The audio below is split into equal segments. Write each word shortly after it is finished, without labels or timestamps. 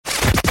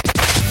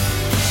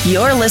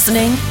You're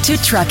listening to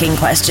Trucking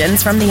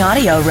Questions from the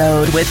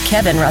Audioroad with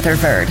Kevin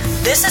Rutherford.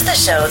 This is the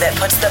show that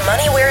puts the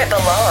money where it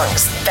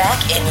belongs,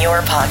 back in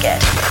your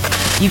pocket.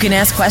 You can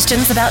ask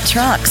questions about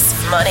trucks,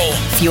 money,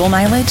 fuel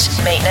mileage,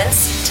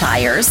 maintenance,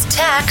 tires,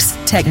 tax,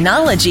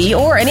 technology,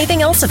 or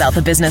anything else about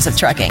the business of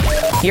trucking.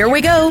 Here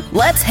we go.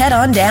 Let's head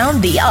on down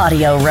the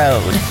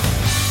Audioroad.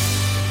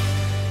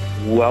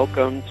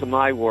 Welcome to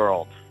my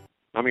world.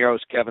 I'm your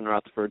host, Kevin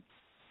Rutherford.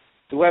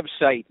 The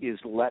website is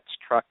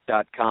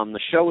letstruck.com. The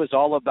show is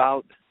all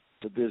about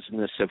the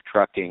business of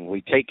trucking.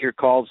 We take your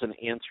calls and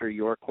answer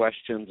your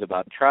questions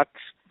about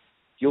trucks,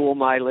 fuel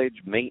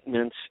mileage,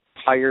 maintenance,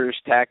 tires,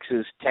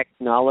 taxes,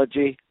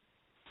 technology,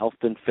 health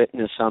and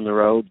fitness on the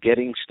road,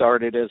 getting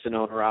started as an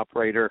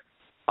owner-operator,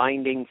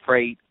 finding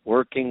freight,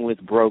 working with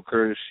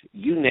brokers,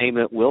 you name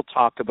it, we'll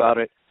talk about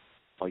it.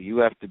 All you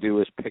have to do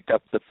is pick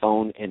up the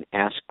phone and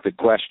ask the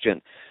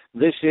question.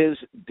 This is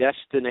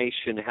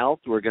Destination Health.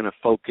 We're going to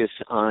focus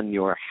on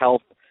your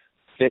health,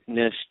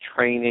 fitness,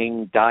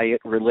 training,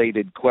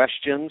 diet-related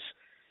questions.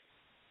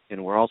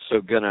 And we're also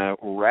going to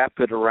wrap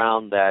it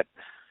around that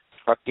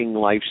trucking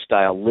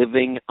lifestyle,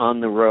 living on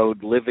the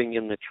road, living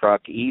in the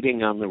truck,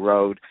 eating on the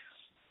road.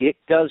 It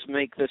does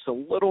make this a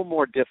little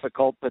more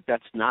difficult, but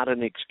that's not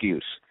an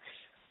excuse.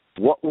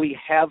 What we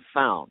have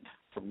found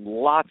from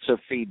lots of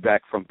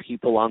feedback from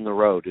people on the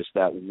road is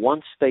that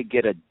once they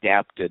get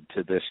adapted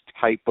to this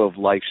type of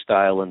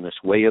lifestyle and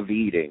this way of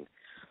eating,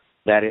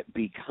 that it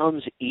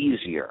becomes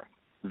easier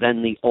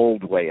than the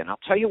old way. And I'll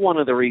tell you one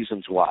of the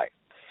reasons why.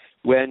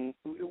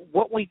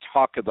 What we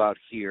talk about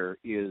here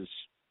is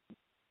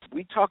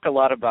we talk a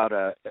lot about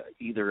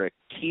either a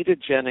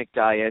ketogenic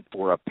diet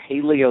or a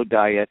paleo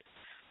diet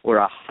or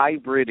a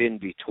hybrid in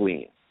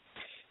between.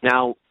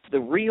 Now, the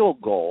real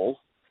goal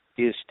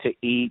is to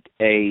eat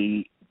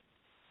a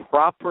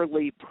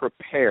properly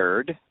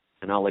prepared,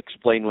 and I'll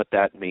explain what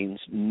that means,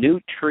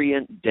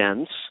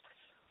 nutrient-dense,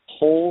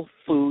 whole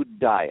food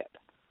diet.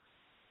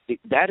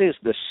 That is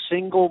the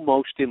single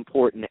most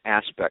important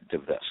aspect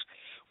of this.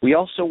 We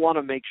also want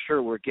to make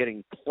sure we're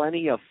getting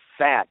plenty of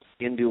fat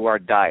into our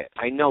diet.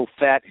 I know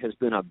fat has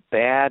been a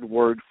bad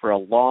word for a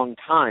long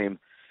time,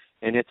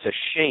 and it's a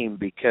shame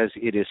because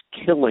it is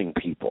killing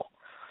people.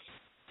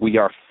 We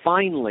are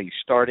finally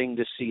starting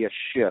to see a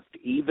shift,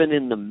 even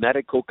in the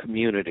medical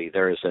community.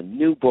 There is a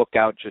new book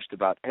out just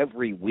about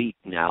every week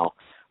now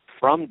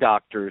from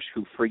doctors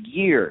who for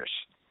years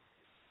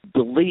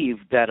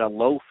believed that a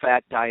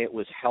low-fat diet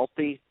was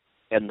healthy,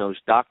 and those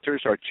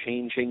doctors are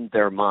changing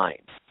their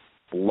minds.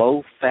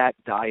 Low-fat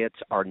diets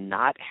are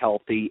not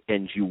healthy,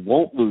 and you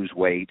won't lose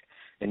weight,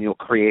 and you'll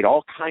create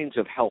all kinds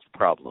of health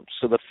problems.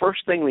 So the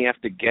first thing we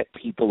have to get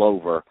people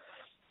over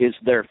is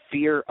their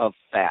fear of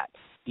fat.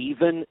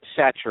 Even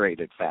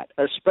saturated fat,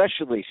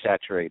 especially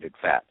saturated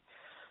fat.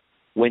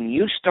 When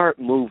you start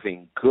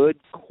moving good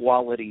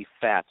quality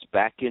fats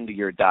back into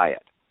your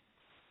diet,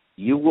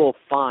 you will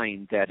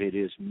find that it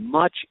is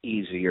much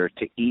easier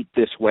to eat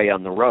this way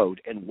on the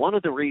road. And one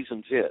of the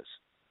reasons is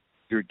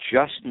you're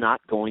just not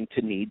going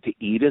to need to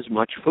eat as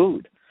much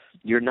food.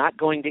 You're not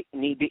going to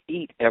need to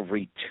eat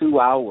every 2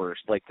 hours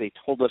like they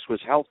told us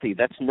was healthy.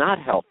 That's not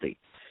healthy.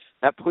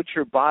 That puts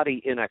your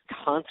body in a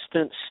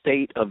constant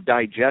state of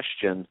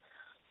digestion,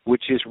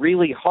 which is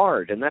really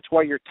hard, and that's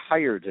why you're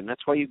tired, and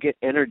that's why you get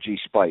energy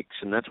spikes,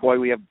 and that's why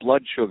we have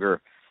blood sugar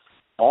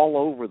all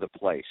over the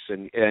place,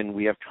 and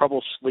we have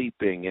trouble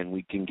sleeping, and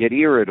we can get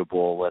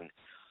irritable, and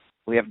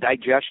we have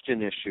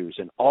digestion issues,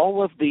 and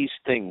all of these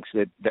things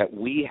that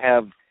we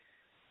have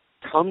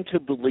come to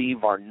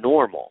believe are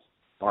normal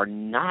are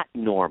not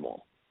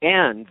normal.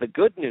 And the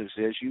good news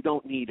is you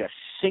don't need a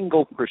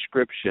single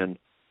prescription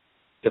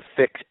to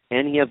fix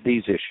any of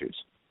these issues,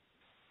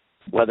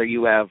 whether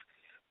you have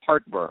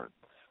heartburn,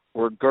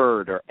 or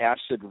GERD, or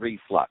acid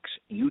reflux.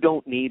 You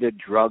don't need a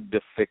drug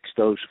to fix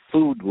those.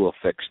 Food will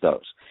fix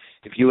those.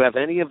 If you have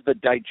any of the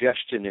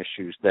digestion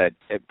issues that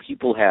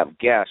people have,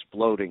 gas,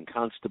 bloating,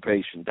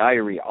 constipation,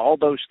 diarrhea, all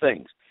those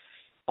things,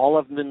 all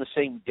of them in the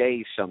same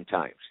day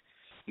sometimes,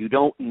 you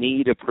don't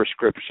need a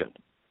prescription.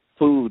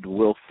 Food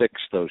will fix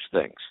those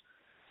things.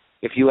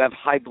 If you have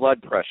high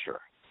blood pressure,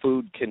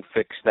 food can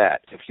fix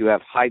that. If you have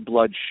high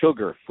blood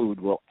sugar, food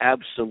will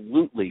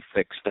absolutely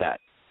fix that.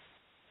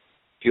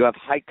 If you have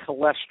high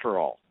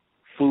cholesterol,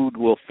 food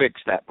will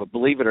fix that. But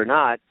believe it or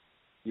not,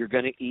 you're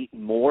going to eat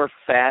more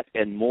fat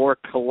and more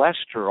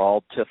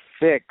cholesterol to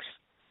fix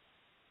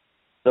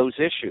those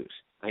issues.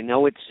 I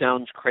know it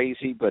sounds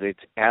crazy, but it's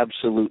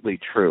absolutely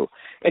true.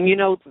 And, you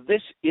know,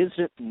 this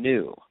isn't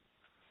new.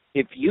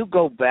 If you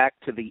go back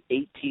to the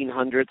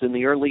 1800s and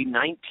the early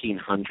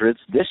 1900s,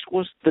 this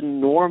was the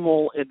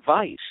normal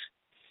advice.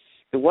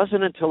 It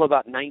wasn't until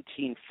about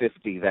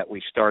 1950 that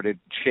we started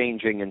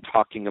changing and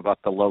talking about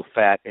the low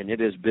fat, and it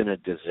has been a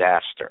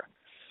disaster.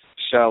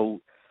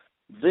 So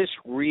this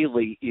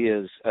really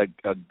is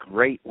a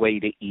great way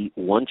to eat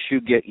once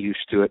you get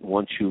used to it,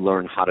 once you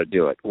learn how to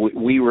do it.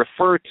 We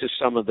refer to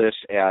some of this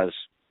as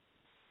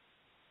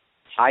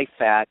high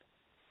fat,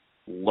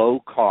 low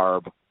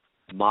carb,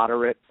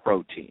 moderate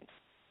protein.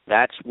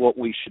 That's what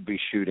we should be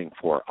shooting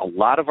for. A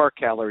lot of our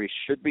calories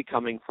should be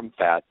coming from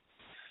fat.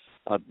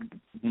 A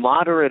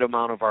moderate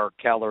amount of our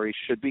calories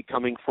should be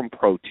coming from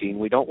protein.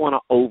 We don't want to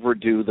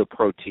overdo the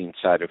protein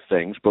side of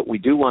things, but we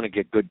do want to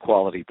get good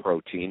quality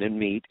protein, and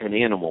meat and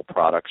animal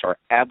products are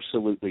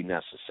absolutely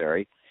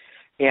necessary.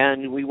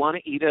 And we want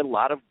to eat a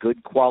lot of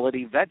good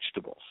quality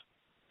vegetables.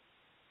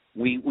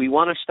 We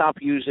want to stop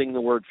using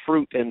the word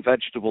fruit and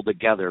vegetable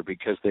together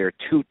because they're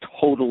two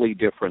totally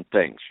different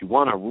things. You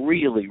want to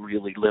really,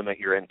 really limit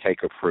your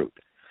intake of fruit,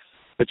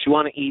 but you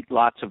want to eat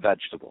lots of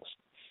vegetables.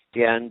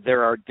 And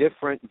there are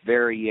different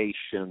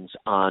variations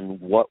on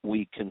what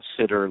we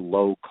consider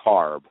low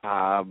carb.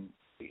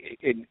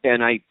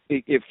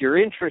 If you're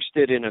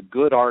interested in a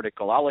good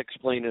article, I'll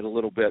explain it a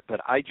little bit, but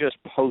I just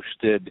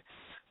posted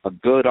a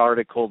good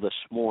article this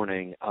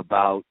morning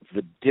about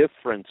the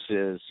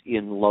differences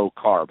in low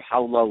carb.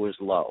 How low is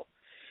low?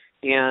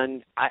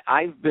 And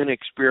I've been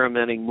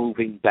experimenting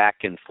moving back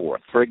and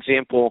forth. For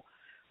example,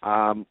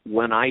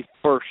 when I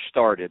first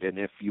started, and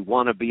if you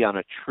want to be on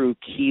a true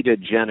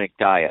ketogenic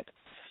diet,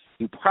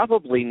 you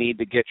probably need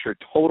to get your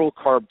total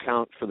carb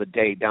count for the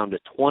day down to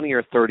 20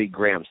 or 30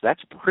 grams.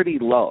 That's pretty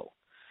low.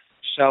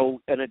 So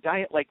in a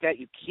diet like that,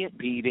 you can't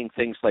be eating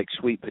things like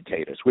sweet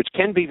potatoes, which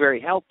can be very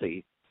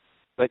healthy,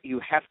 but you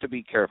have to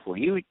be careful.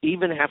 You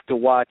even have to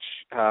watch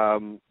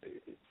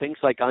things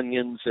like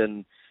onions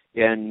and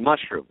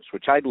mushrooms,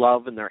 which I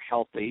love and they're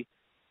healthy,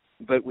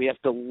 but we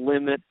have to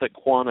limit the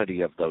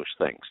quantity of those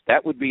things.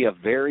 That would be a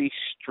very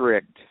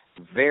strict,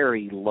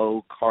 very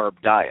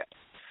low-carb diet.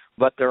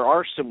 But there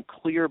are some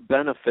clear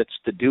benefits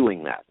to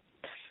doing that.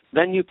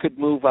 Then you could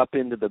move up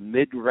into the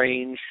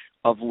mid-range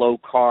of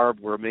low-carb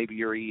where maybe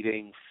you're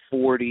eating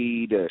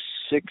 40 to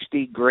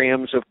 60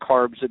 grams of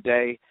carbs a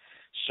day.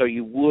 So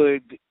you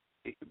would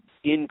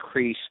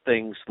increase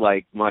things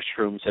like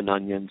mushrooms and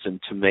onions and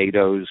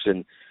tomatoes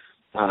and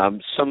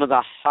some of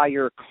the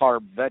higher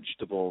carb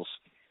vegetables.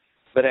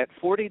 But at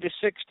 40 to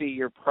 60,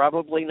 you're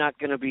probably not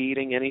going to be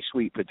eating any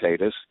sweet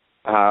potatoes.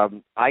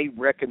 I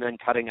recommend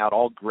cutting out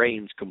all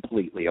grains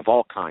completely of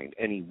all kind.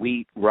 Any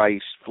wheat,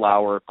 rice,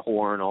 flour,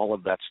 corn, all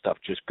of that stuff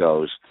just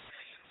goes.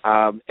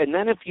 And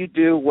then if you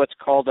do what's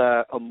called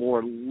a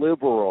more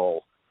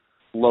liberal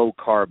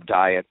low-carb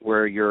diet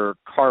where your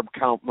carb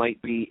count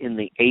might be in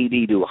the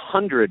 80 to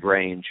 100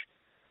 range,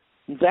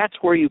 that's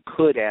where you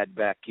could add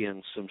back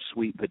in some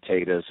sweet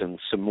potatoes and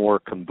some more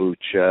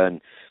kombucha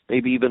and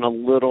maybe even a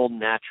little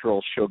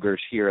natural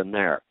sugars here and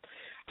there.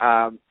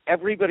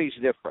 Everybody's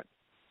different,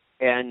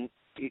 and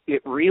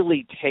it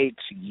really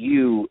takes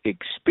you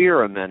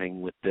experimenting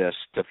with this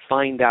to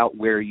find out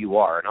where you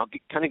are. And I'll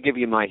kind of give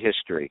you my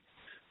history.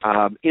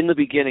 In the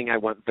beginning, I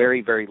went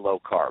very, very low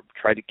carb,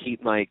 tried to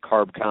keep my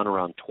carb count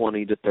around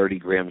 20 to 30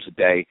 grams a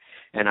day,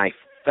 and I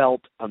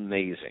felt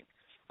amazing.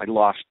 I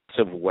lost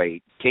some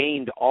weight,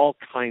 gained all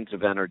kinds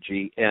of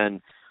energy, and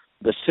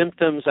the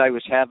symptoms I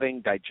was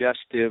having,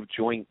 digestive,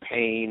 joint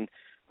pain,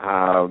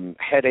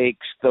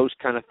 headaches, those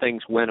kind of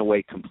things went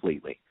away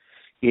completely.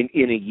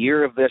 In a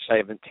year of this, I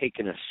haven't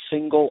taken a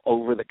single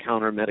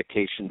over-the-counter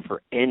medication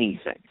for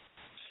anything.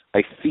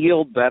 I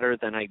feel better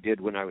than I did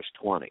when I was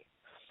 20.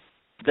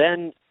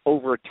 Then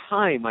over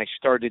time, I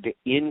started to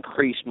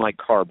increase my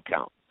carb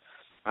count.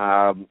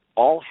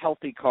 All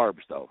healthy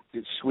carbs, though.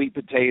 Sweet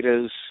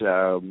potatoes,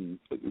 a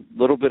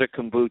little bit of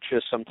kombucha.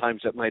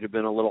 Sometimes it might have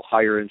been a little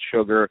higher in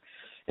sugar.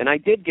 And I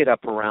did get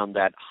up around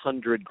that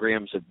 100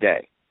 grams a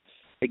day.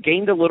 I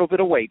gained a little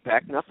bit of weight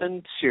back,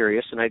 nothing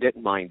serious, and I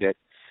didn't mind it.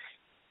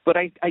 But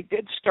I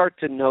did start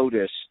to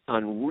notice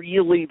on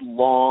really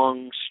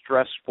long,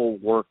 stressful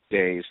work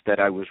days that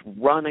I was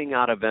running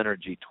out of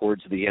energy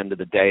towards the end of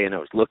the day, and I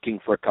was looking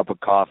for a cup of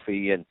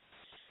coffee. And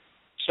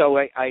so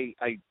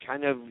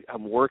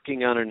I'm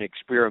working on an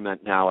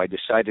experiment now. I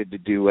decided to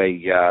do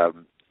a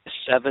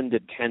 7 to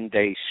 10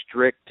 day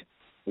strict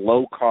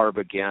low carb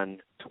again,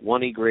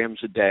 20 grams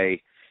a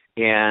day,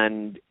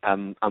 and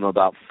I'm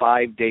about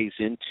 5 days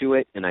into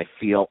it, and I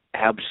feel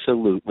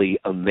absolutely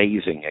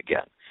amazing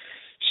again.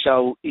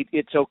 So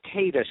it's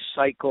okay to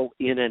cycle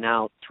in and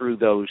out through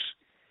those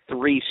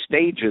 3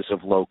 stages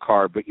of low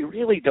carb, but you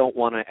really don't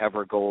want to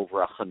ever go over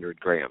 100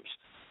 grams.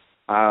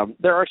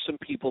 There are some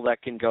people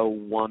that can go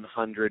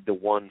 100 to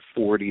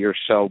 140 or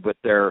so, but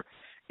they're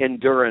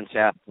endurance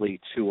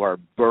athletes who are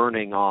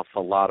burning off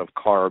a lot of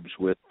carbs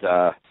with,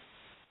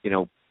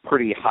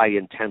 pretty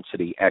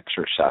high-intensity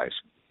exercise.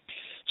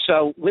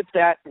 So with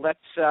that,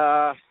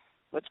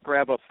 let's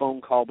grab a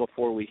phone call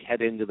before we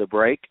head into the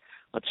break.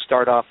 Let's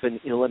start off in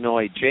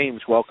Illinois.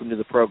 James, welcome to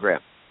the program.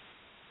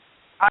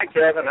 Hi,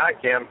 Kevin. Hi,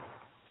 Kim.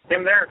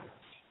 Kim there?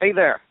 Hey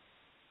there.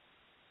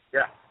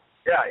 Yeah.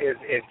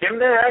 Is Kim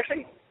there,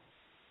 actually?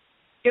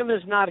 Kim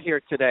is not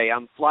here today.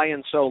 I'm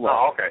flying solo.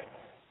 Oh, okay.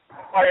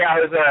 Oh, yeah, I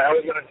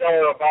was going to tell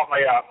you about my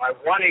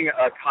running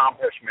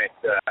accomplishment.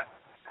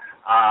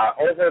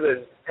 Over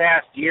the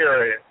past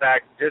year, in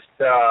fact, just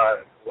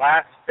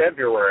last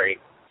February,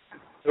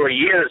 so a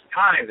year's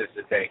time this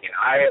has taken,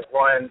 I have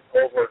run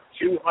over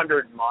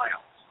 200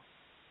 miles.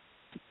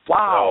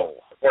 Wow.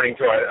 So, according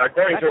to an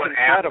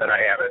app that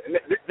I have. And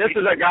this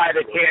is a guy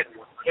that can't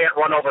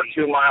run over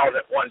 2 miles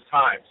at one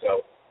time,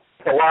 so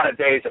it's a lot of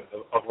days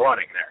of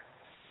running there.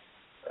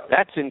 So.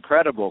 That's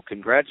incredible.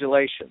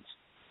 Congratulations.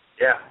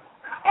 Yeah.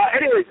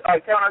 Anyways,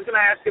 Kevin, I was going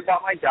to ask you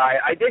about my diet.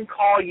 I did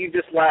call you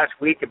just last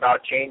week about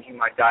changing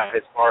my diet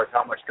as far as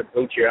how much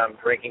kombucha I'm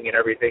drinking and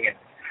everything.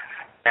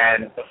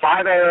 And the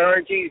 5-hour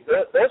energy,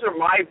 those are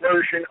my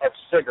version of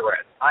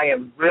cigarettes. I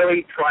am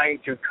really trying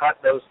to cut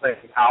those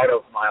things out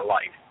of my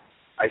life.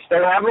 I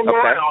still have them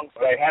around,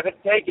 but I haven't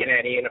taken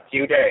any in a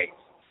few days.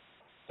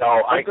 So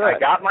I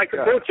got my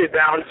kombucha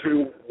down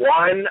to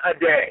 1 a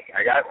day.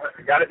 I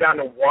got it down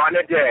to 1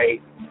 a day,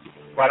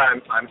 but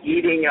I'm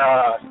eating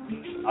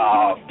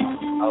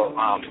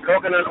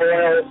coconut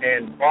oil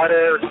and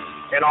butter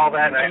and all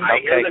that. And I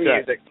hear the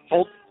music.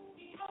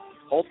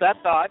 Hold that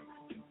thought.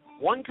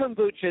 1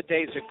 kombucha a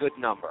day is a good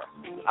number.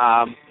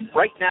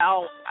 Right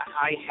now,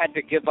 I had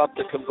to give up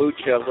the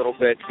kombucha a little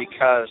bit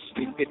because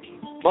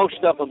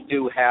most of them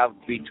do have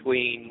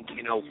between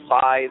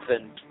 5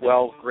 and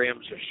 12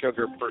 grams of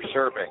sugar per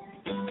serving,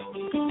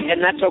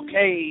 and that's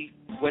okay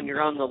when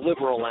you're on the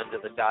liberal end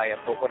of the diet.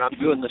 But when I'm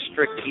doing the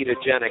strict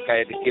ketogenic, I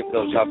had to give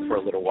those up for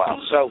a little while.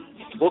 So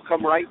we'll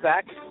come right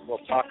back. We'll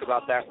talk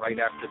about that right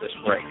after this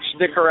break.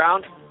 Stick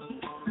around.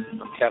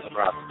 I'm Kevin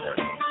Rutherford.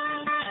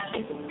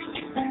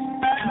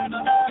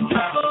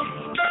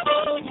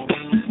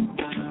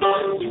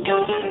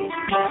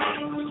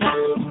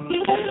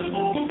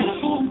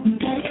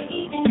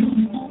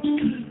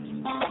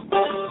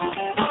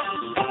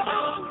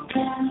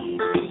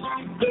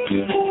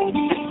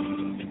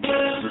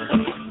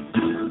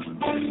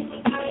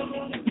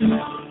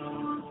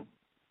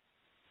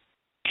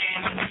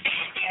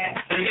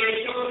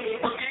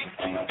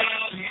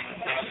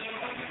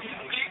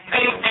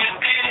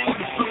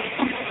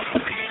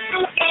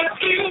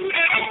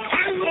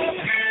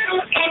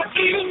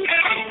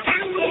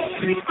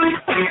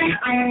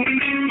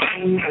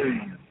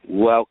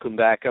 Welcome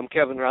back. I'm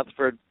Kevin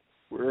Rutherford.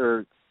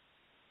 We're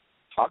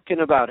talking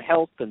about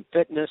health and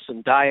fitness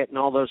and diet and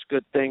all those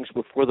good things.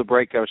 Before the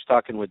break, I was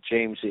talking with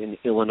James in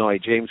Illinois.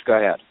 James, go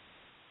ahead.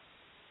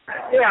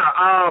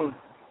 I'm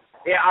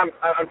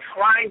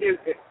trying to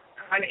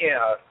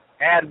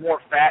add more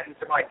fat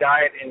into my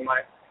diet.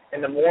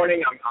 In the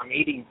morning, I'm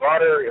eating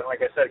butter,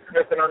 like I said,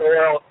 coconut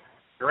oil,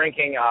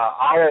 drinking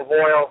olive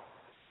oil,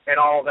 and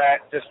all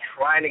that, just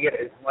trying to get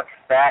as much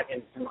fat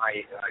into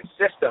my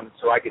system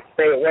so I could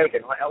stay awake.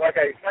 And like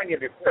I explained to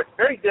you before, it's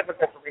very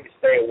difficult for me to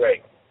stay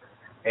awake.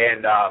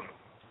 And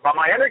but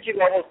my energy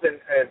level's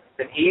been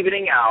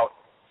evening out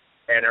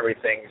and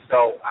everything.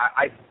 So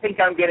I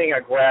think I'm getting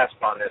a grasp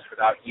on this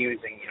without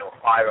using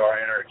 5-hour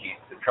energy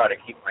to try to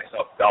keep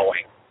myself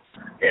going.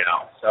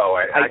 So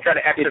I try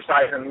to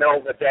exercise in the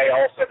middle of the day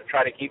also to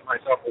try to keep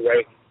myself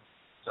awake.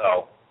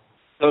 So.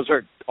 Those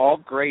are all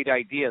great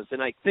ideas, and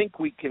I think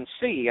you're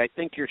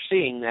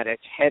seeing that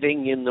it's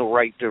heading in the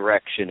right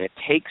direction. It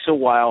takes a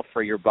while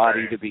for your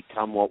body to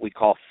become what we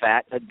call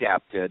fat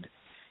adapted,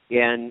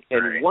 and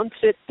once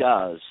it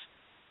does,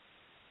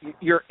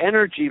 your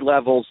energy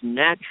levels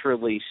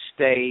naturally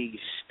stay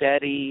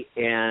steady,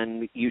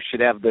 and you should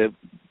have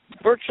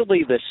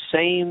virtually the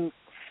same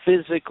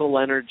physical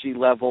energy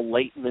level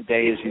late in the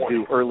day as you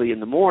do early in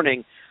the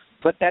morning,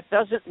 but that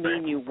doesn't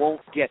mean you won't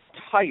get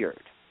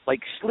tired, like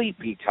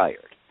sleepy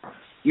tired.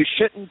 You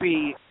shouldn't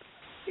be,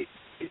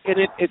 and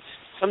it's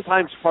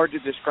sometimes hard to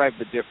describe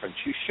the difference.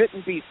 You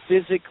shouldn't be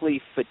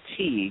physically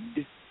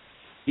fatigued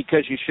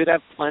because you should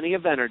have plenty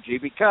of energy,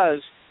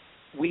 because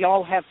we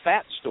all have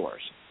fat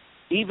stores.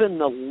 Even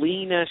the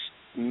leanest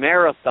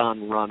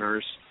marathon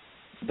runners,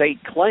 they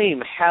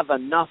claim, have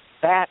enough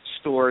fat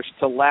stores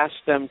to last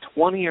them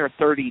 20 or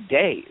 30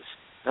 days.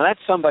 Now,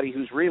 that's somebody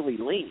who's really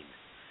lean.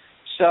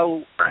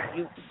 So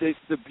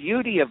the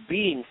beauty of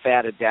being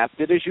fat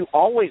adapted is you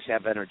always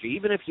have energy.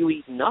 Even if you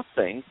eat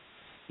nothing,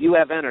 you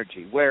have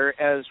energy.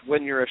 Whereas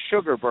when you're a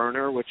sugar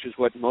burner, which is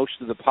what most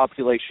of the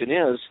population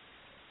is,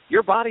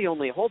 your body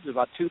only holds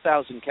about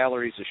 2,000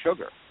 calories of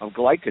sugar, of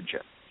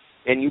glycogen.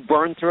 And you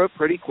burn through it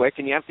pretty quick,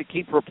 and you have to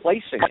keep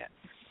replacing it.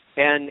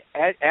 And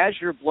as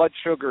your blood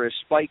sugar is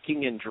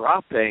spiking and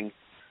dropping,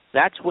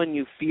 that's when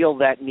you feel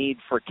that need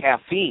for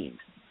caffeine.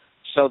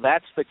 So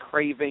that's the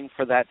craving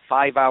for that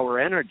 5-hour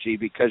energy,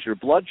 because your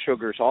blood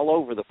sugar's all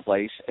over the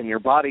place and your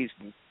body's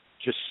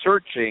just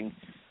searching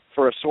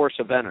for a source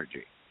of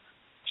energy.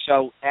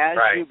 So as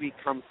you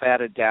become fat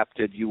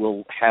adapted, you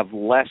will have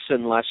less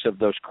and less of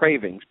those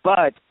cravings.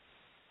 But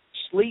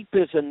sleep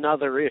is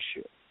another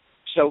issue.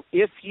 So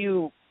if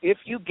you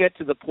get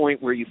to the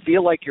point where you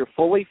feel like you're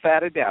fully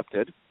fat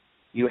adapted,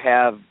 you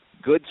have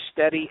good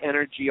steady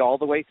energy all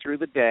the way through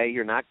the day,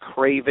 you're not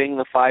craving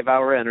the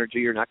 5-hour energy,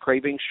 you're not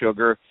craving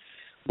sugar,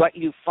 but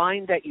you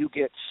find that you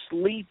get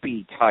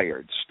sleepy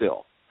tired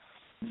still,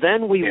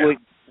 then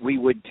we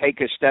would take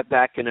a step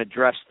back and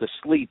address the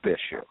sleep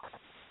issue,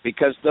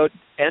 because the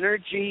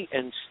energy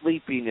and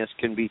sleepiness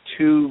can be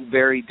two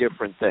very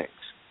different things.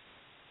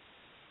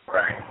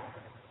 Right.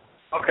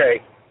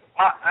 Okay.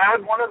 I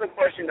had one other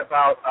question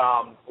about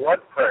blood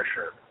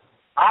pressure.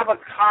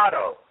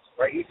 avocados,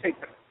 right? You say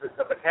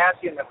the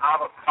potassium in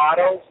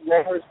avocados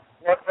lowers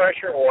blood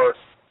pressure, or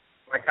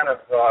am I kind of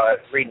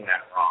reading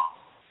that wrong?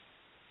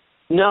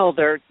 No,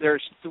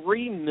 there's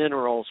 3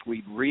 minerals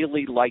we'd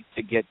really like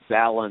to get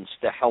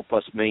balanced to help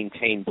us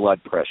maintain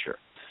blood pressure.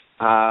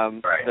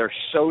 Right. There's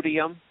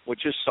sodium,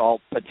 which is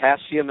salt,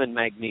 potassium, and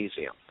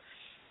magnesium.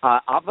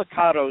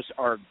 Avocados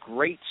are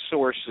great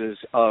sources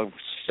of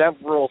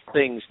several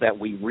things that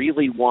we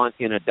really want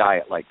in a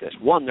diet like this.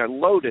 1, they're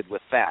loaded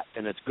with fat,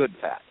 and it's good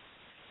fat.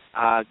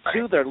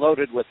 2, they're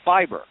loaded with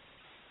fiber.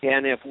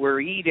 And if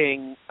we're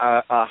eating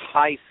a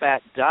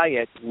high-fat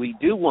diet, we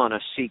do want to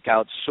seek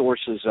out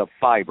sources of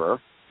fiber.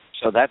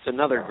 So that's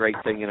another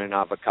great thing in an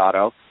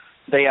avocado.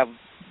 They have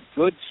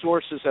good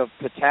sources of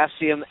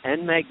potassium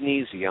and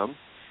magnesium.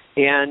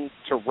 And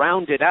to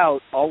round it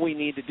out, all we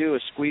need to do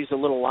is squeeze a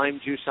little lime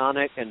juice on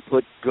it and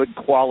put good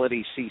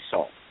quality sea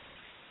salt.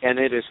 And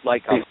it is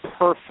like a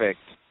perfect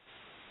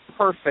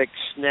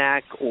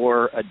snack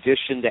or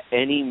addition to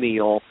any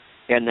meal,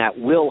 and that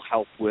will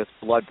help with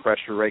blood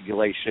pressure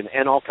regulation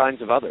and all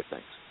kinds of other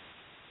things.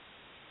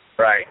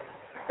 Right.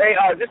 Hey,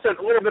 just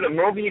a little bit of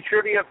movie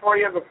trivia for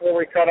you before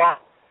we cut off.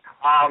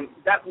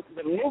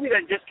 The movie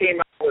that just came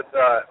out with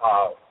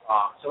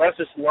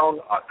Sylvester Stallone,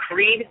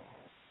 Creed,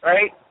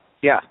 right?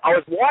 Yeah. I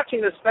was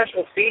watching the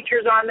special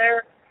features on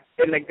there,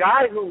 and the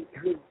guy who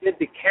did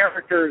the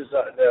characters,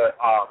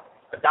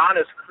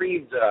 Adonis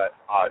Creed's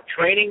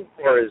training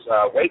for his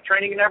weight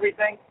training and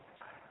everything,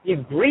 he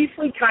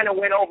briefly kind of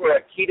went over a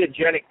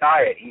ketogenic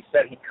diet. He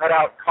said he cut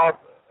out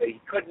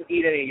he couldn't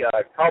eat any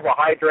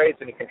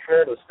carbohydrates, and he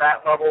controlled his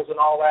fat levels and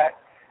all that.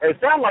 And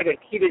it sounded like a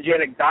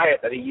ketogenic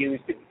diet that he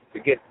used to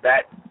get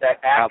that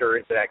actor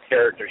into that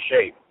character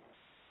shape.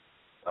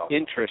 So.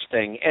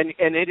 Interesting.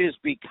 And it is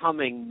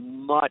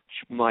becoming much,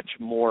 much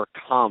more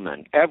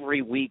common.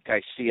 Every week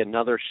I see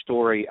another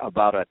story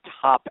about a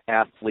top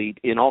athlete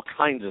in all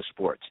kinds of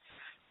sports.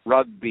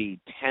 Rugby,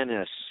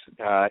 tennis,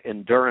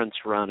 endurance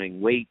running,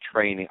 weight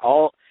training.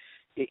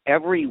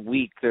 Every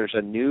week there's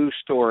a new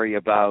story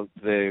about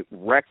the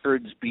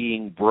records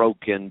being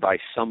broken by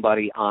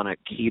somebody on a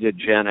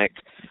ketogenic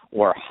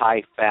or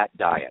high-fat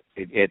diet.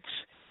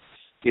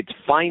 It's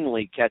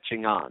finally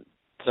catching on.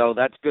 So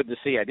that's good to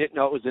see. I didn't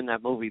know it was in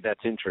that movie.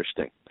 That's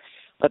interesting.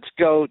 Let's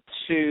go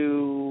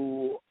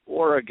to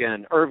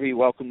Oregon. Irvi,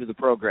 welcome to the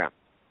program.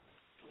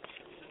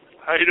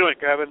 How you doing,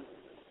 Kevin?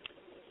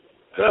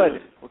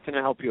 Good. What can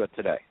I help you with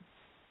today?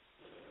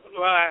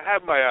 Well, I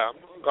had my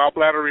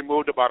gallbladder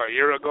removed about a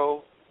year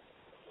ago.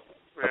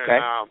 And, okay.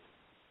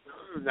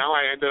 Now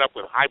I ended up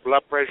with high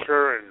blood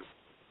pressure. And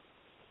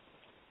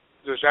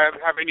does that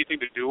have anything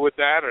to do with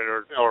that,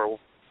 or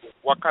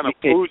what kind of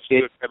foods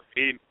should I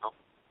eat now?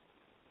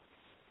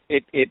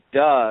 It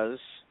does,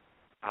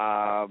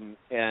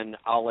 and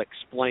I'll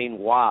explain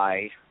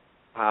why.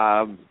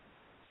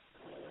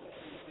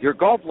 Your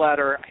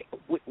gallbladder,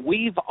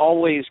 we've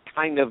always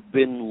kind of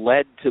been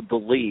led to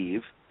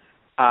believe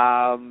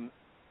that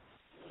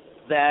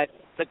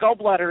the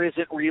gallbladder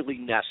isn't really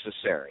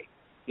necessary.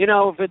 You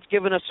know, if it's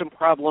given us some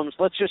problems,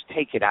 let's just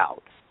take it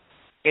out.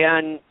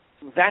 And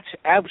that's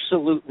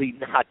absolutely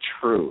not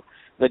true.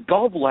 The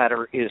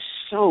gallbladder is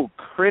so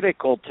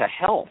critical to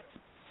health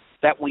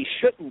that we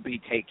shouldn't be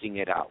taking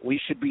it out. We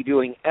should be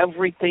doing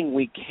everything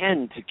we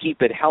can to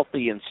keep it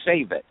healthy and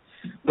save it.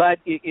 But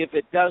if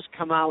it does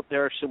come out,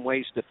 there are some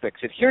ways to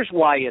fix it. Here's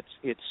why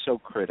it's so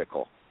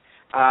critical.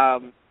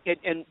 And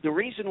the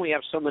reason we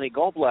have so many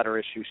gallbladder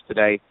issues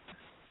today,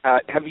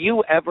 have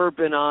you ever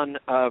been on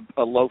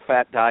a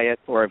low-fat diet,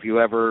 or have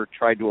you ever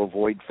tried to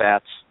avoid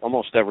fats?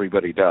 Almost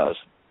everybody does.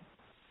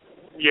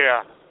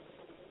 Yeah.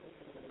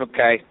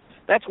 Okay.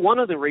 That's one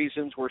of the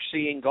reasons we're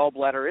seeing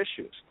gallbladder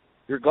issues.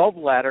 Your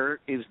gallbladder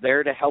is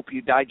there to help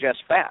you digest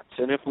fats.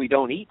 And if we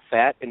don't eat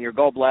fat and your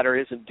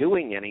gallbladder isn't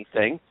doing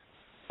anything,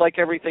 it's like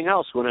everything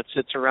else. When it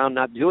sits around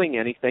not doing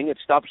anything, it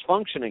stops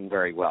functioning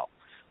very well.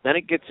 Then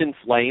it gets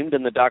inflamed,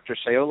 and the doctors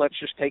say, oh, let's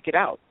just take it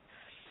out.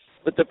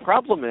 But the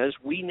problem is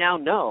we now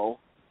know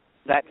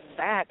that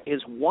fat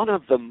is one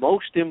of the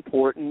most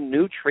important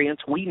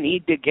nutrients we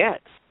need to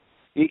get.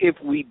 If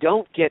we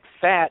don't get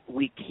fat,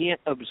 we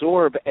can't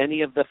absorb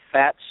any of the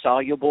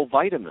fat-soluble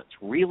vitamins,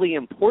 really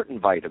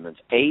important vitamins,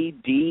 A,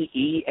 D,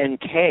 E, and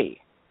K.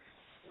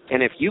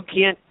 And if you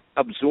can't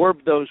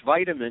absorb those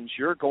vitamins,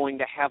 you're going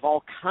to have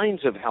all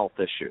kinds of health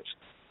issues,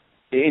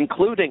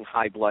 including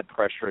high blood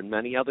pressure and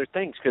many other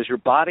things, because your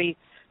body,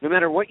 no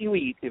matter what you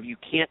eat, if you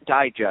can't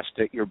digest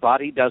it, your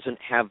body doesn't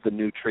have the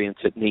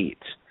nutrients it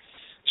needs.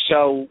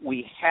 So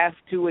we have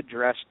to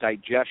address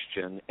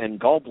digestion, and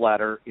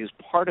gallbladder is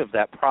part of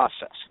that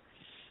process.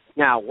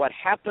 Now, what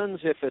happens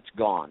if it's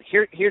gone?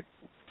 Here,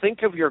 think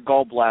of your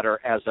gallbladder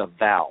as a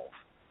valve.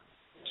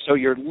 So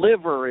your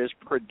liver is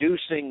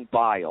producing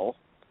bile,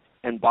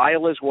 and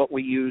bile is what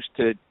we use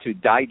to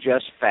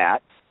digest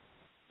fat,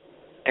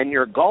 and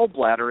your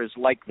gallbladder is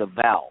like the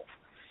valve.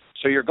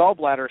 So your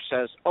gallbladder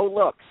says, oh,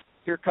 look,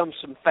 here comes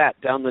some fat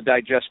down the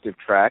digestive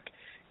tract,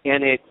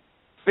 and it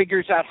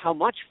figures out how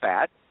much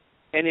fat,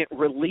 and it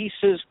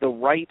releases the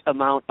right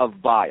amount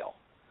of bile.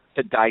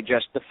 to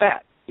digest the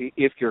fat.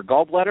 If your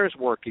gallbladder is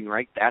working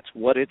right, that's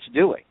what it's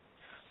doing.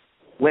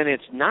 When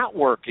it's not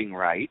working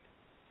right,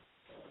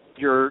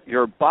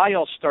 your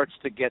bile starts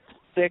to get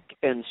thick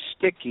and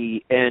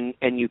sticky,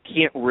 and you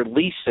can't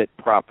release it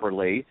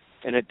properly,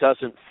 and it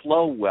doesn't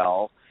flow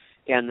well,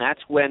 and that's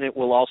when it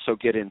will also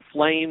get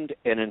inflamed,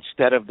 and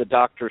instead of the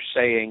doctor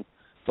saying,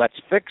 let's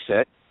fix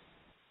it,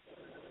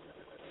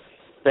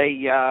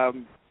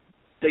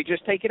 they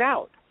just take it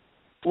out.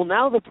 Well,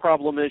 now the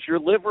problem is your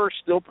liver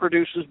still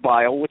produces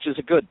bile, which is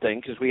a good thing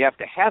because we have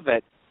to have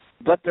it,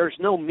 but there's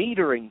no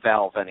metering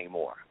valve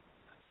anymore.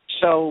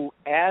 So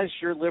as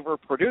your liver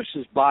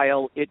produces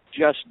bile, it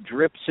just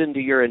drips into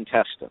your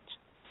intestines.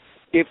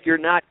 If you're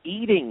not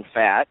eating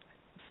fat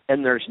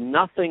and there's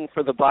nothing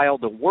for the bile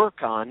to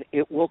work on,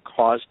 it will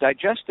cause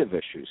digestive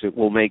issues. It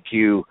will make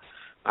you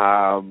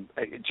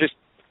just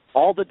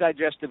all the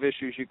digestive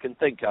issues you can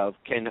think of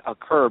can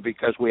occur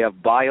because we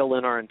have bile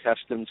in our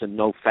intestines and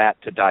no fat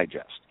to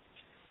digest.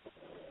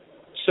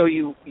 So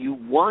you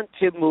want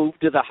to move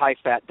to the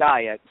high-fat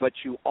diet, but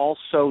you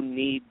also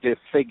need to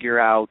figure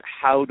out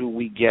how do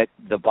we get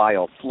the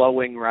bile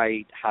flowing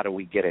right, how do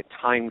we get it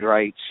timed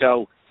right.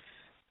 So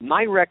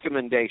my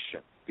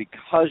recommendation,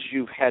 because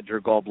you've had your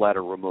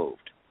gallbladder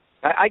removed,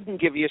 I can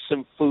give you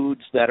some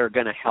foods that are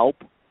going to help,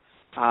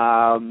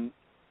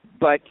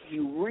 but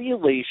you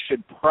really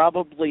should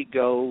probably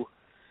go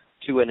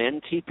to an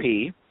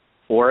NTP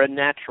or a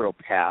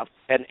naturopath,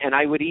 and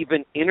I would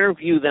even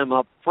interview them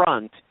up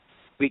front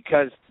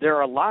because there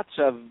are lots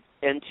of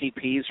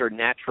NTPs or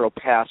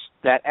naturopaths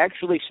that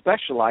actually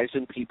specialize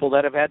in people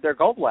that have had their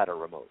gallbladder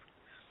removed.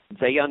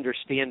 They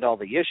understand all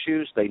the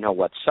issues. They know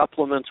what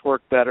supplements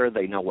work better.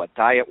 They know what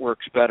diet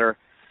works better.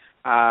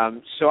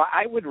 So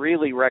I would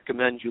really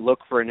recommend you look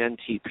for an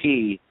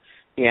NTP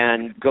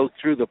and go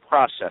through the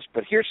process.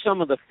 But here's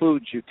some of the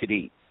foods you could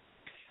eat.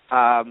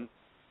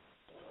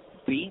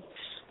 Beets,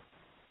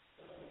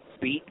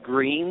 beet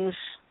greens,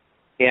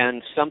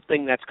 and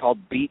something that's called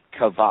beet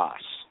kvass,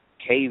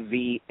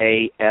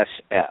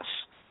 K-V-A-S-S,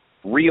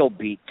 real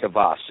beet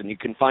kvass. And you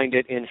can find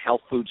it in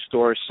health food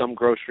stores. Some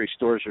grocery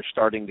stores are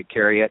starting to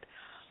carry it.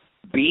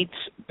 Beets,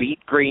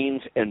 beet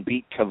greens, and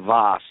beet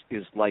kvass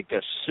is like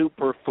a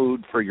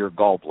superfood for your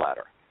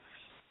gallbladder.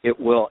 It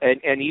will,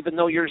 and even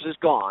though yours is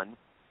gone,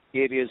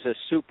 it is a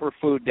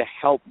superfood to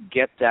help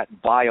get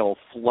that bile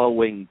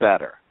flowing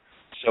better.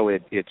 So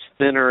it's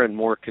thinner and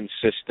more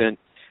consistent.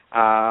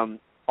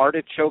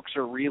 Artichokes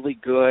are really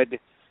good,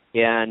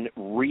 and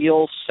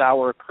real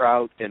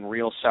sauerkraut and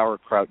real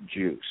sauerkraut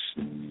juice.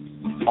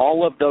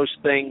 All of those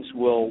things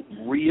will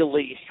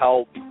really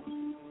help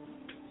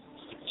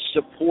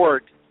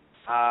support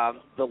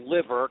the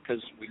liver,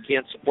 because we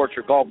can't support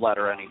your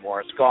gallbladder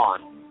anymore. It's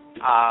gone.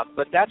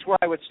 But that's where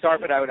I would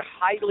start, but I would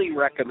highly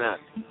recommend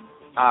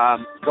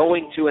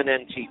going to an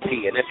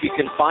NTP. And if you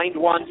can find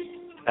one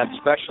that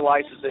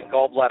specializes in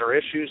gallbladder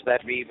issues,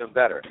 that'd be even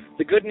better.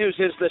 The good news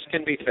is this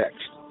can be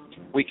fixed.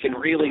 We can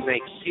really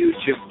make huge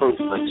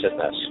improvements in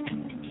this.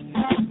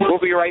 We'll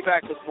be right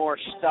back with more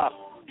stuff.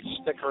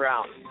 Stick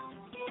around.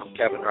 I'm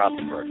Kevin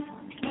Rutherford.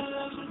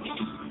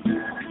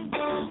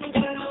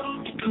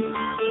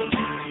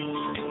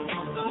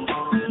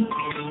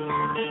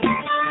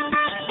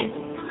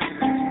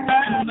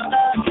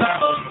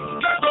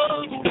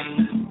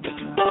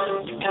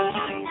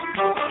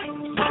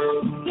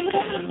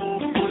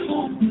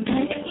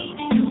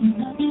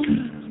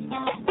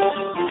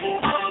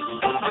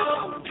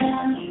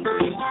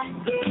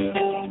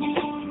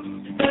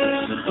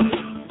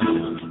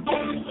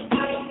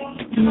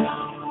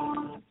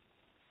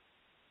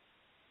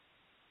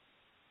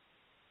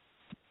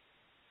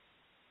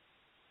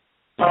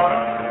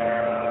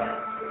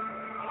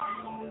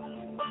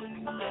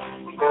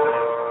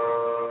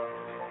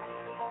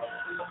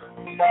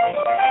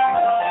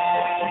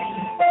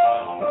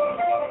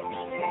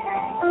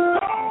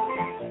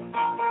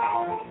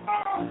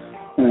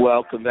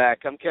 Welcome back.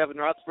 I'm Kevin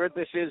Rutherford.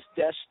 This is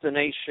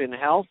Destination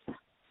Health. I'm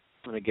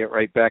going to get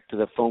right back to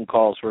the phone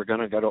calls. We're going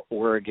to go to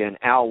Oregon.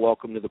 Al,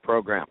 welcome to the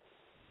program.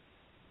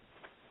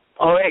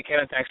 Oh, hey,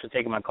 Kevin. Thanks for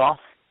taking my call.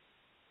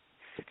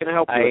 Can I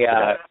help you?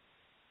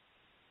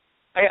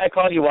 I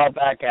called you a while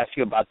back, asked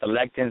you about the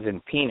lectins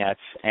in peanuts,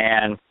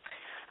 and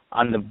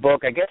on the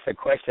book, I guess the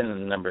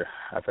question number,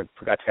 I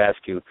forgot to ask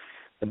you.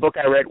 The book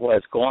I read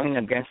was Going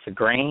Against the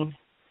Grain.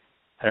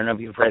 I don't know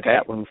if you've read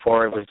that one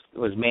before. It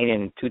was made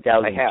in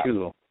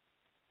 2002.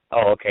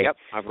 Oh, okay. Yep,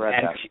 I've read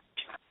that.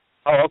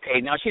 Okay.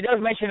 Now, she does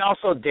mention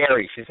also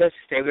dairy. She says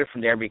stay away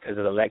from dairy because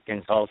of the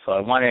lectins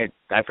also.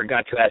 I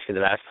forgot to ask you the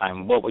last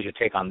time, what was your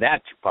take on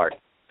that part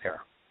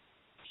there?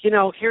 You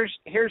know, here's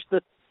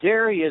the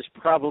dairy is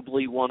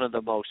probably one of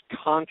the most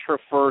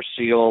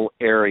controversial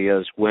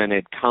areas when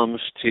it comes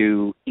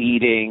to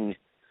eating,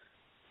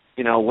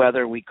 you know,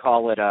 whether we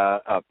call it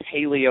a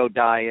paleo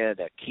diet,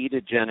 a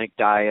ketogenic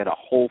diet, a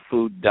whole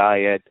food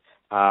diet.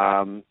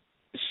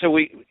 So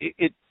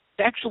it's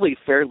actually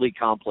fairly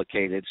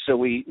complicated. So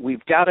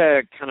we've got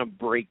to kind of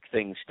break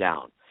things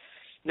down.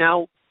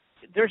 Now,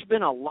 there's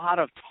been a lot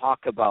of talk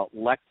about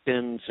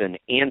lectins and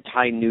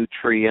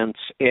anti-nutrients,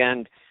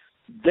 and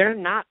they're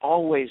not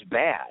always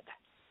bad.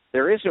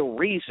 There is a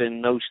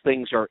reason those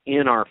things are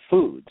in our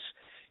foods.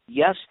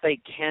 Yes, they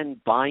can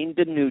bind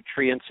to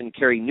nutrients and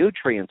carry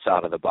nutrients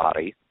out of the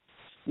body,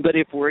 but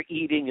if we're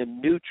eating a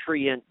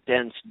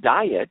nutrient-dense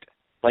diet,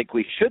 like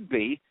we should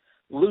be,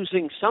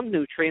 losing some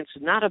nutrients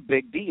is not a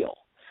big deal.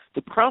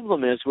 The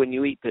problem is when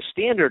you eat the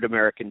standard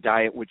American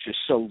diet, which is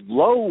so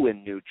low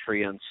in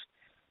nutrients,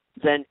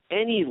 then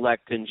any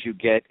lectins you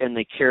get and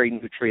they carry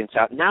nutrients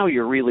out, now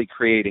you're really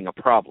creating a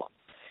problem.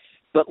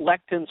 But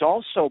lectins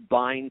also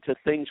bind to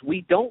things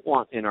we don't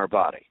want in our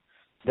body.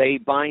 They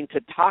bind to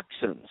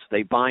toxins,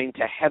 they bind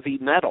to heavy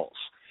metals,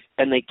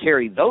 and they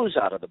carry those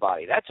out of the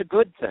body. That's a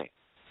good thing.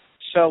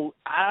 So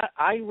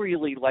I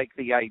really like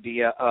the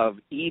idea of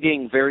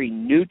eating very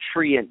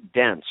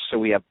nutrient-dense, so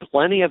we have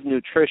plenty of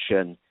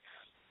nutrition,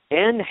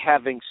 and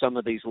having some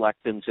of these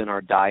lectins in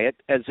our diet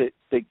as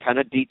they kind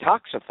of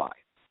detoxify.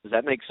 Does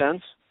that make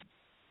sense?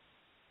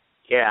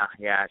 Yeah,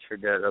 it sure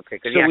does. Okay,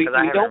 because so I we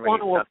haven't don't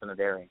really want stuff in the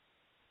dairy.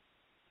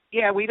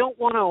 Yeah, we don't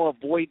want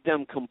to avoid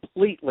them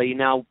completely.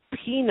 Now,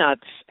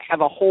 peanuts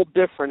have a whole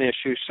different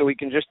issue, so we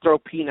can just throw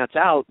peanuts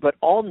out, but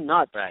all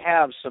nuts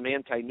have some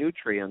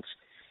anti-nutrients,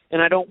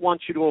 and I don't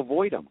want you to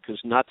avoid them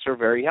because nuts are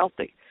very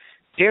healthy.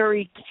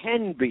 Dairy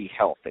can be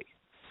healthy,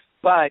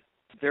 but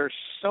there's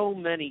so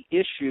many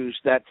issues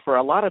that for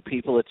a lot of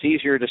people it's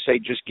easier to say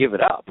just give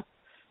it up.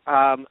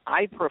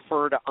 I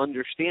prefer to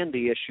understand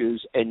the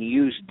issues and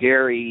use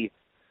dairy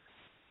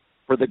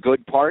for the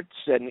good parts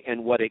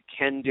and what it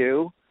can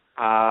do.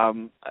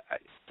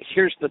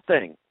 Here's the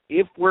thing.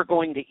 If we're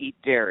going to eat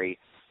dairy,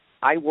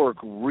 I work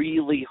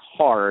really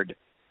hard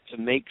to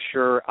make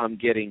sure I'm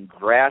getting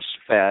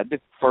grass-fed,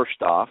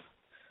 first off,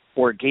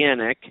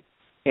 organic,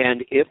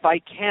 and if I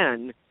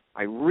can,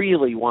 I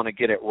really want to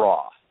get it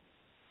raw.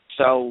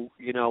 So,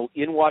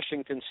 in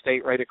Washington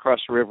State, right across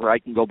the river, I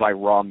can go buy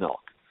raw milk.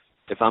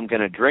 If I'm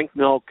going to drink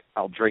milk,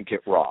 I'll drink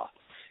it raw.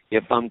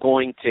 If I'm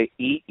going to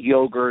eat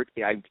yogurt,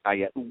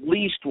 I at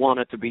least want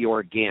it to be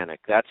organic.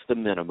 That's the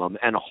minimum,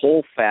 and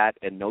whole fat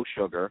and no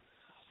sugar.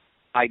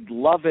 I'd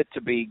love it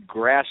to be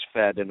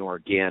grass-fed and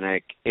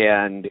organic,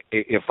 and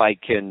if I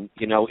can,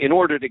 in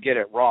order to get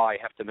it raw, I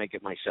have to make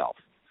it myself.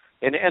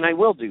 And I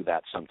will do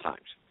that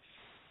sometimes.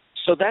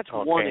 So that's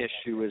one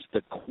issue is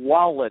the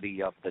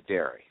quality of the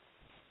dairy.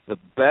 The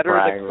better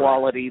the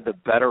quality, the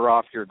better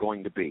off you're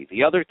going to be.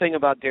 The other thing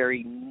about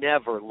dairy,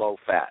 never low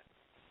fat.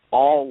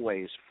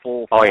 Always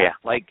full fat. Oh, yeah.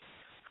 Like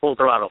full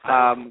throttle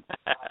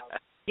fat.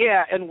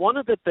 Yeah, and one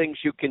of the things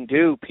you can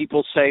do,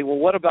 people say, well,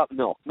 what about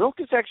milk? Milk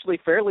is actually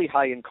fairly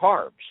high in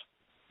carbs.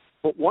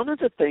 But one of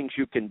the things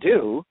you can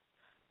do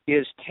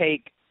is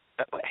take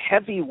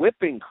heavy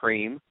whipping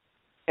cream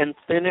and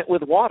thin it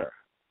with water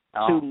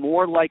to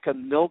more like a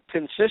milk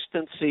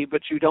consistency,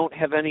 but you don't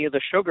have any of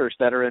the sugars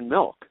that are in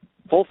milk.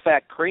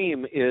 Full-fat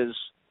cream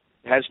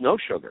has no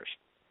sugars.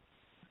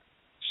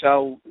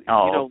 So,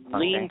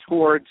 lean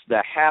towards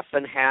the half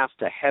and half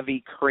to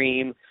heavy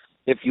cream.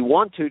 If you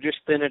want to, just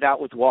thin it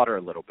out with water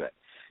a little bit.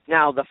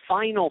 Now, the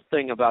final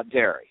thing about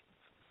dairy,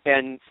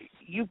 and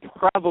you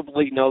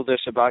probably know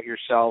this about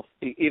yourself,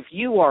 if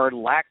you are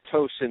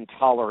lactose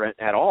intolerant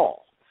at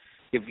all,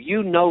 if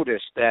you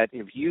notice that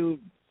if you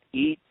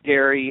eat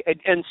dairy,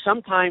 and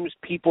sometimes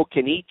people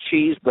can eat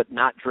cheese but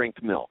not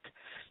drink milk.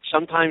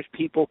 Sometimes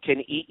people can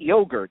eat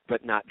yogurt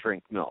but not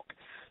drink milk.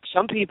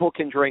 Some people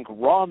can drink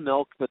raw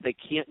milk, but they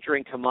can't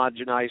drink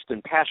homogenized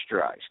and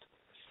pasteurized.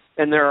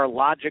 And there are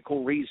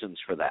logical reasons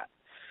for that.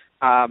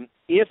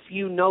 If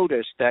you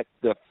notice that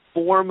the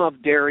form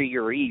of dairy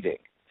you're eating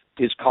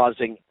is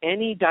causing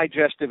any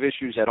digestive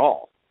issues at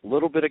all, a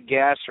little bit of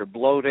gas or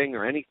bloating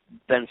or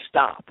then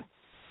stop.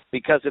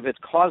 Because if it's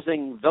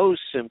causing those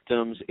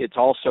symptoms, it's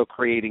also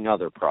creating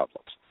other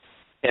problems.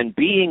 And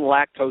being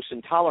lactose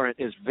intolerant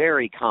is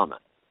very common.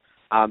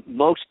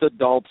 Most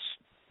adults,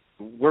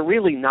 we're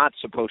really not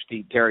supposed to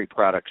eat dairy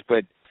products,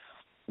 but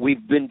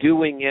we've been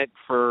doing it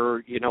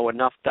for,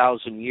 enough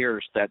thousand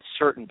years that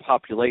certain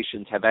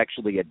populations have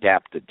actually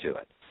adapted to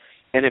it.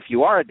 And if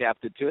you are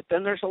adapted to it,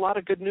 then there's a lot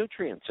of good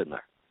nutrients in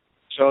there.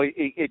 So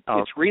it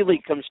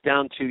really comes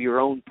down to your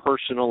own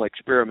personal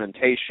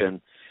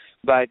experimentation,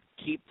 but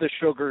keep the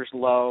sugars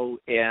low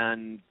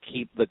and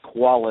keep the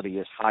quality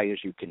as high as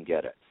you can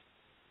get it.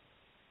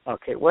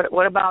 Okay.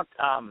 What about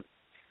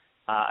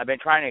I've been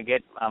trying to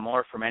get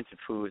more fermented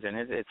foods, and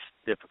it's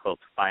difficult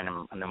to find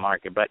them on the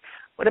market. But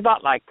what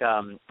about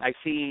I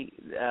see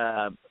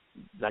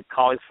like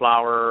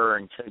cauliflower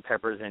and chili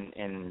peppers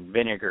in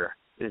vinegar.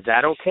 Is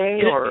that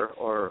okay,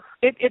 or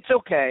it's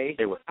okay?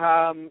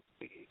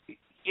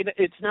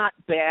 It's not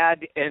bad,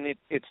 and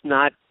it's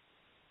not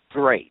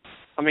great.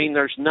 I mean,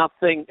 there's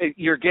nothing.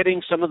 You're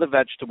getting some of the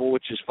vegetable,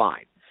 which is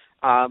fine.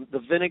 The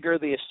vinegar,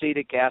 the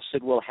acetic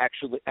acid will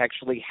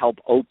actually help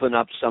open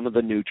up some of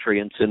the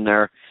nutrients in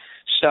there.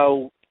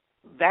 So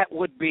that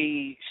would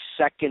be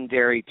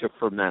secondary to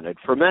fermented.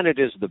 Fermented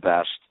is the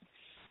best.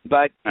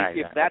 But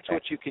if that's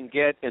what you can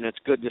get and it's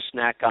good to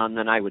snack on,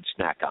 then I would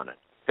snack on it.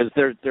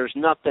 because there's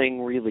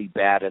nothing really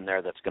bad in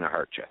there that's going to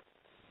hurt you.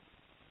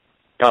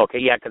 Okay,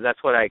 yeah, because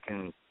that's what I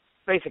can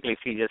basically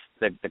see, just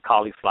the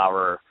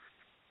cauliflower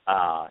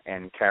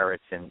and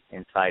carrots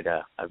inside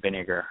a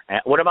vinegar.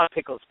 And what about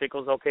pickles?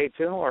 Pickles okay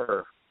too,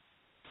 or?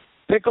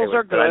 Pickles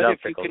are good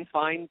if pickles. you can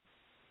find,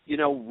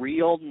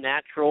 real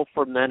natural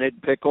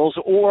fermented pickles,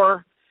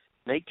 or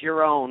make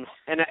your own.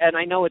 And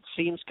I know it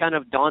seems kind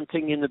of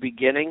daunting in the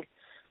beginning,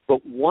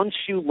 but once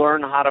you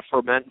learn how to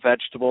ferment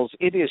vegetables,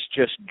 it is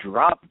just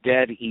drop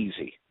dead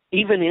easy,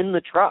 even in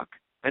the truck.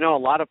 I know a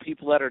lot of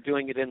people that are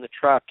doing it in the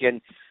truck,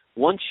 and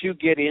once you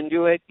get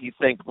into it, you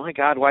think, my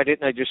God, why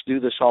didn't I just do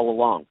this all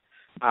along?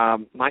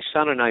 My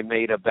son and I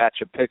made a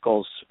batch of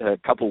pickles a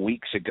couple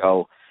weeks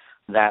ago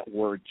that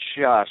were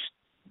just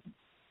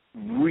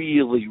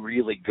really,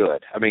 really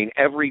good. I mean,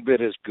 every bit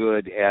as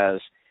good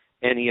as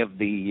any of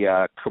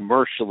the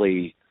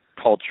commercially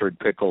cultured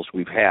pickles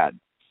we've had.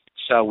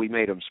 So we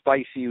made them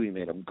spicy, we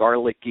made them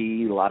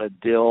garlicky, a lot of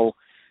dill.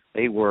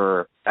 They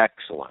were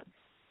excellent.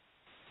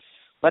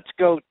 Let's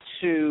go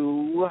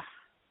to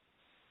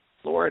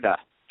Florida.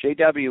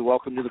 JW,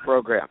 welcome to the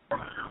program.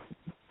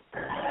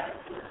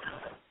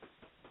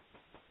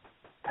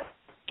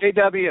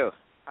 JW,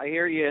 I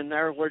hear you in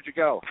there. Where'd you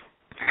go?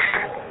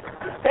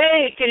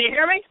 Hey, can you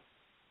hear me?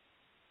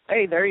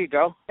 Hey, there you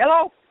go.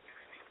 Hello?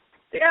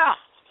 Yeah.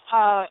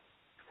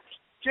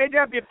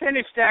 JW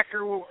Penny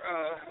Stacker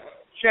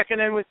checking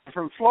in with you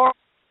from Florida.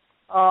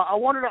 I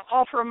wanted to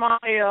offer my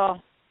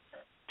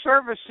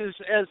services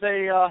as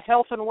a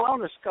health and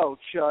wellness coach.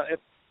 If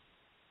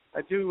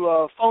I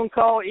do phone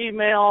call,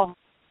 email,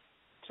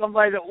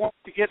 somebody that wants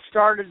to get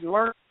started and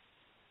learn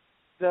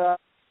the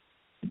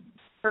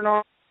turn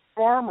on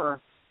form or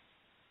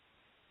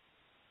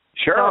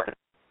sure.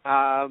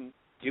 Do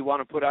you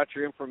want to put out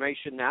your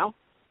information now?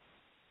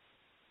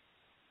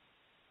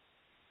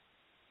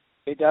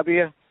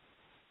 JW?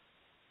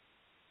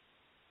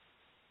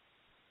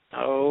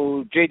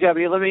 Oh,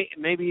 JW,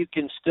 maybe you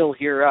can still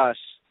hear us.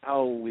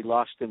 Oh, we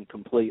lost him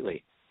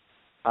completely.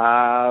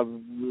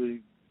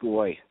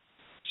 Boy.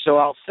 So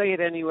I'll say it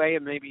anyway,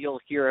 and maybe you'll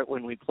hear it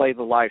when we play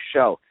the live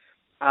show.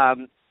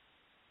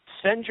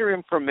 Send your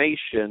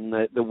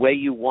information, the way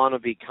you want to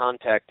be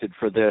contacted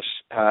for this,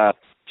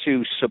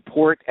 to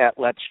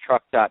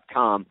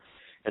support@letstruck.com,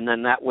 and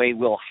then that way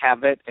we'll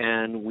have it,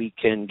 and we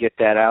can get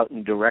that out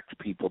and direct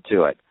people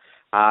to it.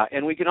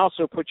 And we can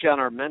also put you on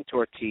our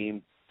mentor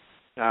team,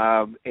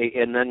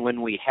 and then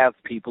when we have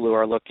people who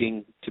are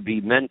looking to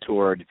be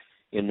mentored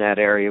in that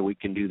area, we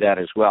can do that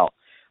as well.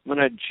 I'm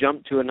going to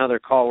jump to another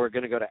call. We're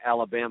going to go to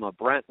Alabama.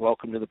 Brent,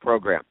 welcome to the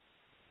program.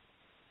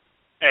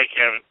 Hey,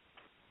 Kevin.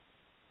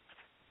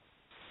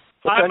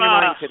 What's on your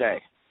mind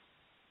today?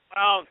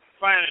 Well,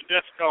 finding it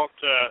difficult.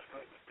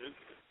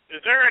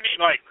 Is there any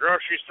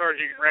grocery stores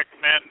you can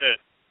recommend and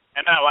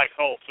not like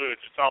Whole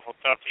Foods? It's awful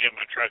tough to get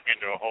my truck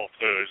into a Whole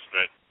Foods,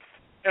 but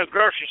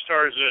grocery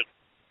stores that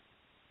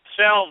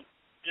sell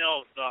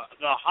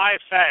the high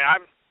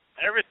fat.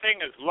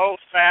 Everything is low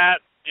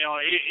fat.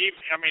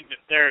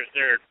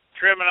 They're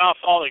trimming off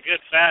all the good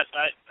fats.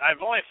 I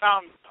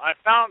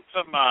found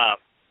some.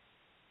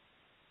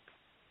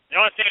 The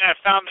only thing I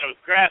found that was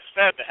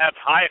grass-fed that had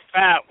high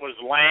fat was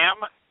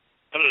lamb,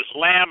 but it was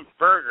lamb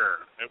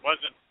burger. It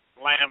wasn't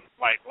lamb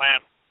leg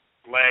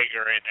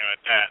or anything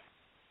like that.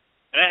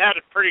 And it had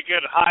a pretty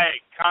good high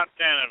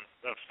content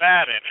of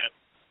fat in it.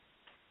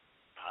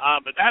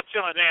 But that's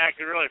the only thing I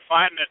could really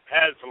find that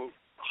has a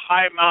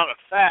high amount of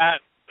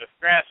fat that's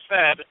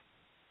grass-fed,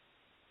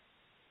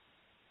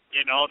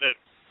 that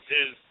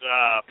is...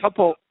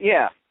 Couple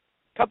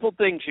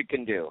things you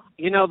can do.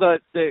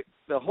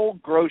 The whole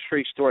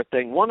grocery store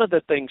thing, one of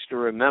the things to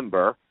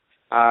remember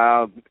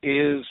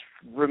is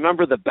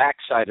remember the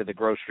backside of the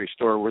grocery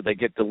store where they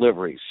get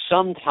deliveries.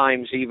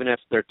 Sometimes, even if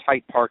they're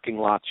tight parking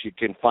lots, you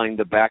can find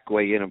the back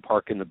way in and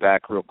park in the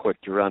back real quick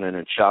to run in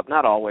and shop.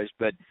 Not always,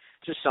 but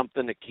just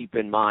something to keep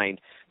in mind.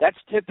 That's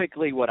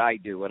typically what I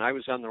do. When I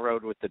was on the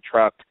road with the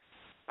truck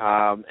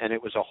and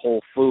it was a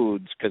Whole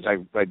Foods, because I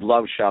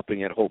love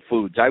shopping at Whole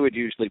Foods, I would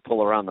usually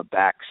pull around the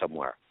back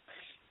somewhere.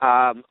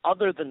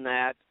 Other than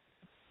that,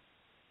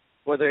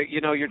 whether,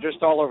 you're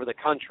just all over the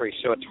country,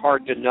 so it's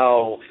hard to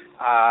know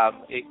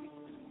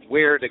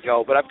where to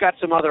go. But I've got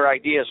some other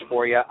ideas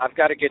for you. I've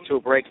got to get to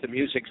a break. The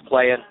music's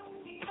playing.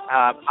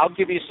 I'll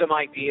give you some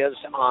ideas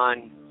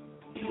on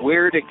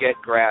where to get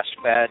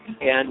grass-fed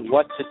and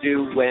what to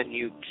do when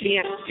you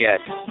can't get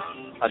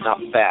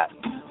enough fat.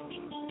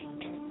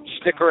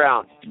 Stick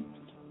around.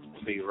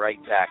 We'll be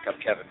right back. I'm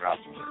Kevin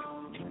Rutherford.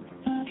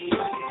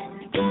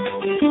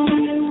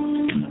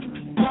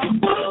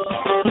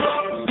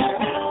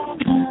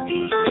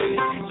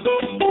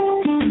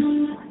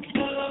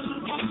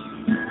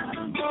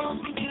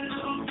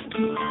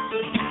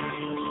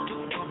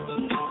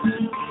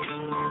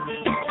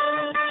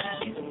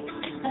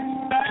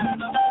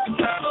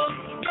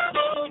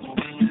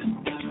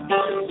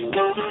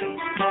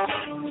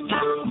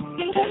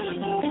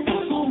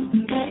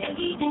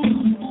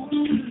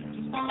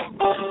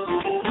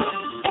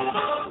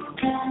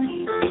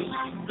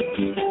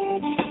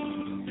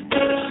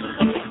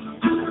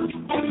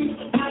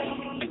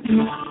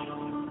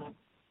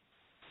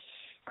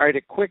 All right,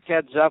 a quick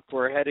heads up.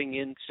 We're heading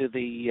into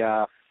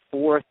the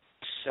fourth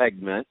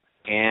segment,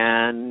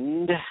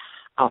 and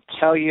I'll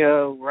tell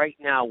you right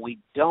now, we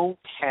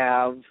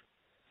have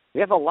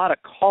a lot of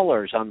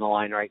callers on the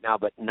line right now,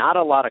 but not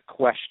a lot of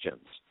questions.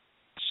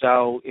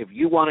 So if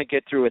you want to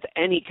get through with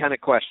any kind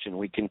of question,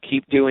 we can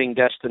keep doing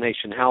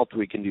destination health,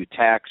 we can do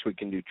tax, we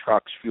can do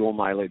trucks, fuel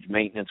mileage,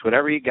 maintenance,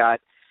 whatever you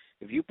got.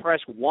 If you press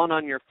 1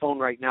 on your phone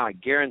right now, I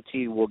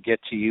guarantee we'll get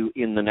to you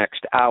in the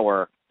next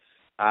hour.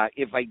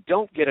 If I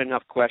don't get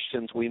enough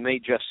questions, we may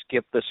just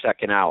skip the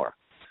second hour.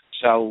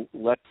 So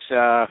let's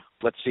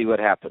see what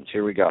happens.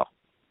 Here we go.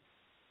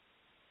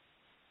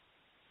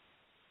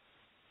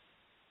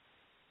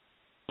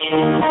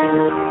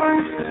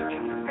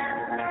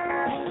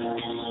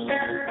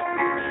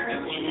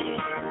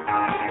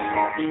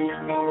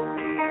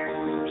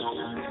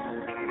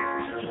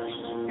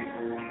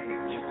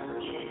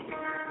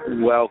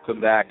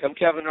 Welcome back. I'm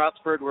Kevin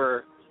Rutherford.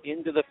 We're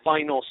into the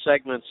final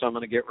segment, so I'm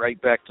going to get right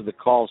back to the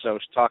calls. I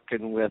was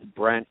talking with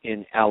Brent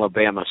in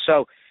Alabama.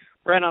 So,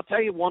 Brent, I'll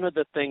tell you one of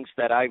the things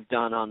that I've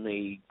done on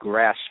the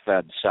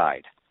grass-fed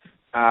side.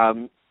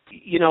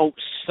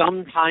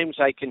 Sometimes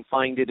I can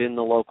find it in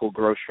the local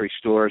grocery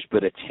stores,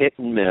 but it's hit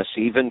and miss,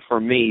 even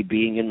for me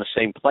being in the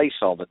same place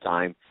all the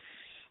time.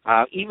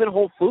 Even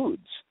Whole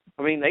Foods.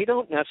 I mean, they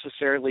don't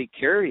necessarily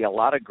carry a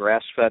lot of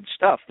grass-fed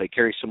stuff. They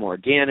carry some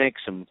organic,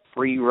 some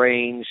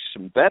free-range,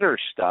 some better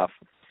stuff.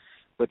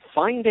 But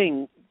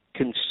finding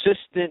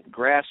consistent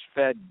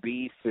grass-fed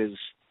beef is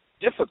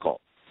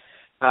difficult.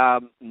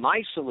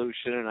 My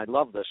solution, and I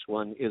love this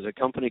one, is a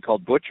company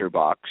called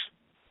ButcherBox,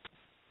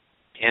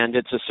 and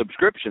it's a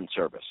subscription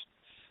service.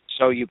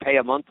 So you pay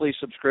a monthly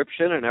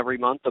subscription, and every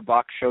month the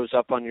box shows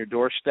up on your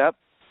doorstep.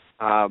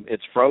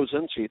 It's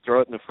frozen, so you throw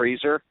it in the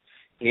freezer.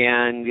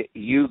 And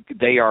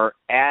they are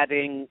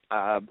adding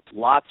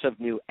lots of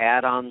new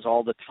add-ons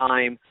all the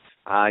time.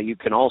 You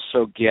can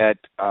also get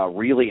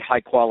really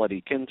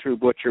high-quality chicken through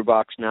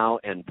ButcherBox now,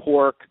 and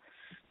pork.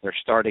 They're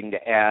starting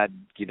to add,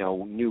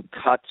 new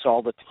cuts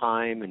all the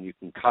time, and you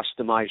can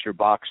customize your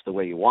box the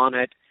way you want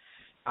it.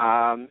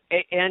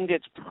 And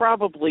it's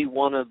probably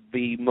one of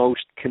the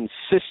most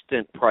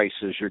consistent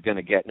prices you're going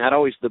to get. Not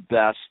always the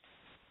best.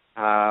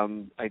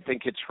 I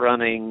think it's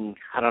running,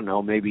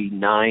 maybe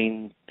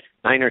 $9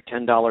 or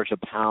 $10 a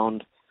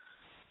pound.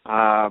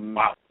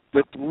 Wow.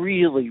 With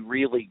really,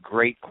 really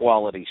great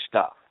quality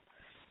stuff.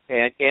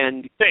 And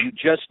you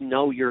just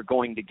know you're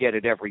going to get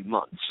it every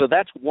month. So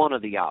that's one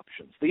of the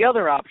options. The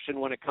other option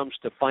when it comes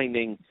to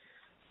finding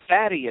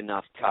fatty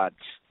enough cuts,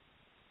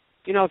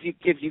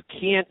 if you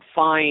can't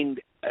find,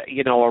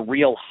 a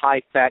real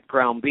high-fat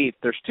ground beef,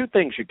 there's two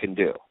things you can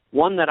do.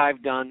 One that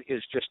I've done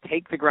is just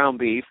take the ground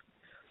beef,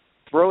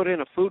 throw it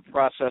in a food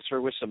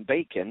processor with some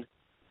bacon,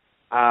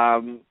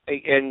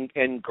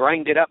 and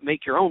grind it up,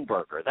 make your own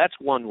burger. That's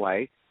one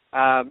way.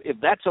 If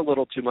that's a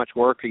little too much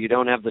work or you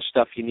don't have the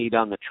stuff you need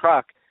on the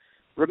truck,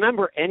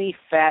 remember any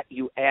fat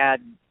you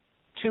add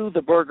to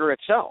the burger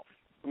itself.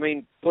 I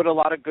mean, put a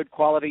lot of good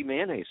quality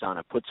mayonnaise on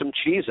it, put some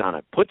cheese on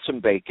it, put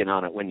some bacon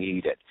on it when you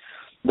eat it.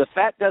 The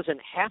fat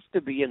doesn't have to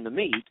be in the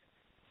meat.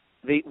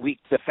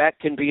 The fat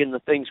can be in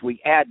the things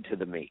we add to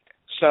the meat.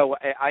 So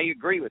I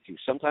agree with you.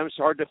 Sometimes it's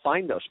hard to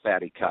find those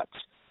fatty cuts.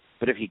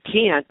 But if you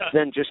can't,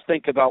 then just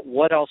think about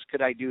what else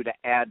could I do to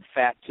add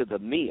fat to the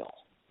meal.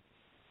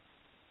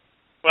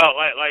 Well,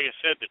 like I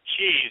said, the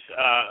cheese.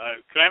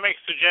 Can I make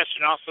a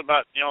suggestion also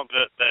about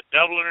the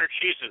Dubliner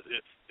cheese?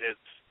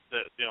 It's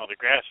the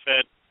grass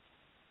fed.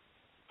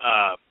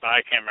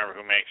 I can't remember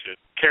who makes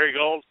it.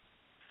 Kerrygold.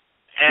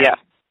 And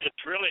yeah. It's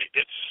really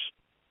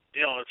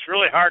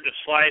hard to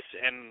slice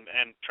and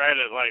try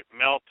to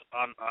melt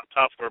on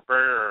top of a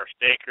burger or a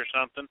steak or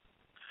something.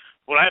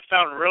 What I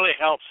found really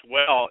helps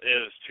well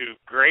is to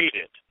grate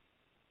it.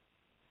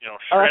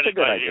 Shred that's a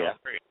good idea.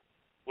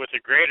 With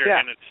a grater,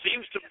 yeah. And it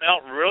seems to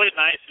melt really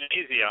nice and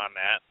easy on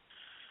that.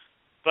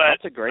 But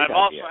that's a great I've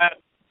idea. also had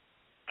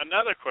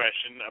another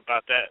question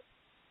about that.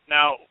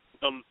 Now,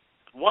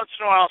 once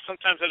in a while,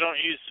 sometimes I don't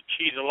use the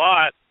cheese a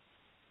lot.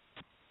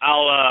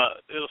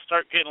 It'll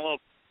start getting a little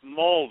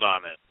mold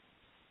on it.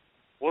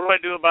 What do I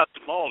do about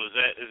the mold? Is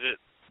it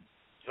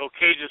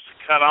okay just to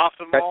cut off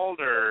the mold,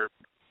 or?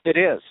 It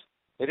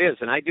is,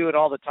 and I do it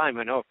all the time.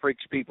 I know it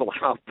freaks people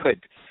out, but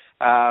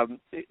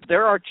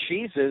there are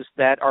cheeses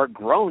that are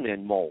grown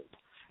in mold.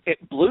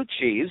 Blue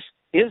cheese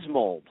is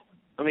mold.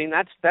 I mean,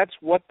 that's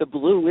what the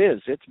blue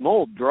is. It's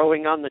mold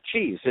growing on the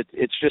cheese.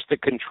 It's just a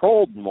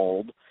controlled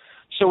mold.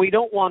 So we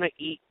don't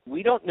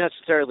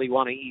necessarily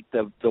want to eat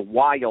the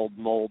wild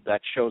mold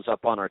that shows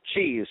up on our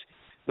cheese,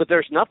 but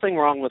there's nothing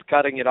wrong with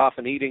cutting it off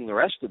and eating the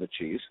rest of the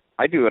cheese.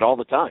 I do it all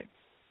the time.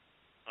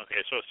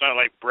 Okay, so it's not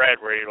like bread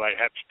where you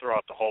have to throw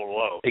out the whole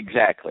loaf.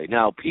 Exactly.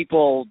 Now,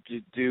 people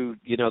do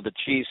the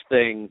cheese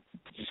thing,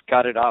 just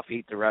cut it off,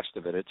 eat the rest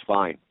of it. It's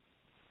fine.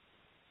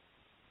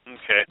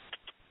 Okay.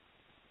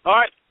 All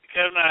right,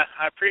 Kevin,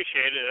 I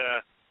appreciate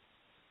it.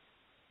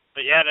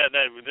 But yeah,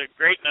 the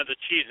grating of the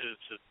cheeses,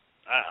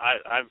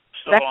 I'm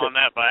still on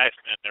that by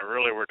accident. It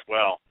really worked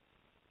well.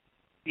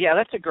 Yeah,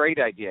 that's a great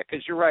idea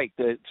because you're right.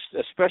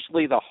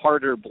 Especially the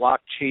harder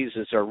block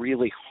cheeses are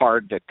really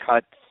hard to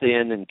cut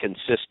thin and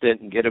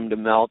consistent and get them to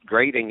melt.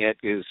 Grating it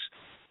is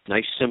a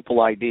nice,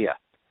 simple idea.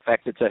 In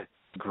fact, it's a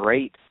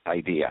great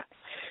idea.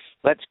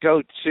 Let's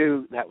go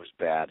to, that was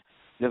bad,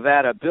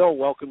 Nevada. Bill,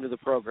 welcome to the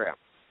program.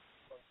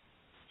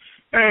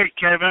 Hey,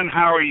 Kevin.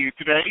 How are you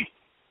today?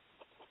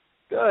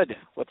 Good.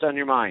 What's on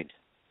your mind?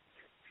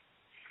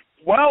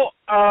 Well,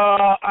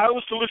 I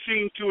was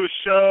listening to a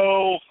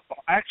show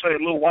actually a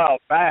little while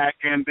back,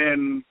 and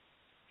then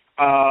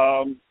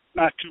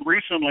not too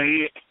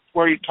recently,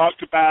 where you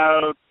talked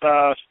about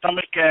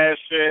stomach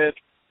acid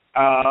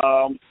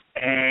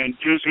and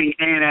using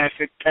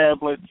antacid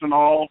tablets and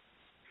all.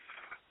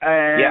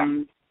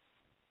 And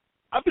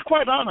I'll be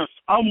quite honest,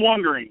 I'm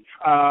wondering,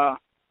 I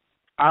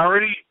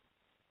already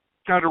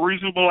got a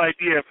reasonable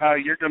idea of how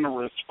you're going to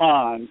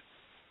respond.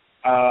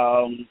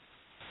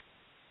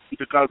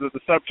 Because of the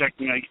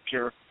subject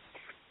nature,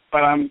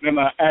 but I'm going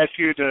to ask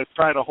you to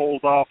try to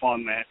hold off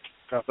on that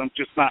because I'm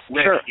just not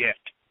ready yet.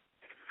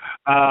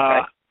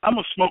 Okay. I'm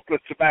a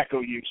smokeless tobacco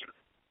user.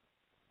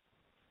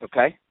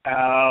 Okay.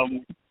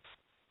 And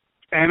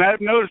I've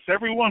noticed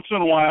every once in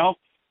a while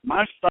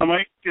my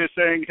stomach is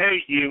saying,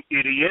 "Hey, you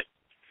idiot,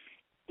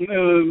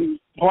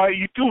 why are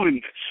you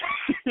doing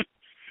this?"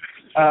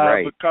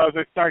 Right. Because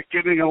I start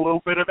getting a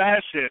little bit of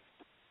acid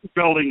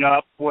building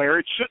up where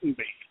it shouldn't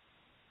be.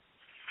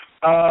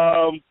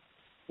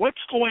 What's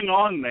going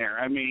on there?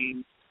 I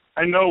mean,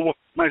 I know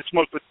my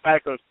smokeless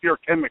tobacco is pure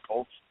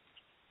chemicals,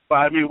 but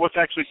I mean, what's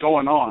actually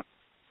going on?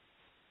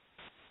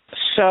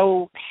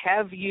 So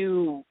have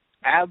you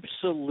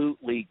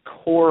absolutely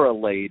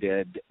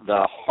correlated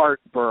the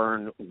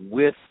heartburn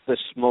with the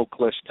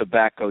smokeless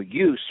tobacco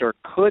use, or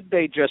could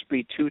they just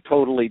be two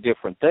totally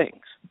different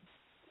things?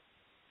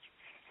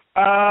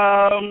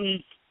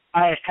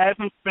 I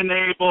haven't been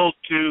able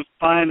to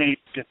find a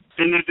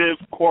definitive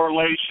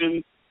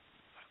correlation.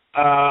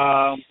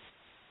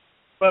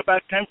 But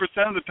about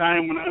 10% of the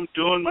time when I'm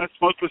doing my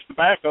smokeless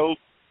tobacco,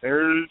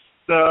 there's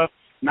a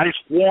nice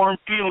warm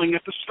feeling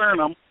at the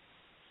sternum.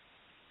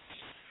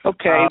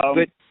 Okay,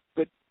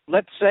 but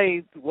let's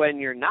say when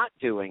you're not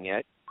doing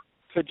it,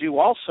 could you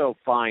also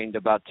find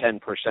about 10%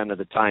 of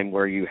the time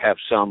where you have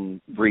some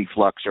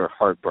reflux or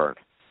heartburn?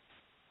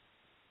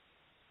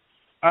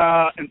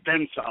 And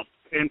then some.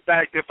 In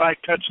fact, if I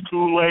touch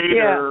Kool-Aid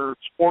or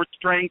sports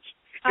drinks,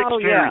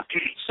 it's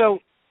guaranteed. So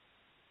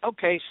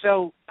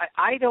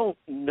I don't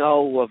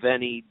know of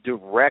any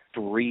direct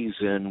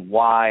reason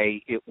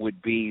why it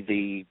would be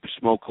the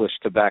smokeless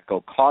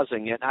tobacco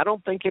causing it. I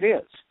don't think it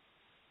is.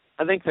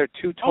 I think they're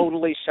two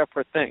totally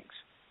separate things.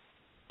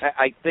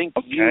 I think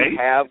you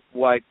have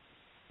what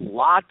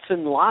lots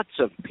and lots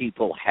of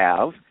people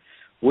have,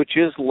 which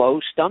is low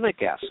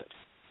stomach acid.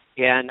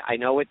 And I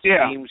know it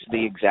seems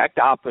the exact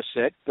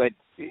opposite, but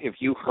if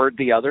you heard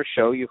the other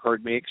show, you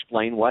heard me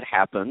explain what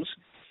happens.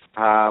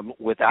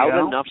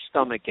 Without enough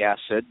stomach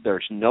acid,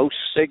 there's no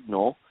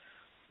signal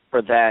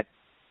for that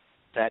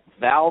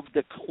valve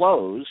to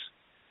close.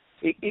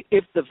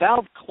 If the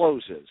valve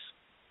closes,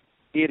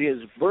 it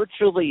is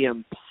virtually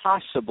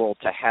impossible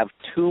to have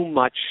too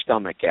much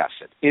stomach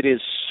acid. It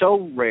is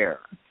so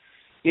rare.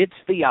 It's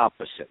the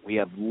opposite. We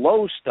have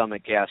low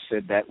stomach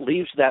acid that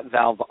leaves that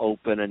valve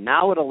open, and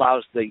now it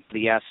allows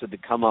the acid to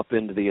come up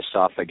into the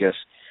esophagus.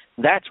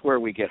 That's where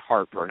we get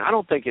heartburn. I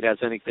don't think it has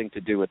anything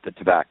to do with the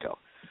tobacco.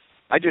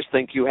 I just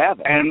think you have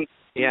it.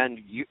 And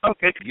you would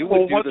do the same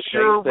thing. What's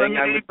your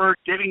remedy for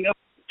getting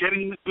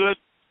the good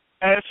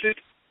acid?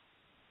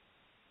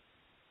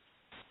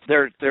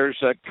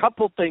 There's a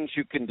couple things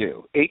you can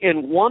do.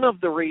 And one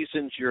of the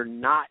reasons you're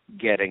not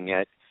getting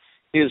it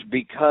is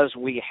because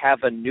we have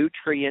a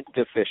nutrient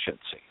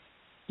deficiency.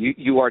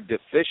 You are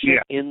deficient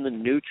in the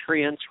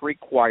nutrients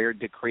required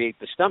to create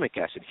the stomach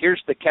acid.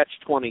 Here's the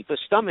catch-20. The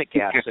stomach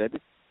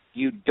acid,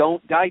 you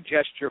don't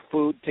digest your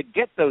food to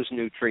get those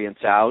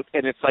nutrients out,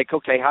 and it's like,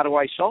 okay, how do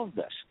I solve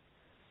this?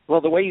 Well,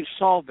 the way you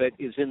solve it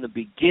is in the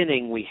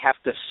beginning we have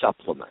to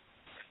supplement.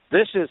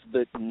 This is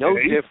no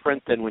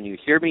different than when you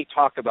hear me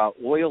talk about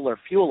oil or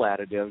fuel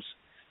additives.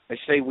 I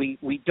say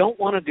we don't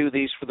want to do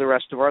these for the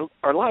rest of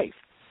our life.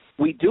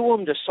 We do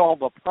them to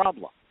solve a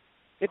problem.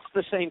 It's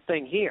the same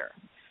thing here.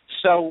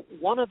 So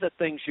one of the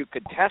things you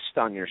could test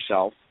on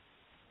yourself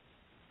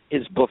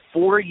is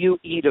before you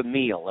eat a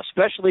meal,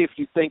 especially if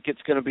you think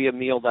it's going to be a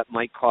meal that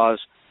might cause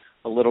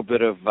a little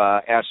bit of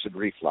acid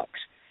reflux,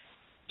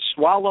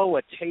 swallow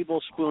a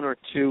tablespoon or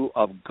two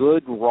of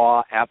good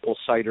raw apple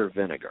cider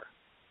vinegar.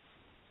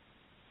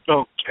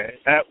 Okay,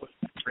 that was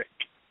the trick.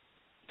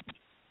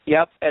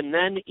 Yep, and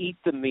then eat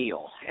the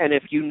meal. And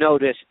if you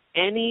notice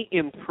any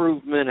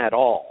improvement at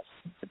all,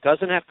 it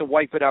doesn't have to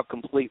wipe it out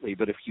completely,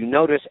 but if you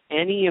notice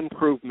any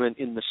improvement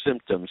in the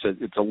symptoms,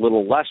 it's a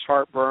little less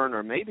heartburn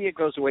or maybe it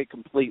goes away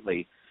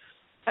completely,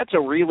 that's a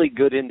really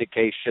good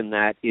indication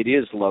that it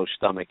is low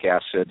stomach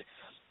acid.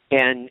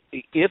 And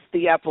if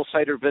the apple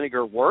cider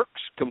vinegar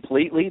works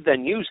completely,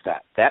 then use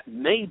that. That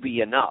may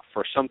be enough.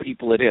 For some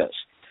people it is.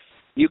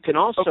 You can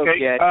also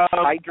get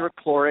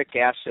hydrochloric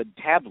acid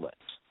tablets.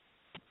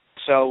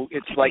 So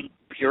it's like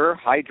pure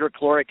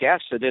hydrochloric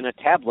acid in a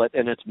tablet,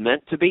 and it's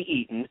meant to be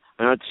eaten.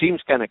 I know it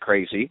seems kind of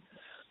crazy,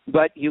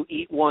 but you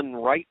eat one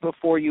right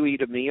before you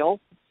eat a meal,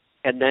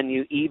 and then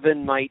you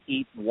even might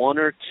eat one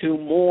or two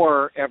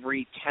more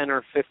every 10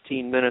 or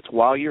 15 minutes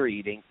while you're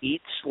eating.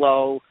 Eat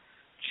slow,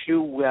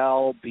 chew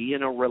well, be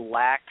in a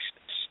relaxed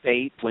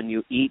state when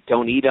you eat.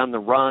 Don't eat on the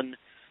run.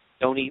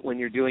 Don't eat when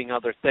you're doing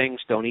other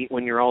things. Don't eat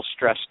when you're all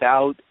stressed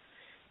out.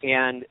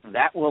 And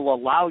that will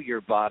allow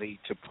your body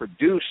to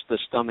produce the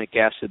stomach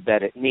acid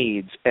that it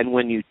needs. And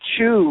when you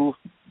chew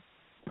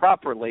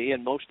properly,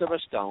 and most of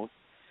us don't,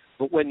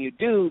 but when you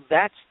do,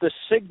 that's the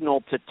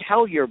signal to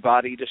tell your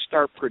body to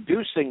start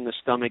producing the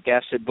stomach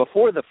acid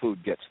before the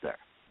food gets there.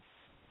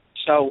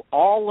 So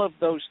all of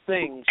those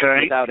things,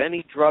 without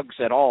any drugs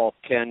at all,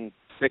 can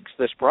fix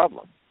this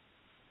problem.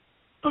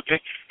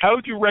 Okay. How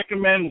would you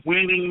recommend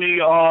weaning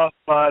me off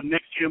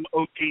Nexium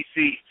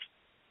OTCs?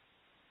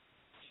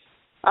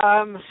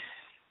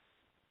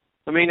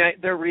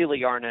 There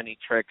really aren't any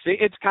tricks.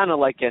 It's kind of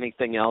like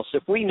anything else.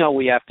 If we know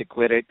we have to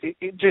quit it,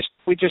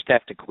 we just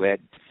have to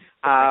quit.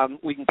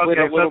 We can quit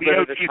a little bit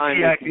at a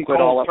time. We can quit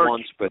all at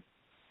once, but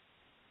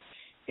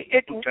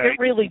it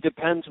really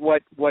depends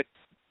what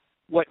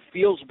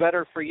feels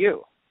better for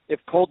you. If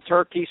cold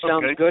turkey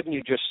sounds good and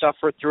you just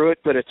suffer through it,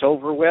 but it's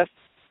over with,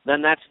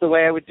 then that's the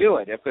way I would do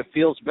it. If it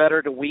feels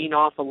better to wean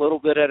off a little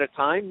bit at a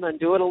time, then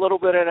do it a little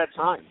bit at a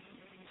time.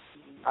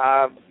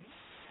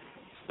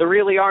 There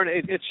really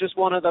aren't. It's just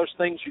one of those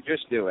things. You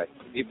just do it.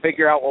 You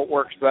figure out what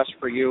works best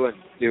for you and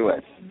do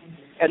it.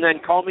 And then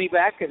call me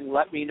back and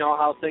let me know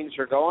how things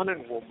are going,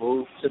 and we'll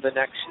move to the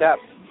next step.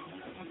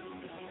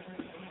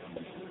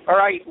 All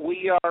right,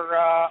 we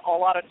are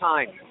all out of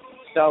time,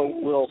 so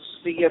we'll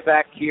see you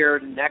back here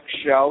next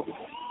show.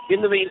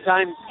 In the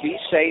meantime, be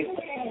safe,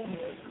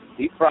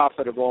 be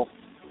profitable,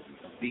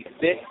 be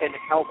fit and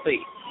healthy,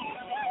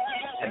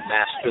 and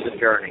master the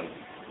journey.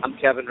 I'm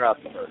Kevin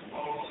Rutherford.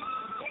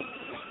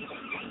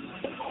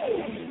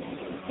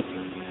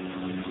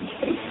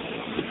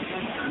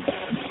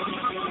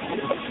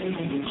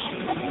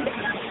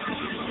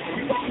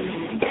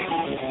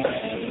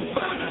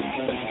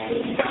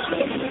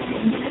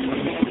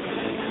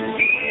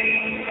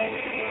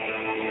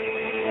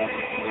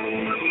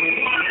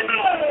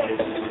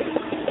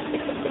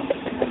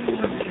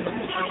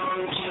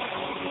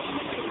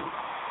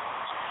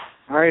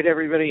 All right,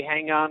 everybody,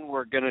 hang on.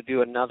 We're going to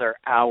do another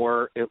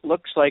hour. It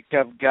looks like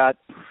I've got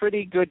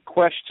pretty good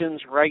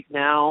questions right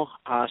now,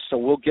 so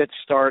we'll get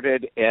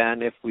started.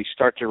 And if we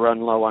start to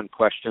run low on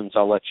questions,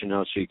 I'll let you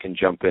know so you can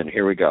jump in.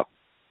 Here we go.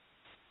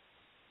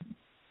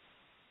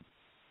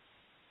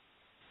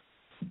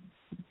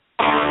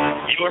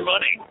 Your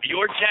money,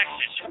 your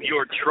taxes,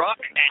 your truck,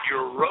 and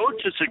your road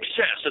to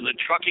success in the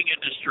trucking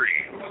industry.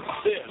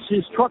 This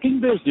is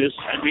Trucking Business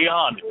and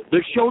Beyond,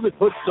 the show that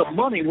puts the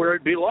money where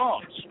it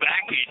belongs.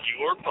 Back in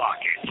your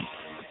pocket.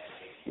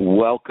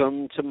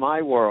 Welcome to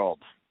my world.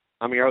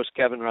 I'm your host,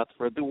 Kevin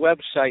Rutherford. The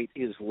website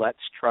is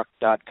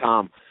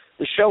letstruck.com.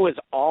 The show is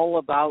all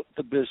about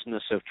the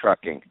business of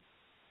trucking.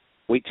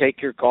 We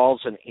take your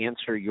calls and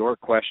answer your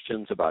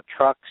questions about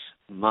trucks,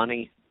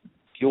 money,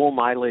 fuel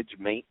mileage,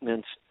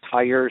 maintenance,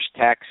 tires,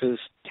 taxes,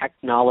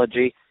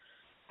 technology,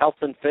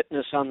 health and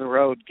fitness on the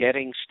road,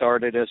 getting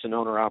started as an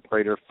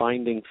owner-operator,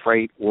 finding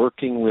freight,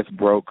 working with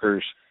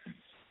brokers.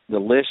 The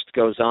list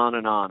goes on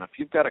and on. If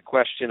you've got a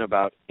question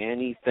about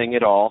anything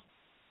at all,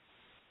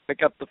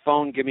 pick up the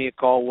phone, give me a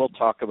call. We'll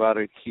talk about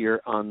it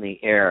here on the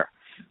air.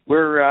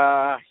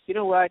 We're, you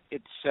know what,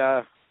 it's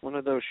one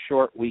of those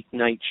short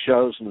weeknight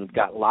shows, and we've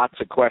got lots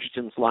of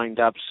questions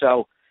lined up,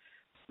 so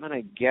I'm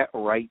going to get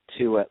right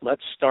to it.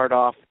 Let's start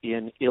off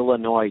in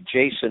Illinois.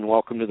 Jason,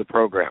 welcome to the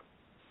program.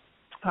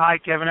 Hi,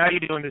 Kevin. How are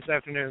you doing this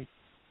afternoon?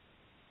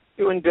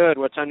 Doing good.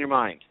 What's on your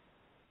mind?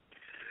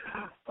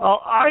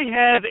 I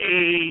have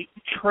a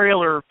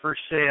trailer for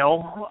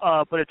sale,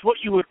 but it's what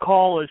you would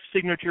call a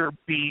Signature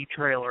B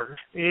trailer.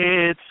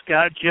 It's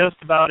got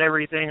just about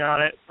everything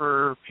on it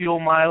for fuel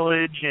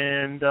mileage,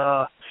 and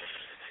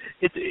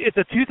it's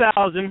a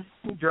 2000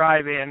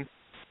 drive-in,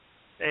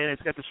 and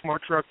it's got the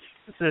smart truck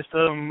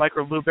system,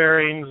 micro blue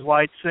bearings,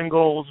 wide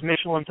singles,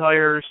 Michelin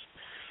tires,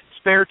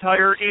 spare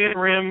tire and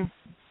rim,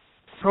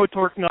 Pro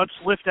Torque nuts,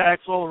 lift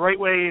axle, right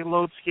way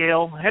load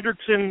scale,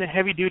 Hendrickson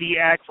heavy duty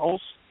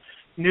axles,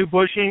 new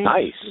bushings,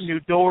 nice. New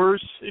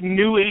doors,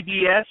 new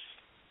ABS.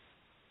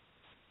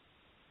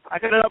 I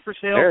got it up for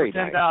sale for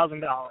 $10,000.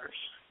 Nice.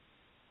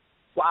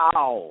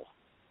 Wow.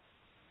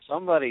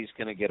 Somebody's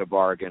going to get a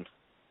bargain.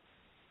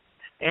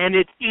 And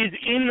it is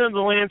in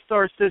the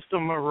Landstar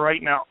system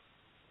right now.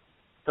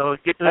 So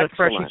it gets a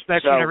fresh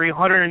inspection every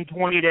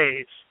 120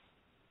 days.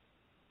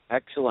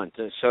 Excellent.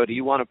 So do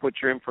you want to put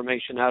your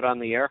information out on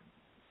the air?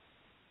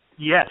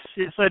 Yes,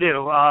 I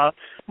do.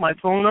 My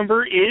phone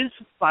number is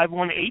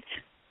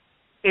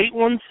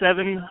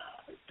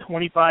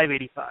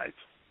 518-817-2585.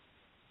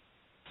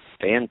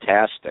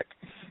 Fantastic.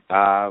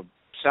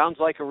 Sounds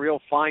like a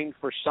real find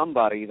for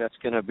somebody. That's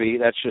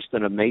just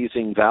an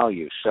amazing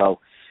value. So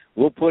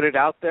we'll put it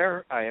out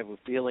there. I have a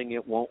feeling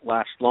it won't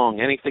last long.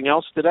 Anything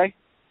else today?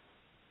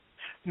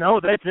 No,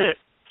 that's it.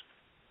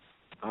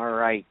 All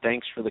right.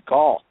 Thanks for the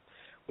call.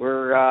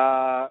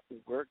 We're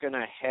going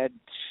to head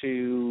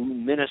to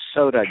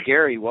Minnesota.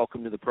 Gary,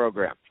 welcome to the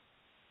program.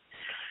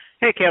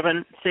 Hey,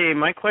 Kevin. See,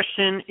 my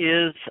question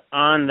is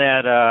on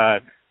that,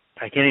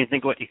 I can't even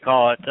think what you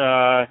call it,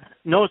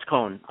 nose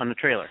cone on the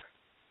trailer.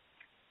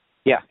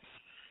 Yeah.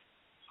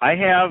 I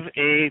have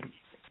a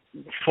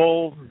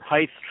full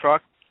height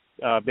truck,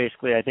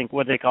 basically, I think,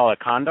 what do they call it,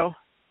 a condo?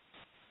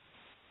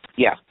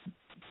 Yeah.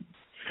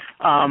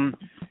 I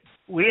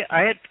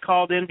had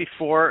called in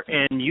before,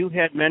 and you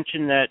had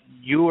mentioned that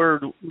you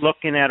were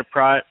looking at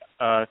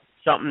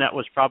something that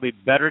was probably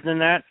better than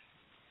that.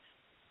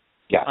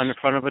 Yes. On the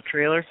front of a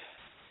trailer.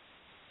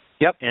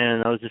 Yep.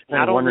 And I was just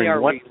not wondering only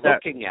are we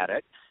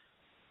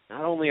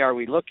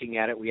looking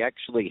at it, we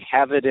actually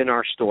have it in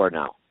our store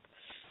now.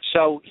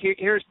 So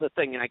here's the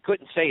thing, and I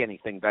couldn't say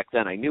anything back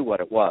then. I knew what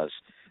it was.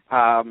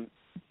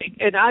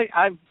 And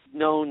I've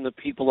known the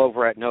people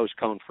over at Nose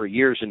Cone for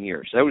years and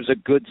years. That was a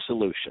good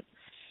solution.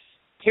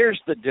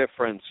 Here's the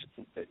difference.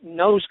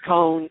 Nose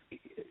Cone,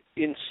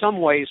 in some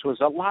ways, was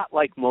a lot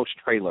like most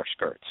trailer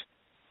skirts.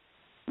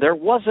 There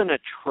wasn't a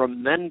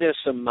tremendous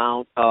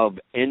amount of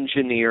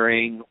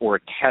engineering or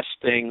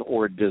testing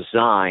or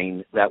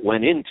design that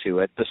went into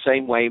it the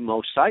same way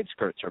most side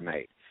skirts are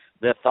made.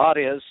 The thought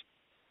is,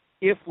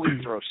 if we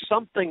throw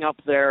something up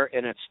there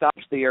and it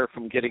stops the air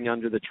from getting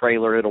under the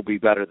trailer, it'll be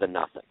better than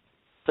nothing.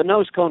 The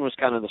Nose Cone was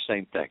kind of the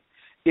same thing.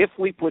 If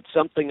we put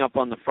something up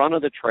on the front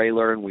of the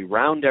trailer and we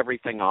round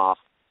everything off,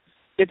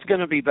 it's going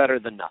to be better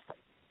than nothing.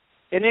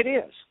 And it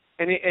is.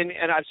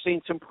 And I've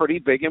seen some pretty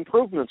big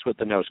improvements with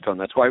the Nose Cone.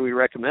 That's why we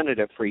recommended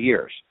it for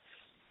years.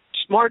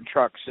 Smart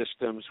Truck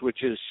Systems,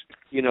 which is,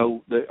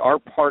 our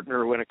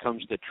partner when it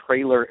comes to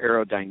trailer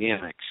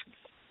aerodynamics,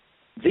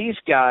 these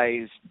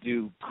guys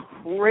do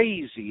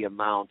crazy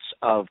amounts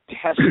of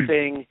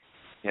testing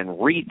and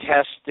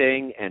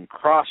retesting and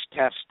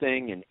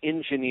cross-testing and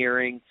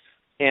engineering,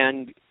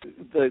 and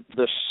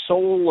the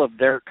soul of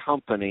their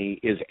company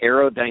is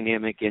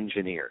aerodynamic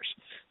engineers.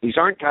 These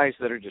aren't guys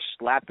that are just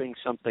slapping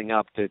something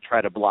up to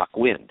try to block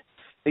wind.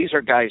 These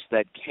are guys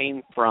that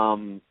came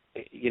from,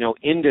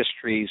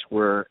 industries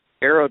where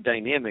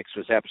aerodynamics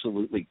was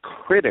absolutely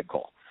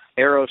critical.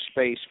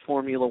 Aerospace,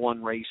 Formula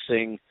One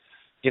racing,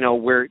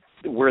 where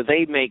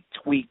they make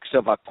tweaks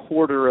of a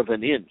quarter of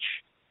an inch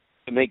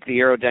to make the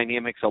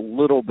aerodynamics a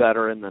little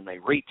better, and then they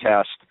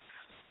retest.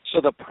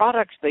 So the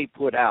products they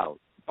put out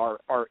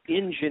are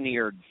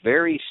engineered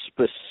very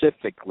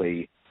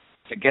specifically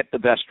to get the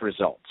best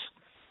results.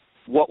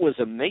 What was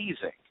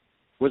amazing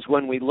was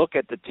when we look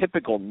at the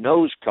typical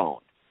Nose Cone,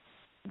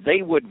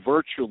 they would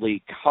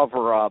virtually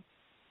cover up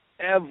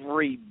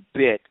every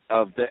bit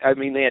of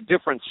they had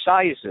different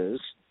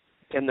sizes,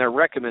 and their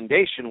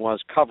recommendation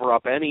was cover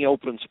up any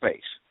open space.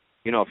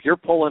 If you're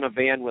pulling a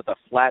van with a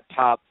flat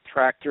top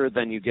tractor,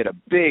 then you get a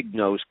big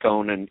Nose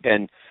Cone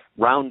and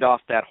round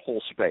off that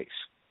whole space.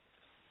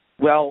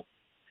 Well,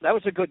 that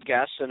was a good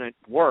guess, and it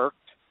worked.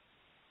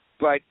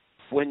 But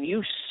when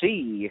you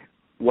see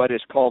what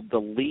is called the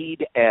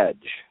lead edge,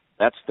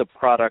 that's the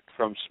product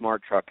from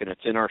Smart Truck, and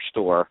it's in our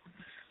store.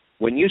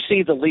 When you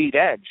see the lead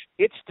edge,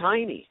 it's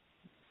tiny.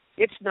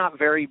 It's not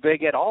very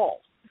big at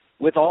all.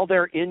 With all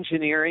their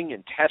engineering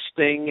and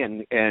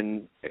testing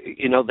and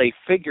they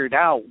figured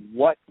out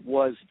what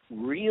was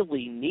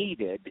really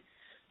needed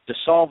to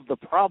solve the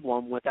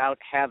problem without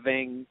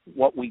having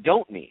what we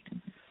don't need.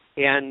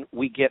 And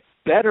we get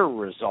better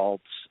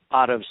results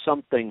out of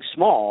something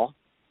small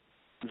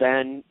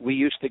than we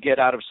used to get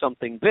out of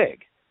something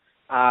big.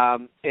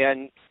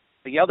 And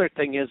the other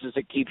thing is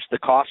it keeps the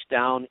cost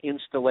down.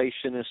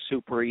 Installation is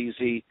super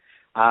easy.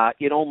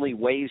 It only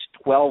weighs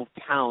 12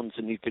 pounds,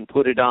 and you can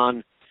put it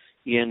on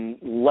in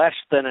less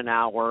than an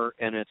hour,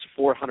 and it's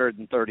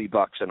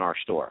 $430 in our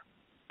store.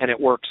 And it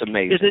works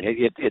amazing.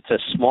 It's a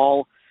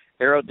small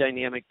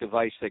aerodynamic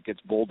device that gets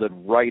bolted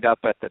right up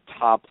at the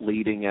top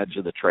leading edge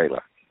of the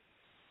trailer.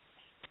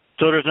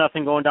 So there's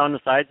nothing going down the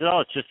sides at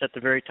all? It's just at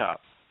the very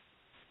top?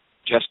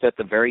 Just at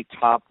the very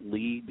top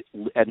lead,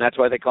 and that's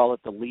why they call it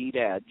the lead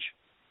edge.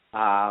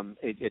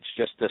 It's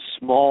just a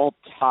small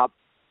top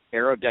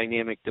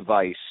aerodynamic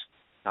device.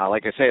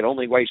 Like I say, it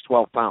only weighs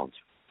 12 pounds.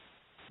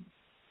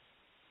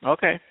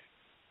 Okay.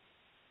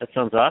 That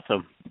sounds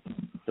awesome.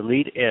 The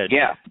lead edge.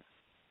 Yeah.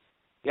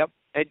 Yep.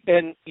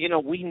 And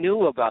we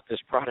knew about this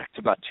product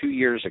about 2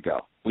 years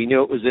ago. We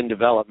knew it was in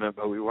development,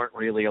 but we weren't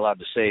really allowed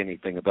to say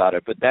anything about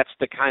it. But that's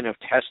the kind of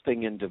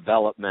testing and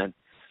development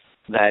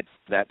that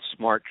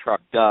Smart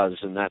Truck does,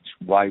 and that's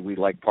why we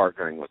like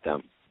partnering with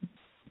them.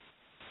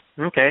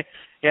 Okay.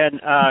 And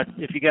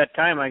if you got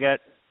time,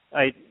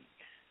 I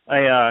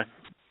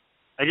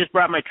just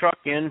brought my truck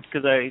in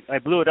because I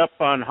blew it up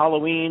on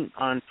Halloween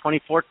on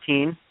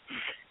 2014,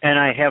 and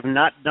I have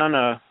not done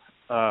a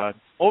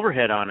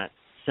overhead on it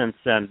since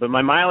then. But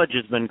my mileage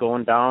has been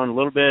going down a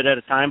little bit at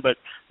a time, but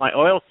my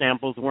oil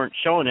samples weren't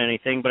showing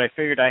anything. But I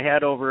figured I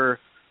had over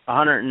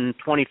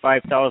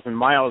 125,000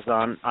 miles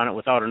on it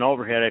without an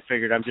overhead. I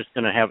figured I'm just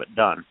going to have it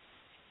done.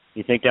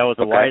 You think that was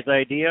a wise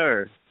idea,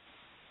 or?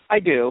 I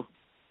do.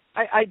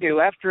 I do.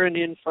 After an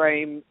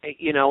in-frame,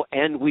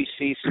 and we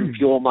see some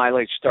fuel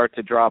mileage start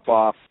to drop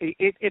off,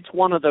 it's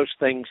one of those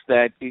things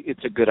that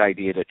it's a good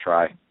idea to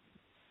try.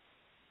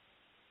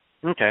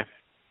 Okay.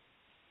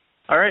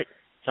 All right.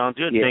 Sounds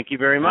good. Yeah. Thank you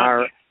very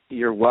much.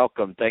 You're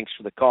welcome. Thanks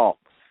for the call.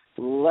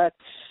 Let's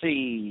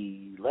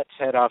see. Let's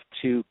head off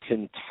to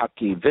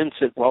Kentucky.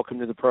 Vincent, welcome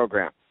to the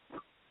program.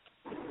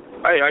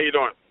 Hey, how you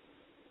doing?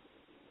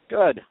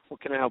 Good.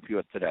 What can I help you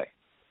with today?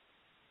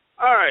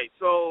 All right.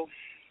 So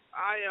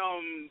I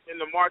am in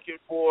the market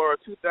for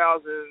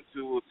 2000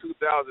 to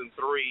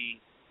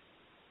 2003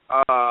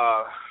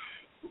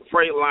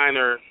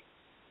 Freightliner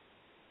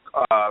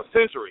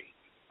Century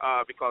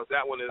because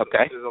that one is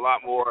a lot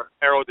more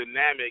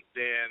aerodynamic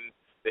than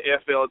the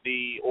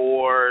FLD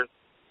or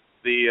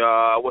the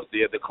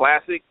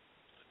Classic.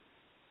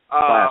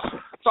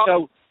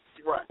 So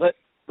right.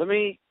 let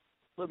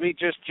me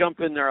just jump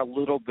in there a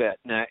little bit.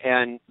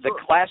 And the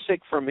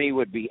Classic for me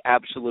would be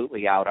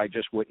absolutely out. I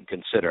just wouldn't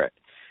consider it.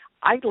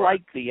 I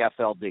like the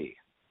FLD.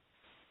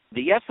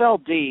 The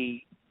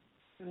FLD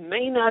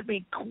may not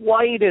be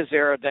quite as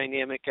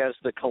aerodynamic as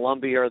the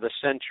Columbia or the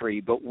Century,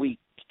 but we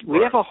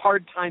have a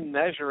hard time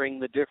measuring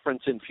the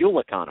difference in fuel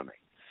economy.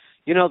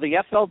 The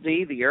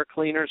FLD, the air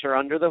cleaners are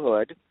under the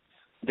hood.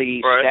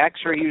 The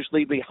stacks are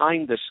usually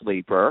behind the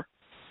sleeper.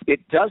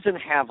 It doesn't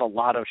have a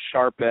lot of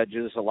sharp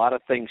edges, a lot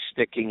of things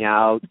sticking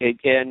out,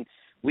 and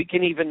we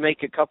can even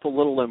make a couple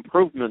little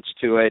improvements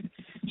to it.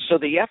 So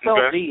the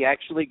FLD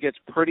actually gets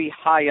pretty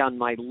high on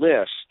my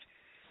list,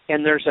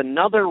 and there's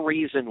another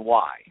reason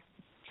why.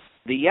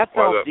 The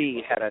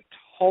FLD had a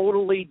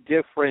totally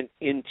different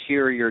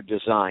interior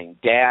design,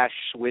 dash,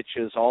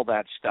 switches, all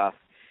that stuff,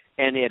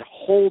 and it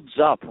holds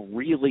up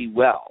really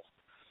well.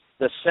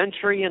 The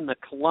Century and the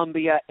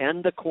Columbia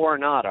and the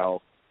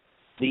Coronado,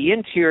 the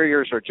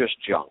interiors are just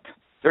junk.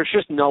 There's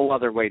just no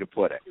other way to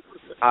put it.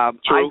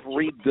 I've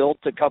rebuilt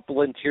a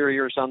couple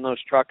interiors on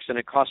those trucks, and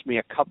it cost me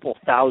a couple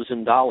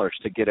 $1,000s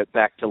to get it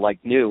back to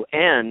like new,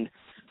 and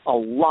a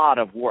lot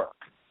of work.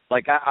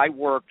 Like I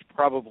worked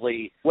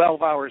probably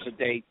 12 hours a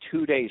day,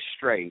 2 days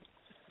straight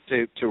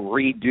to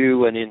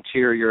redo an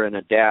interior and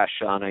a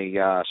dash on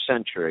a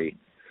Century.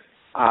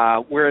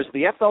 Whereas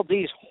the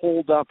FLDs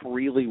hold up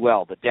really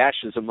well. The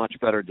dash is a much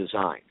better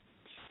design.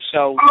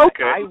 So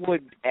I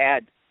would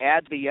add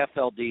the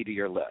FLD to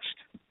your list.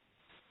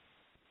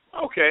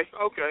 Okay.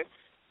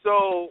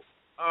 So,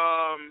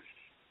 all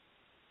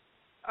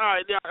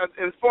right.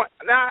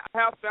 Now I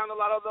have found a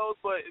lot of those,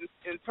 but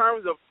in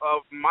terms of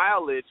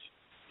mileage,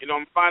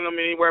 I'm finding them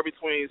anywhere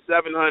between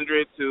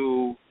 700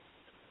 to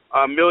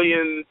 $1.2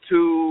 million,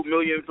 $1.3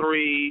 million.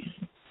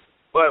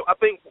 But I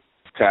think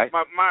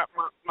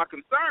my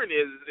concern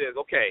is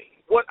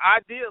what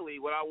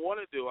I want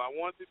to do, I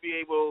want to be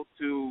able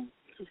to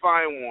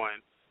find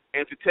one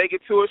and to take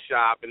it to a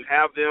shop and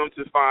have them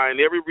to find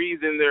every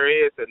reason there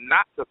is to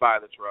not to buy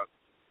the truck.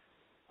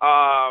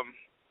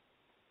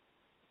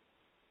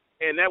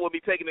 And that would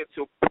be taking it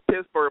to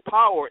Pittsburgh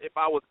Power if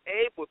I was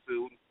able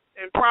to,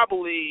 and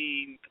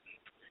probably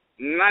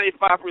 95%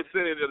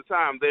 of the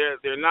time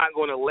they're not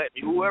going to let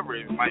me, whoever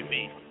it might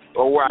be,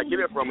 or where I get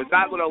it from, it's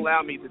not going to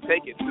allow me to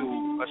take it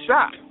to a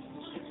shop.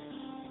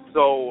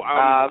 So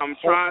I'm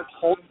trying to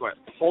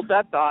hold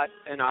that thought,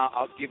 and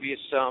I'll give you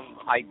some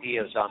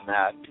ideas on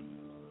that.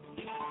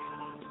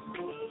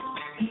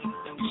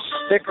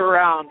 Stick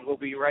around. We'll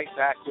be right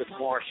back with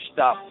more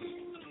stuff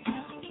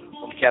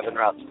from Kevin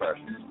Rutherford.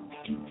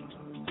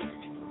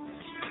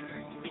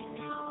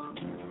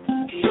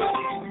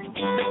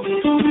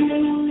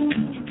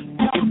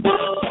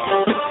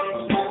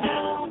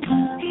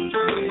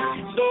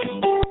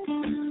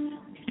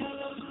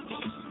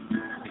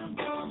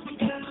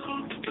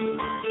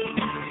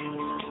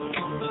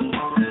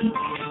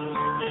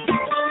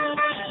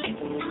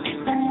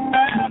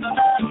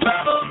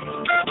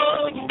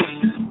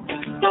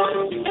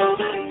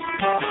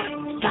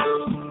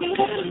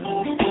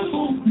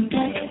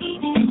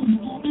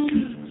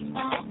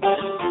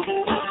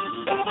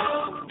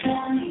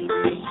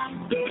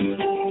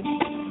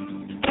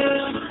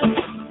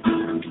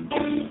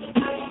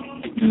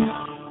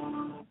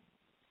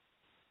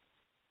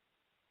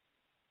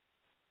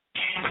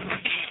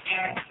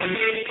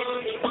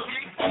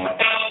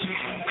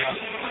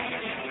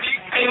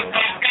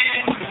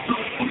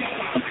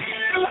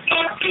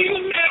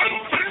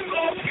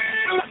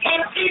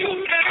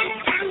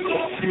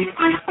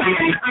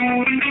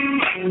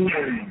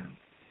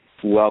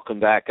 Welcome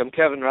back. I'm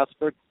Kevin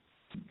Rutherford.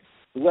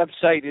 The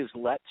website is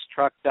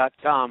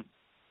letstruck.com.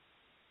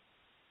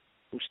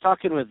 I was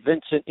talking with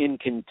Vincent in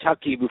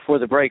Kentucky before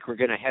the break. We're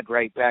going to head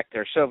right back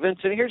there. So,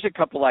 Vincent, here's a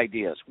couple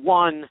ideas.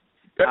 One,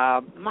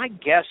 my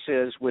guess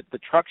is with the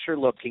trucks you're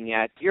looking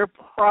at,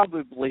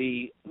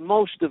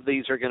 most of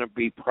these are going to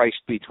be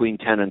priced between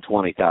 $10,000 and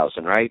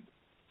 $20,000, right?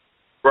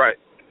 Right.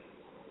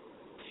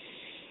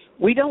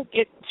 We don't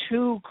get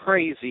too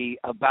crazy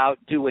about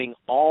doing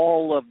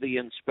all of the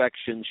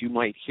inspections you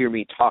might hear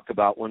me talk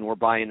about when we're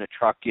buying a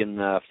truck in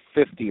the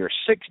 $50,000 or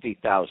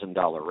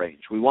 $60,000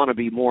 range. We want to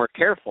be more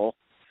careful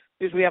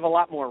because we have a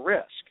lot more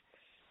risk.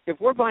 if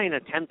we're buying a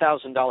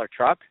 $10,000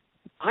 truck,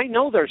 I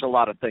know there's a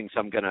lot of things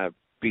I'm going to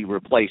be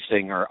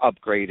replacing or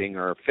upgrading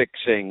or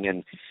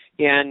fixing,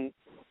 and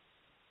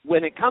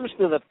when it comes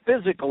to the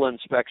physical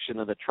inspection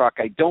of the truck,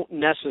 I don't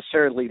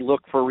necessarily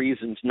look for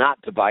reasons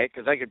not to buy it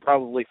because I could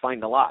probably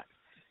find a lot.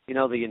 You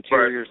know, the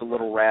interior's a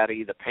little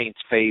ratty, the paint's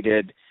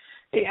faded.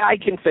 I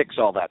can fix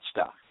all that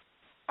stuff.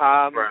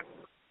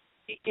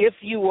 If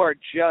you are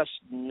just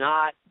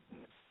not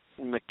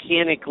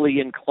mechanically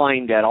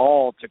inclined at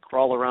all to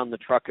crawl around the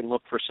truck and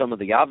look for some of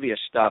the obvious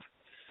stuff,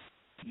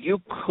 you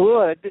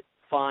could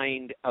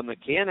find a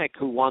mechanic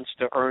who wants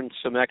to earn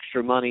some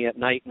extra money at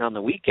night and on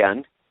the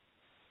weekend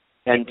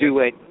and do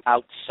it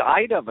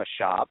outside of a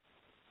shop.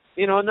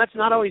 You know, and that's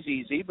not always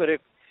easy, but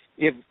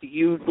if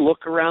you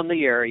look around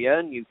the area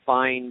and you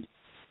find,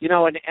 you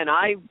know, and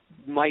I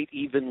might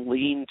even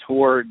lean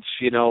towards,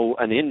 you know,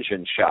 an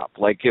engine shop.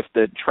 Like if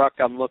the truck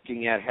I'm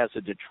looking at has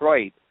a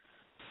Detroit,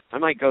 I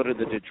might go to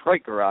the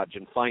Detroit garage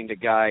and find a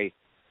guy,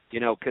 you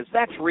know, because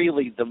that's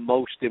really the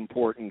most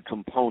important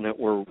component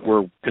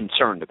we're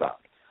concerned about.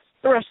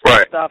 The rest of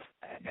the stuff,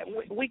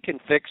 we can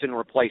fix and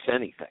replace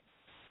anything.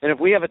 And if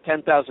we have a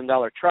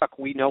 $10,000 truck,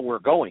 we know we're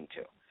going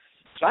to.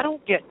 So I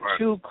don't get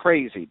too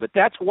crazy, but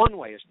that's one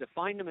way, is to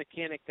find a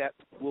mechanic that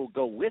will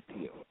go with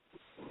you.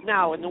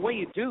 Now, and the way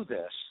you do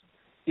this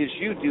is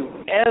you do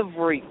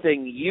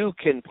everything you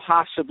can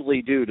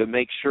possibly do to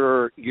make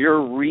sure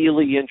you're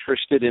really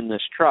interested in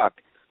this truck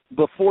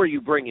before you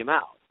bring him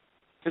out.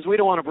 Because we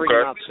don't want to bring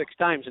him out 6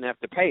 times and have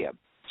to pay him.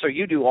 So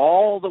you do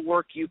all the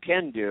work you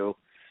can do,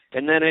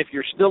 and then if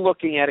you're still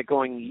looking at it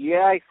going,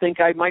 yeah, I think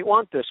I might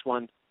want this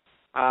one,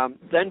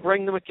 then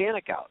bring the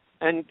mechanic out.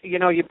 And, you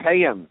know, you pay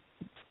him,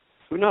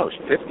 who knows,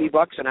 $50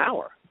 an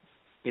hour.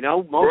 You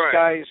know, most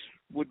guys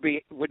would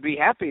be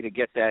happy to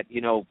get that,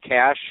 you know,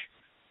 cash,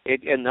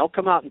 and they'll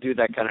come out and do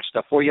that kind of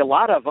stuff for you. A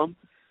lot of them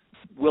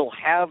will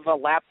have a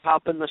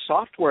laptop and the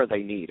software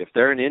they need. If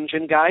they're an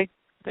engine guy,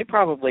 they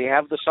probably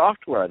have the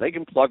software. They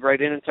can plug right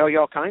in and tell you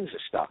all kinds of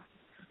stuff.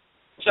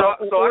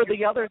 Or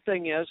the other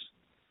thing is,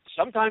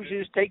 sometimes you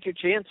just take your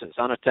chances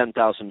on a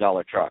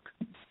 $10,000 truck.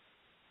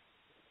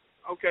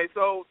 Okay,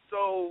 so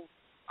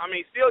I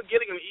mean, still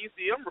getting an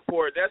ECM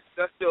report,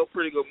 that's still a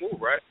pretty good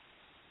move, right?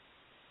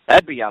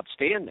 That'd be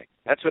outstanding.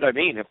 That's what I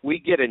mean. If we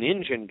get an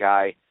engine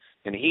guy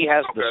and he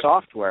has the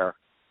software,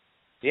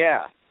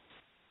 yeah.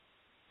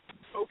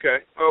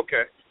 Okay.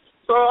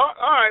 So all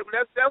right,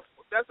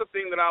 that's the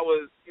thing that I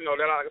was, you know,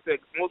 that like I said,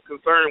 most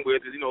concerned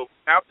with is, you know,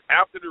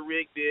 after the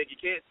rig dig, you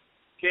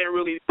can't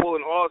really pull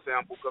an oil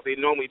sample because they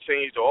normally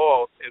change the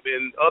oil, and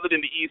then other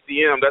than the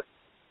ECM, that's,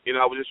 you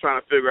know, I was just trying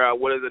to figure out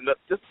what is enough,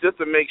 just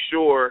to make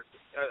sure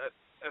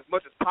as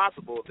much as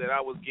possible that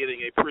I was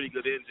getting a pretty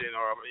good engine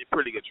or a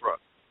pretty good truck.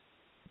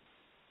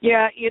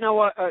 Yeah, you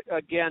know,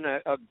 again,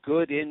 a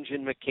good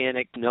engine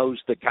mechanic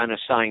knows the kind of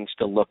signs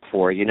to look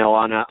for. You know,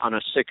 on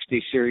a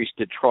 60 series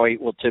Detroit,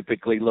 we'll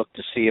typically look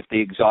to see if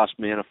the exhaust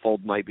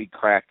manifold might be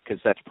cracked, because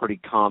that's pretty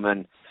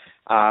common.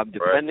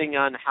 Depending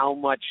on how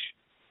much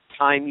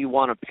time you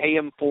want to pay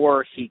him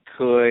for, he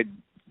could,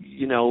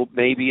 you know,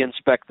 maybe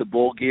inspect the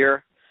bull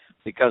gear,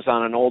 because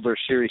on an older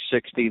Series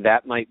 60,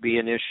 that might be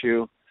an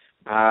issue.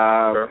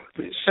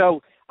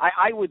 So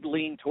I would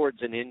lean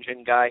towards an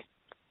engine guy,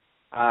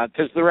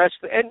 because the rest,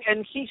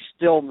 and he's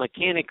still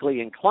mechanically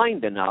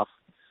inclined enough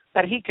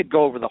that he could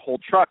go over the whole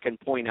truck and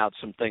point out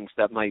some things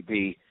that might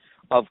be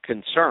of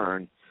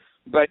concern.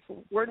 But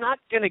we're not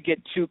going to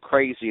get too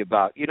crazy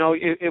about, you know,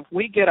 if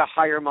we get a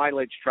higher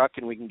mileage truck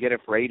and we can get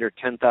it for $8,000 or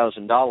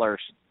 $10,000,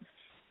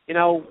 you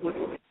know,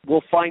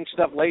 we'll find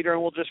stuff later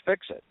and we'll just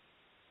fix it.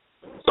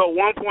 So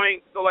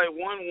 1.1 or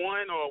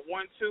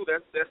 1.2,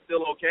 that's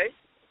still okay?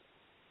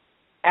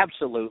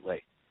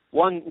 Absolutely.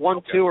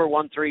 1.2 or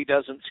 1.3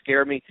 doesn't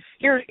scare me.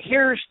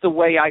 Here's the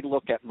way I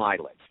look at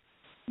mileage.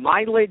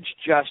 Mileage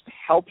just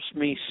helps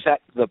me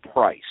set the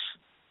price.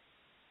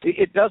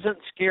 It doesn't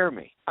scare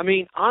me. I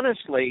mean,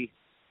 honestly,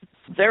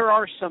 there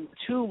are some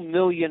 2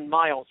 million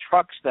mile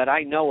trucks that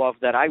I know of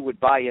that I would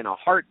buy in a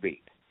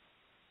heartbeat.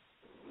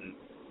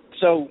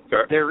 So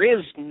there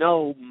is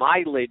no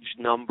mileage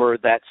number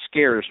that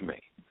scares me.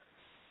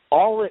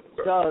 All it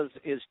does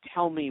is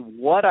tell me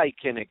what I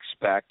can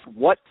expect,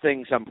 what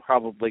things I'm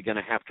probably going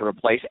to have to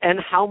replace, and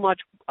how much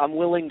I'm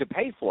willing to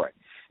pay for it.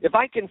 If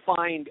I can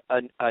find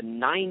a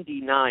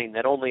 99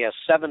 that only has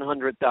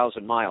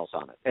 700,000 miles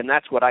on it, and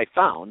that's what I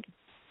found,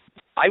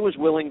 I was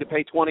willing to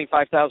pay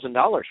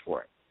 $25,000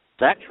 for it.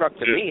 That truck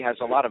to me has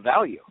a lot of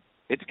value.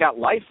 It's got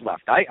life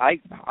left.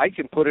 I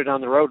can put it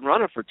on the road and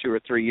run it for 2 or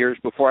 3 years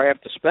before I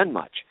have to spend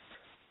much.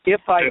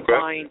 If I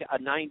find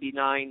a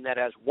 99 that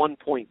has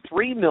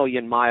 1.3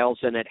 million miles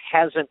and it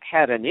hasn't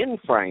had an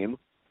in-frame,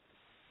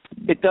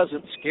 it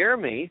doesn't scare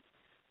me,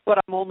 but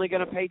I'm only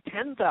going to pay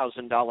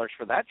 $10,000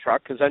 for that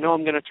truck because I know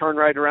I'm going to turn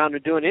right around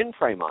and do an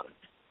in-frame on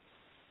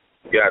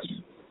it. Yes.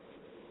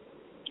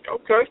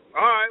 Okay.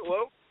 All right.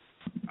 Well,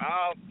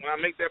 when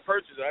I make that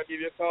purchase, I'll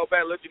give you a call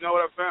back, let you know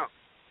what I found.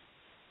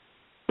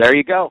 There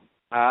you go.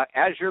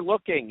 As you're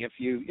looking, if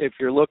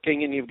you're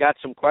looking and you've got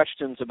some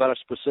questions about a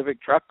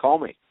specific truck, call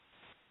me.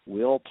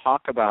 We'll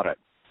talk about it.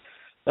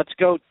 Let's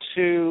go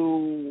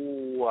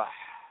to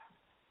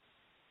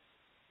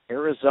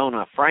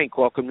Arizona. Frank,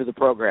 welcome to the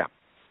program.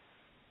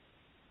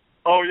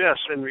 Oh, yes.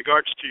 In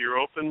regards to your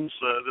opens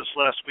this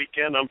last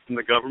weekend, I'm from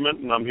the government,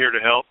 and I'm here to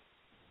help.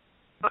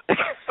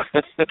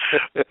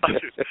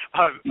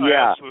 I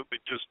absolutely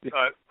just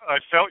I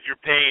felt your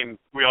pain.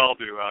 We all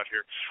do out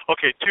here.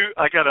 Okay,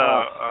 I got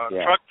a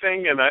truck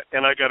thing and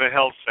I got a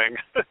health thing.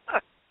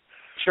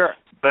 Sure.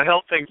 The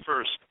health thing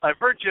first. I've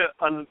heard you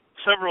on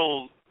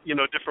several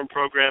different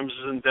programs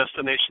and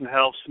Destination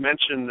Health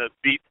mention the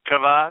beet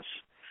kvass,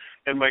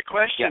 and my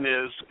question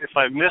is, if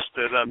I missed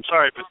it, I'm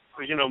sorry, but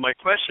my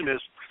question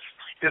is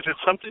it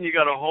something you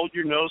got to hold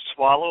your nose,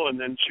 swallow, and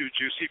then chew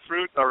juicy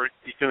fruit, or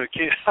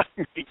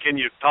can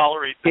you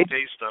tolerate the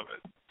taste of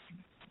it?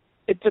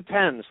 It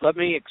depends. Let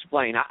me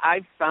explain.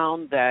 I've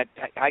found that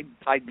I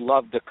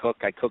love to cook.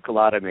 I cook a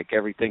lot. I make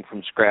everything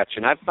from scratch,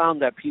 and I've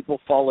found that people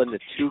fall into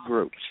two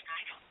groups.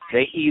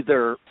 They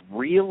either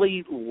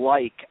really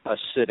like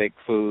acidic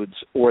foods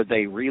or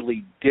they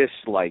really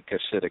dislike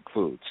acidic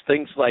foods.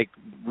 Things like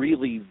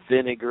really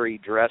vinegary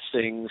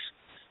dressings,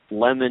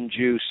 lemon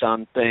juice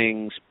on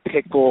things,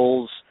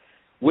 pickles.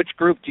 Which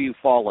group do you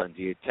fall in?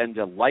 Do you tend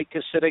to like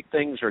acidic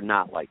things or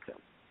not like them?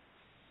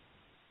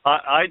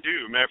 I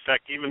do. Matter of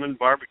fact, even in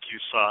barbecue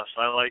sauce,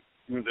 I like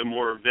the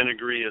more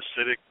vinegary,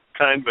 acidic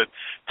kind. But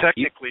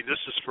technically, this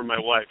is for my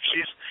wife.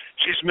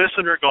 She's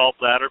missing her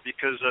gallbladder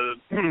because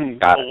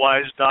a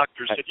wise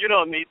doctor said, you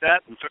don't need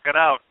that, and took it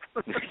out.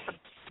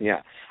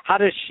 Yeah. How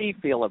does she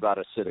feel about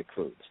acidic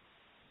foods?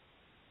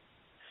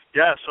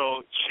 Yeah,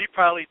 so she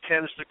probably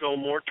tends to go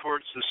more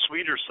towards the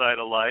sweeter side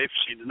of life.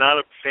 She's not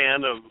a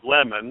fan of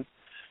lemon.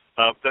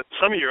 But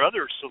some of your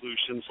other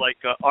solutions, like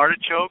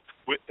artichoke,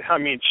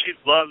 she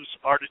loves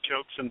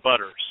artichokes and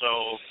butter.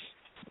 So,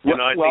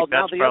 I think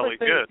that's probably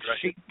good,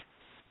 right?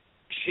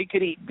 She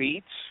could eat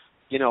beets,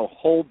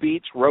 whole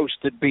beets,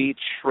 roasted beets,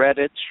 shred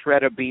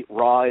a beet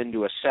raw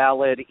into a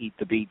salad, eat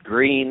the beet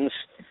greens.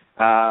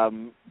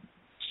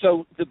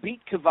 So the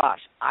beet kvass,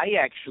 I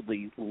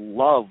actually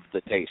love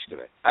the taste of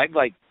it.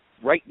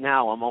 Right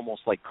now I'm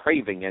almost like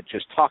craving it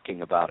just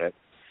talking about it.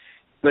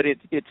 But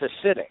it's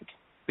acidic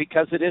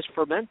because it is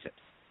fermented.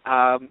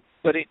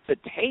 But the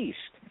taste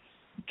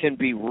can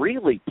be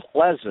really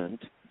pleasant,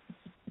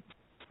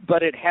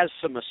 but it has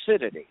some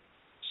acidity.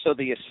 So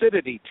the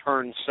acidity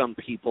turns some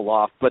people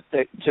off, but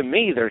to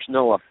me there's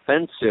no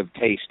offensive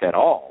taste at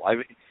all.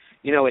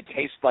 It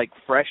tastes like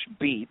fresh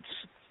beets,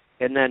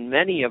 and then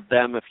many of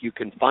them, if you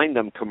can find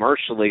them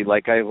commercially,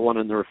 like I have one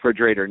in the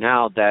refrigerator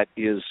now that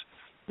is,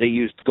 they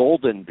used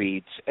golden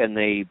beets, and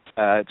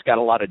it's got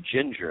a lot of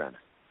ginger in it.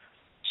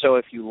 So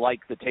if you like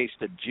the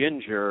taste of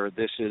ginger,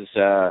 this is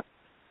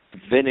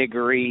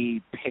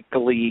vinegary,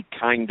 pickly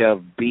kind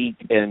of beet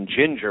and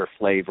ginger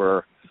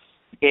flavor,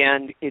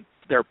 and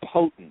they're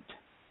potent.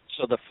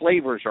 So the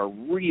flavors are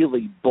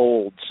really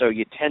bold, so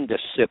you tend to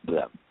sip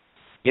them.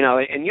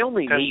 And you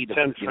only need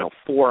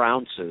 4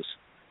 ounces.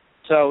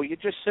 So you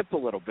just sip a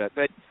little bit.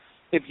 But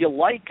if you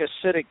like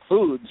acidic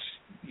foods,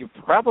 you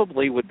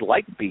probably would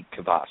like beet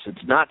kvass.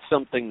 It's not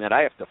something that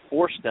I have to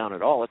force down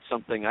at all. It's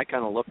something I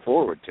kind of look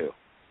forward to.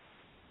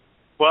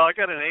 Well, I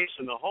got an ace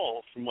in the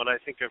hole from what I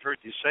think I've heard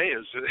you say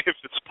is that if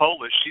it's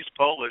Polish, she's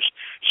Polish,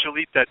 she'll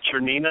eat that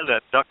chernina,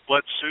 that duck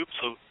blood soup.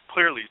 So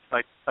clearly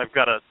I've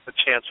got a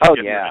chance of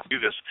getting her to do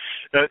this.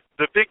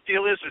 The big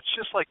deal is it's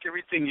just like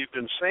everything you've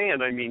been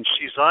saying. I mean,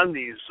 she's on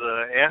these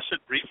acid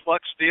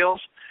reflux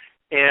deals,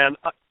 and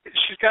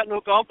she's got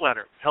no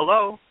gallbladder.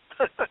 Hello?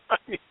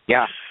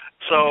 Yeah.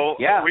 So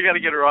we got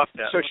to get her off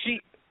that. So she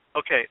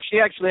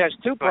actually has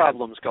two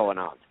problems going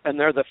on, and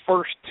they're the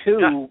first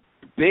two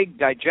big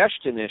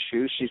digestion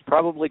issues. She's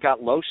probably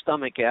got low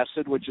stomach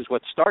acid, which is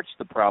what starts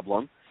the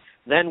problem.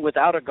 Then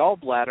without a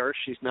gallbladder,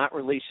 she's not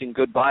releasing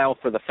good bile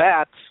for the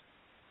fats.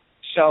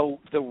 So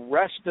the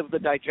rest of the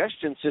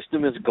digestion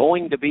system is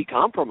going to be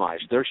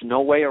compromised. There's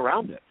no way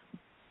around it.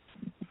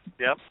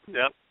 Yep.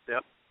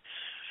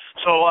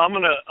 So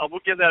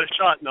we'll give that a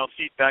shot, and I'll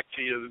feed back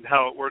to you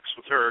how it works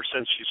with her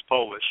since she's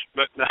Polish.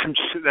 But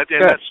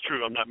that's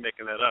true. I'm not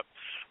making that up.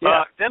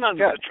 Then on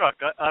the truck,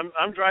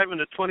 I'm driving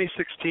a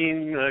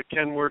 2016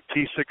 Kenworth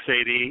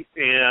T680,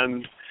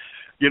 and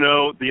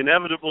the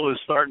inevitable is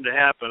starting to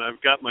happen.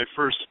 I've got my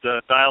first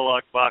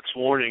dialog box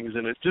warnings,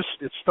 and it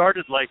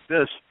started like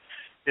this.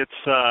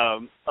 It's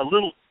a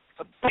little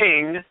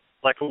ping,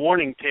 like a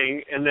warning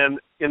ping, and then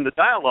in the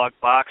dialog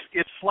box,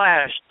 it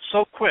flashed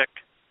so quick.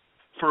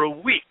 For a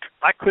week,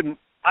 I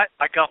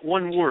got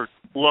one word,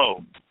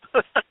 low,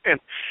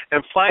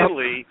 and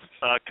finally,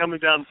 coming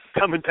down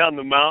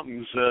the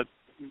mountains a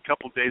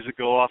couple of days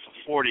ago off of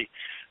 40,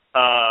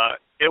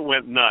 it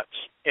went nuts.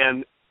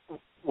 And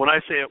when I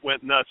say it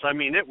went nuts, I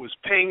mean it was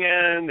pinging,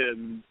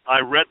 and I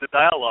read the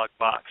dialog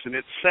box, and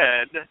it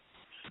said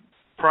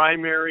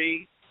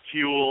primary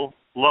fuel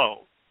low,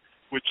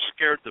 which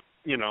scared the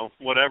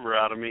whatever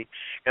out of me.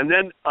 And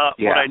then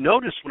what I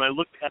noticed when I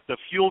looked at the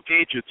fuel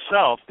gauge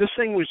itself, this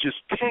thing was just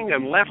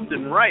pinging left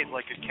and right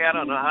like a cat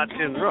on a hot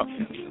tin roof.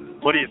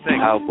 What do you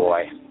think? Oh,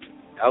 boy.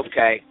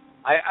 Okay.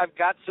 I've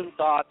got some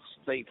thoughts.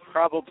 They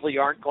probably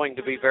aren't going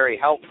to be very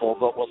helpful,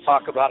 but we'll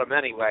talk about them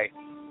anyway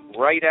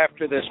right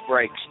after this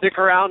break. Stick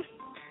around.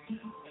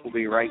 We'll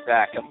be right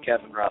back. I'm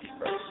Kevin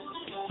Rutherford.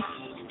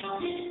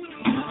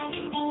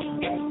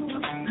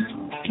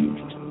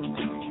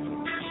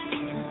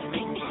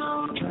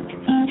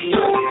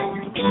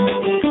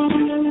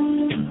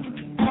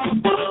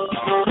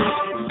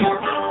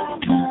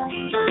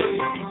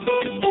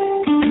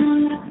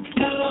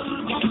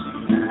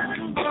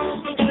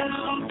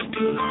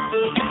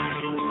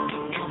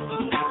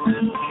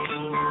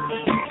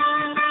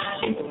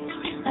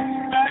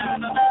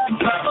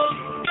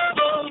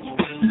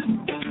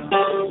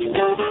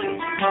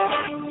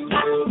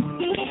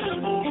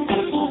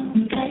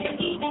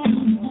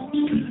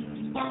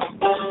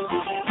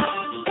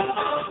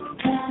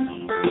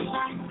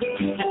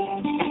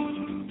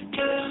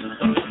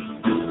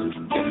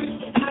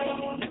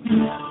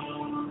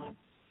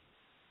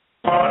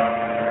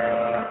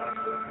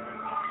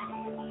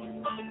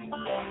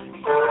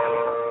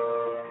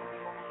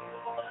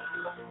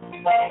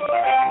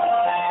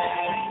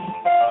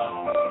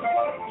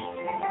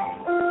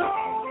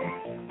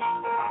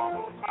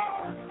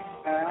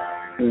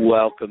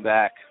 Welcome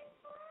back.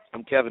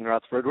 I'm Kevin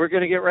Rutherford. We're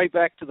going to get right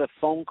back to the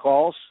phone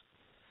calls,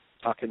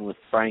 talking with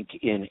Frank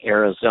in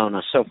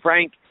Arizona. So,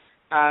 Frank,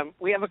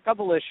 we have a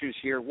couple issues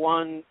here.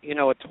 One, a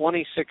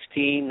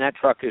 2016, that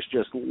truck is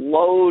just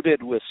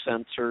loaded with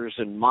sensors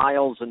and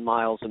miles and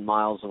miles and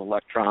miles of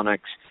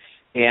electronics.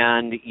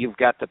 And you've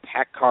got the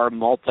PACCAR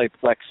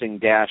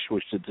multiplexing dash,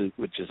 which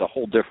is a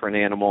whole different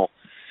animal.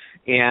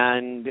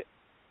 And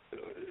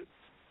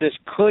this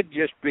could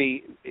just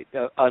be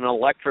an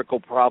electrical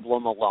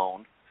problem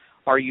alone.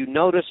 Are you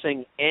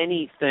noticing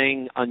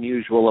anything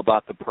unusual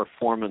about the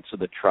performance of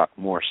the truck?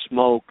 More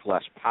smoke,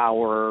 less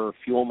power,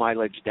 fuel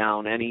mileage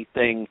down,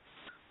 anything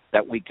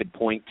that we could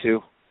point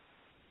to?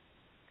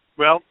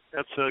 Well,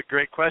 that's a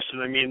great question.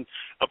 I mean,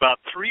 about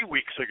 3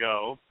 weeks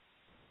ago,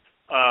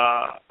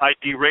 I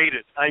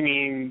derated.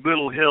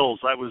 Little hills.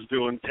 I was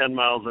doing 10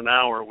 miles an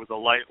hour with a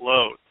light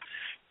load.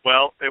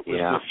 Well, it was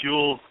the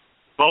fuel,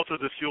 both of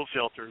the fuel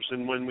filters.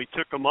 And when we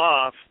took them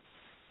off,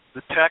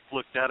 the tech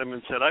looked at him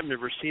and said, "I've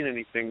never seen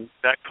anything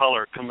that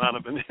color come out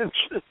of an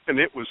engine," and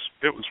it was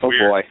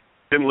weird. Boy.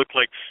 Didn't look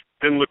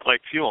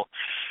like fuel.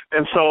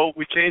 And so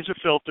we changed the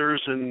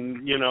filters,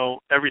 and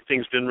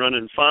everything's been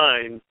running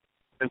fine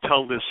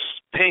until this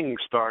ping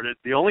started.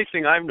 The only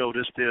thing I've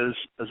noticed is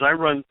I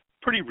run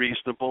pretty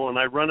reasonable, and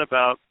I run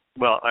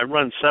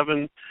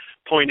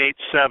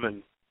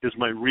 7.87 is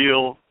my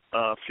real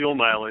fuel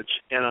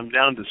mileage, and I'm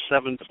down to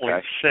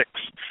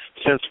 7.6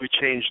 since we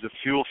changed the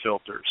fuel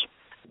filters.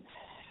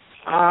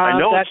 I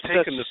know it's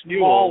taking the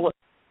fuel.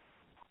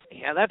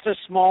 Yeah, that's a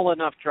small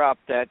enough drop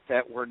that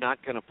we're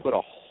not going to put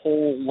a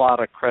whole lot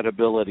of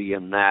credibility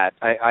in that.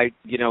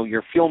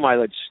 Your fuel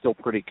mileage is still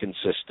pretty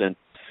consistent.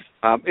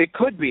 It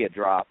could be a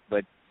drop,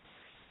 but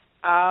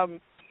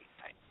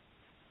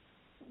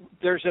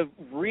there's a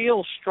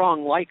real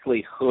strong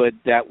likelihood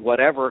that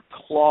whatever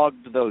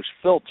clogged those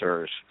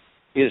filters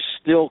is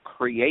still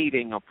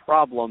creating a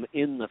problem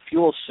in the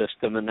fuel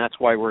system, and that's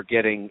why we're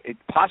getting,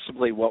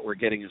 possibly what we're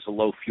getting is a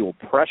low fuel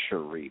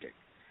pressure reading.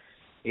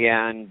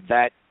 And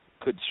that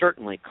could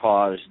certainly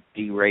cause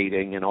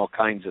derating and all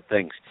kinds of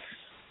things.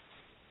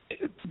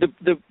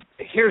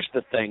 Here's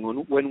the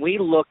thing. When we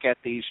look at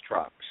these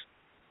trucks,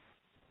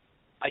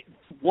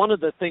 one of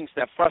the things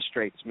that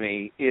frustrates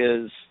me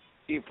is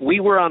if we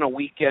were on a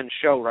weekend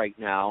show right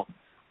now,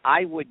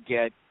 I would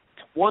get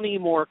 20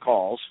 more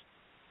calls,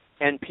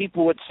 and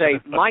people would say,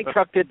 my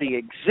truck did the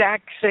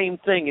exact same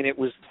thing, and it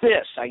was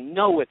this. I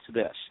know it's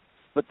this.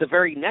 But the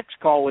very next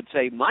call would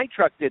say, my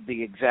truck did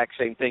the exact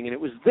same thing, and it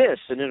was this,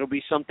 and it'll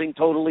be something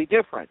totally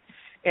different.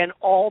 And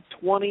all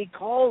 20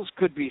 calls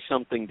could be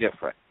something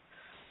different.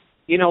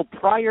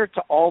 Prior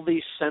to all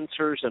these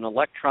sensors and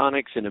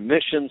electronics and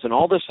emissions and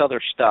all this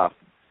other stuff,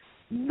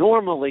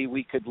 normally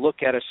we could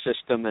look at a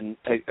system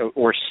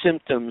or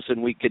symptoms,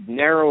 and we could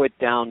narrow it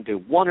down to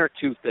one or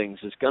two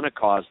things is going to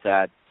cause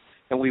that,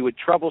 and we would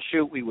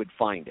troubleshoot, we would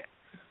find it.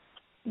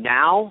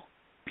 Now,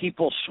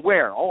 people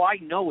swear, I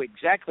know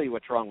exactly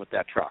what's wrong with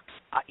that truck.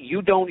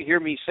 You don't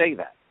hear me say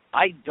that.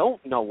 I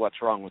don't know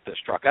what's wrong with this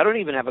truck. I don't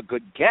even have a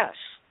good guess.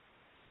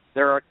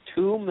 There are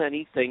too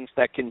many things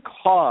that can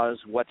cause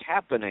what's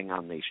happening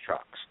on these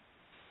trucks.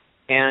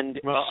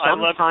 And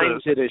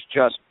sometimes it is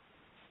just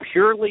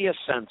purely a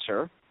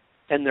sensor,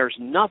 and there's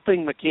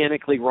nothing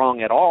mechanically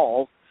wrong at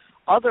all.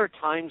 Other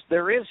times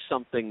there is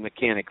something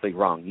mechanically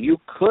wrong. You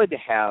could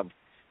have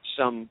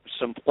some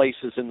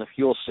places in the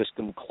fuel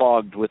system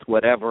clogged with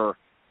whatever,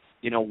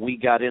 we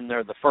got in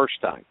there the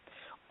first time.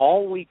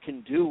 All we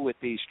can do with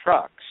these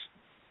trucks,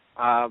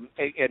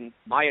 and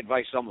my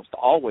advice is almost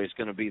always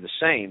going to be the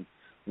same,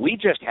 we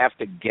just have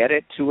to get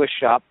it to a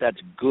shop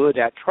that's good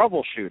at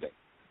troubleshooting.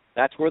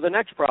 That's where the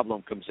next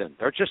problem comes in.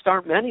 There just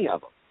aren't many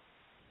of them.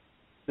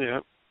 Yeah.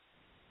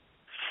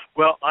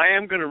 Well, I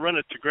am going to run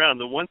it to ground.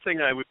 The one thing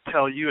I would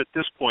tell you at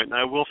this point, and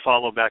I will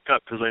follow back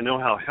up because I know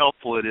how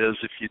helpful it is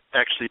if you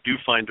actually do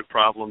find a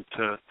problem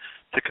to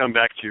to come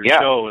back to your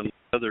show and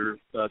other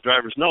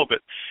drivers know, but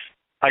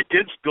I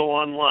did go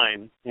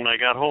online when I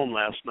got home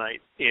last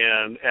night,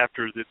 and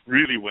after it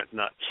really went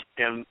nuts,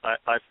 and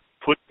I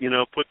put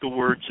the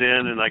words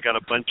in, and I got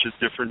a bunch of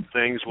different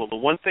things. Well, the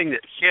one thing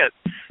that hit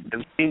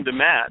and seemed to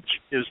match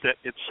is that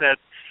it said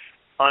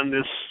on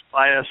this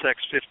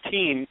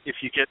ISX-15, if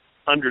you get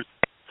under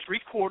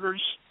 3/4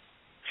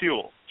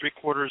 fuel,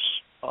 3/4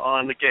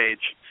 on the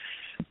gauge,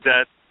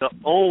 that the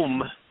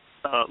ohm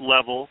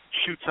level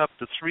shoots up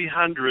to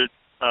 300,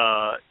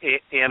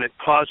 and it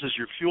causes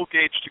your fuel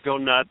gauge to go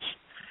nuts,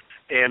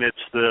 and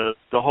it's the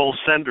whole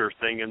sender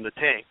thing in the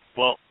tank.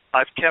 Well,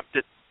 I've kept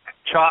it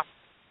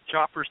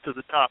choppers to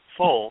the top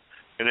full,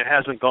 and it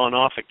hasn't gone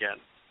off again.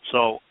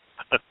 So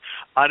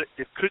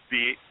it could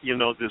be,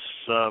 this,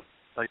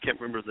 I can't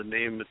remember the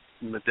name,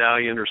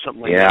 medallion or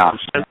something like that. The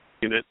sensor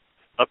unit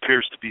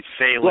appears to be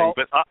failing,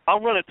 but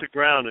I'll run it to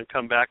ground and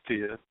come back to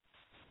you.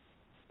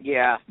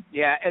 Yeah,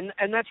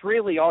 and that's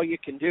really all you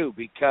can do,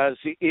 because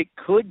it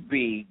could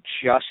be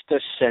just a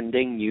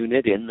sending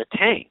unit in the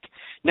tank.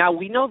 Now,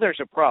 we know there's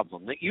a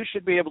problem, that you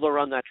should be able to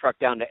run that truck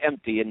down to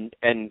empty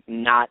and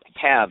not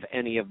have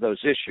any of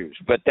those issues,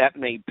 but that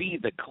may be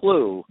the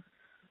clue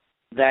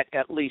that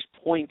at least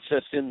points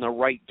us in the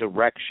right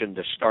direction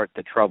to start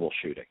the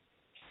troubleshooting.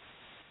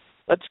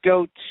 Let's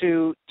go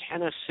to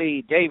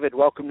Tennessee. David,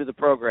 welcome to the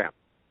program.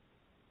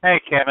 Hey,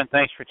 Kevin,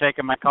 thanks for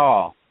taking my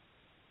call.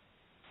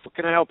 What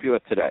can I help you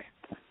with today?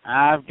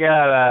 I've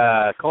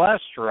got a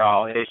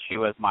cholesterol issue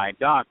with my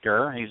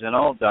doctor. He's an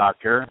old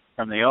doctor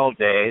from the old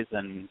days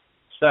and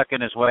stuck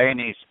in his way, and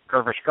he's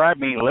prescribed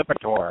me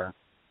Lipitor.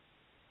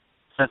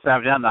 Since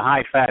I've done the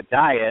high-fat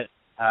diet,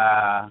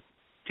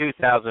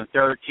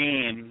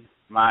 2013,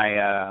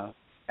 my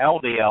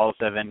LDLs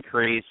have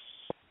increased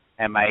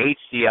and my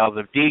HDLs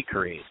have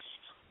decreased.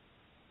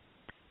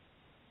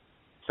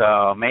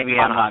 So maybe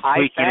I'm not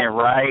tweaking it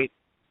right.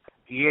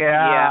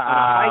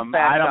 I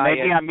don't.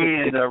 Maybe I'm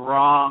eating the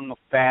wrong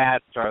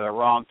fats or the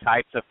wrong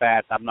types of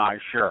fats. I'm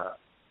not sure.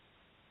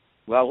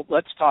 Well,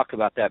 let's talk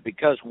about that,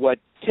 because what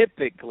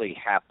typically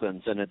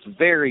happens, and it's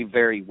very,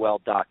 very well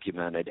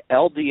documented,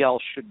 LDL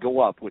should go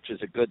up, which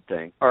is a good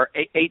thing, or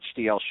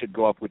HDL should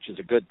go up, which is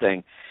a good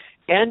thing,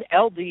 and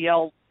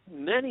LDL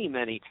many,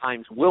 many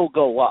times will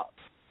go up.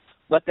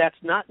 But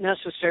that's not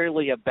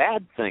necessarily a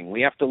bad thing.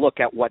 We have to look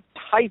at what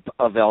type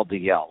of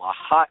LDL.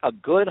 A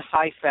good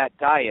high-fat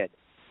diet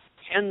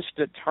tends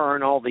to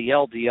turn all the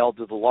LDL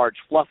to the large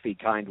fluffy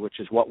kind, which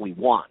is what we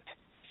want.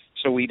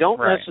 So we don't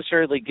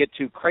necessarily get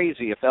too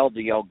crazy if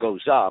LDL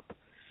goes up.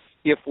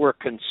 If we're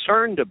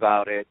concerned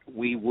about it,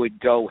 we would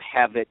go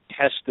have it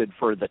tested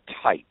for the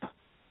type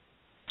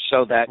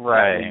so that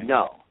we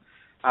know.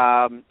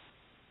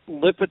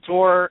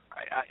 Lipitor,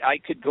 I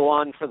could go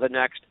on for the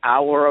next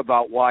hour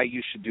about why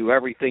you should do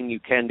everything you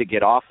can to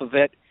get off of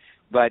it,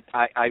 but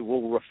I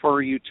will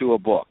refer you to a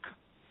book.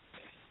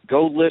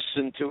 Go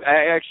listen to,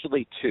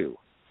 actually two.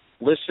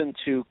 Listen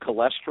to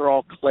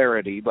Cholesterol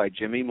Clarity by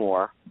Jimmy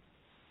Moore,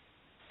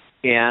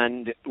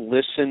 and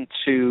listen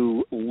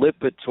to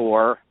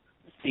Lipitor,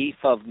 Thief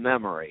of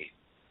Memory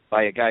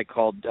by a guy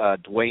called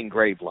Dwayne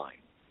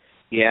Graveline.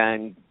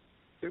 And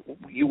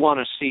you want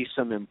to see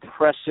some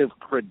impressive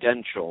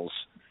credentials.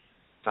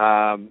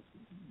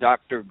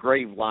 Dr.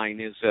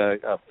 Graveline is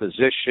a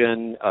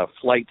physician, a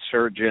flight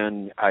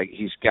surgeon.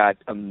 He's got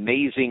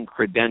amazing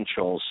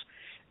credentials,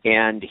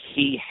 and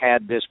he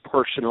had this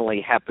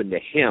personally happen to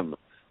him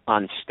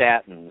on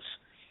statins,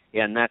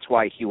 and that's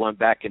why he went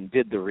back and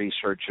did the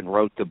research and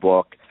wrote the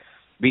book.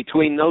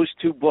 Between those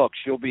two books,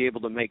 you'll be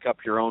able to make up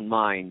your own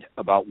mind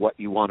about what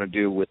you want to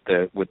do with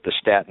the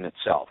statin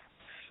itself.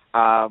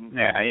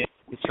 It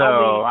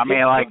started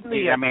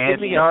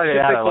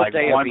out at like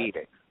one.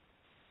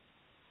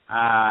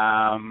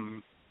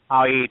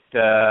 I'll eat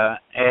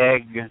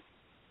egg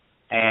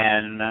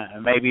and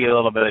maybe a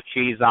little bit of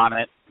cheese on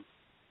it,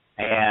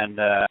 and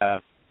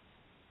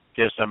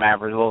just some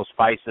average little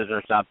spices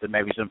or something,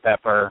 maybe some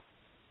pepper,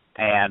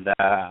 and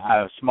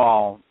a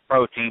small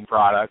protein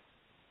product.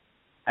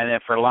 And then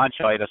for lunch,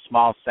 I'll eat a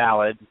small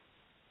salad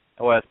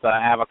with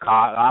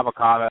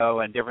avocado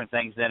and different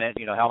things in it,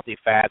 healthy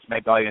fats.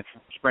 Maybe I'll even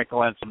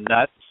sprinkle in some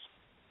nuts.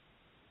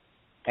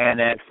 And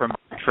then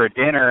for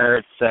dinner,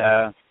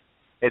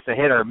 it's a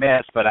hit or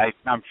miss, but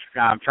I'm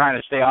trying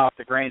to stay off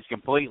the grains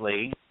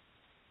completely.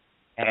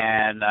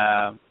 And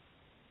I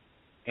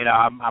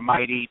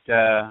might eat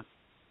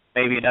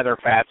maybe another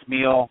fats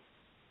meal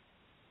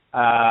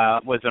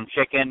with some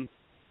chicken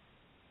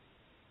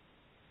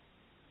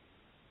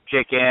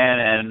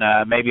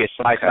and maybe a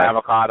slice of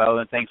avocado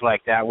and things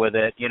like that with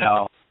it.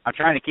 I'm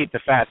trying to keep the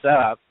fats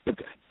up.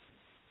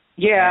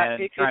 Yeah,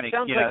 it sounds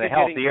like you're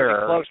getting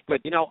pretty close.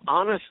 But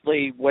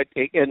honestly,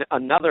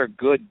 another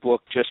good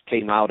book just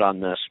came out on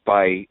this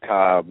by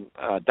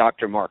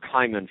Dr. Mark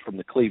Hyman from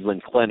the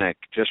Cleveland Clinic.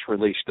 Just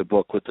released a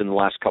book within the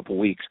last couple of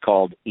weeks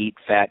called "Eat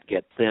Fat,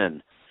 Get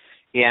Thin,"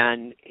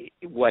 and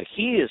what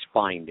he is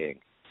finding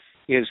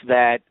is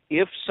that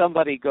if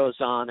somebody goes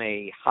on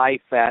a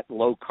high-fat,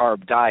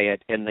 low-carb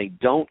diet and they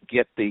don't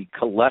get the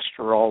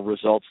cholesterol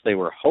results they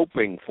were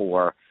hoping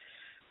for,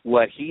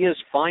 what he is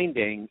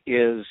finding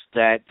is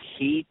that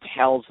he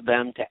tells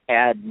them to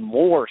add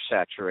more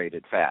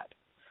saturated fat.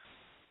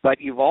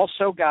 But you've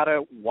also got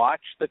to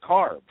watch the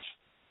carbs,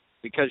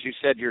 because you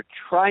said you're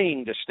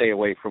trying to stay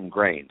away from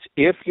grains.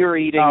 If you're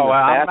eating the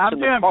fats I'm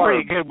and the doing carbs,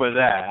 pretty good with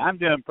that. I'm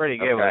doing pretty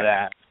good with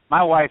that.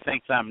 My wife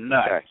thinks I'm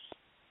nuts.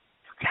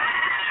 Okay.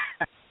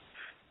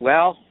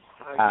 Well,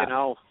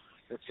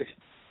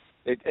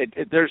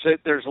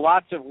 there's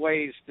lots of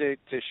ways to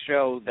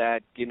show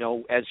that,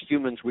 as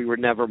humans, we were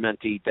never meant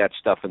to eat that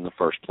stuff in the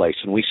first place,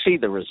 and we see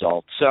the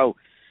results. So,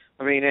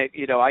 I mean,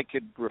 I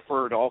could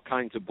refer to all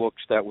kinds of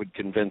books that would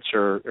convince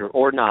her,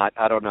 or not,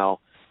 I don't know.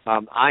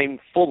 I'm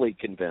fully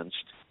convinced,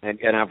 and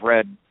I've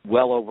read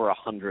well over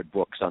 100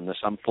 books on this.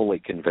 I'm fully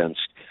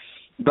convinced.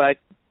 But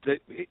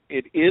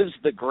it is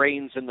the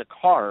grains and the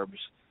carbs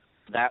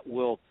that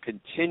will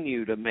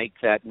continue to make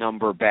that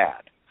number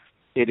bad.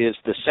 It is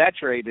the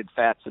saturated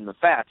fats and the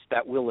fats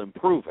that will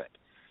improve it.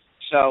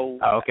 So,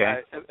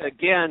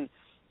 again,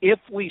 if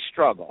we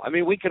struggle, I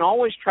mean, we can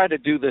always try to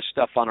do this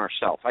stuff on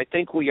ourselves. I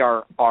think we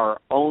are our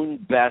own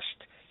best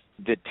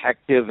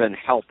detective and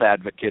health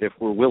advocate if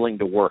we're willing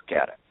to work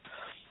at it.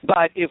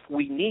 But if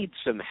we need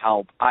some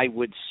help, I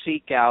would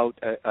seek out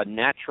a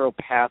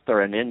naturopath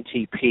or an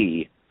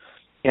NTP,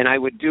 and I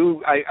would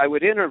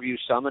interview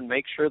some and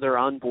make sure they're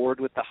on board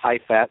with the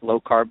high-fat,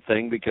 low-carb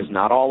thing, because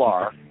not all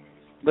are.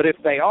 But if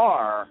they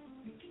are,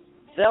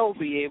 they'll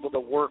be able to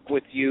work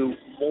with you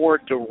more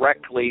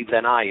directly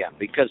than I am,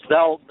 because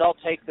they'll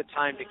take the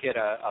time to get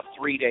a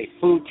 3-day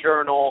food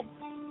journal.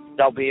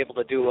 They'll be able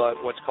to do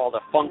what's called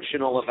a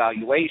functional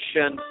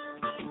evaluation.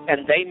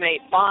 And they may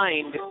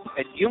find,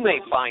 and you may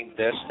find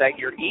this, that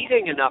you're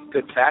eating enough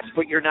good fats,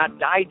 but you're not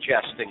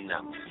digesting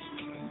them.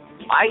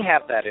 I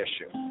have that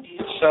issue.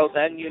 So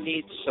then you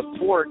need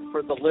support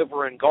for the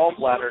liver and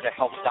gallbladder to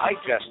help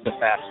digest the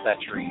fats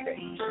that you're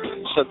eating.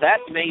 So that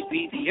may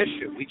be the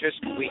issue.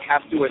 We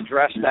have to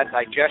address that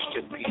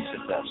digestion piece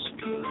of this.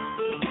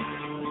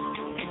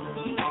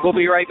 We'll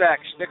be right back.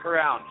 Stick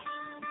around.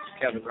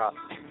 Kevin Roth.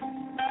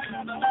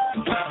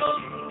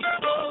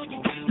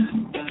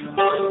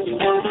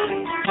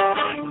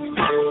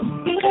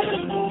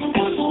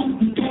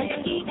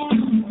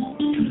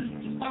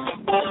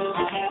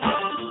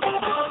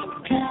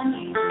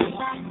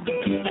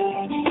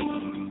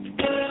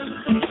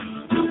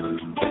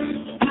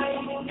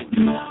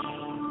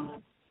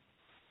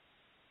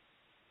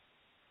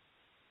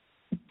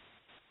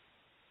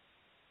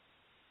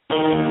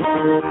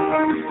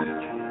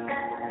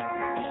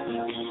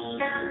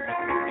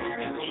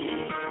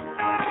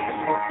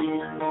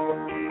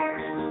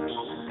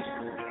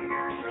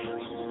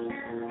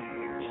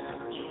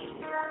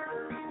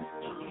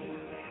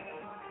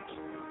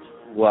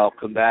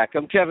 Welcome back.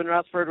 I'm Kevin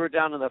Rutherford. We're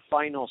down to the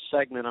final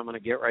segment. I'm going to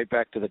get right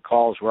back to the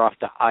calls. We're off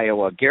to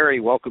Iowa. Gary,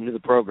 welcome to the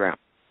program.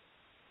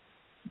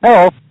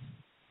 Hello.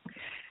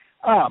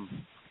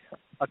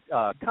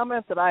 A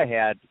comment that I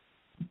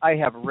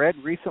have read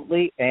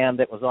recently, and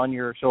it was on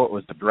your show. It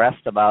was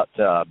addressed about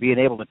being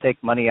able to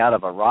take money out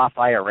of a Roth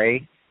IRA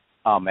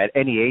at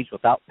any age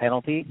without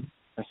penalty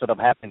instead of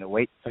having to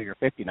wait until you're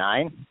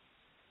 59.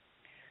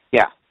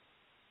 Yeah.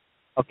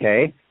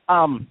 Okay.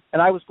 And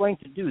I was going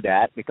to do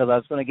that because I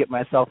was going to get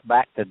myself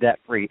back to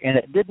debt-free. And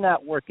it did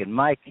not work in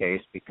my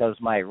case because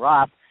my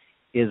Roth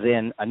is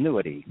in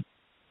annuity.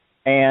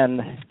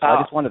 And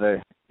I just wanted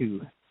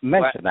to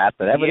mention that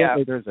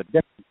evidently there's a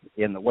difference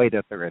in the way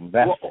that they're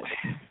invested. Well,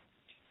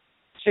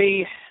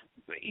 see,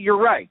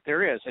 you're right,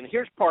 there is. And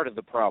here's part of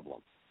the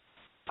problem.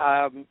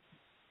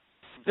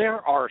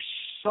 There are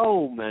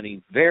so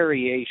many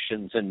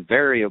variations and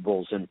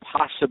variables and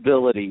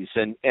possibilities,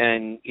 and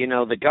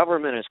the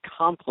government has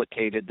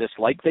complicated this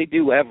like they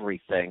do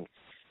everything,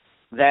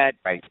 that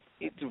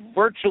it's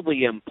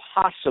virtually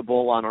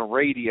impossible on a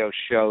radio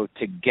show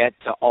to get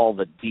to all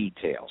the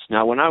details.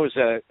 Now, when I was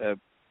a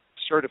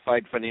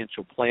certified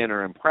financial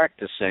planner and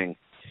practicing,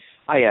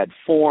 I had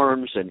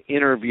forms and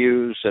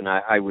interviews, and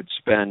I would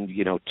spend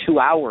 2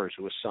 hours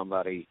with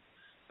somebody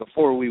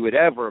before we would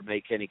ever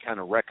make any kind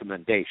of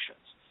recommendations.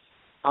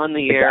 On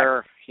the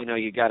air,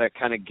 you got to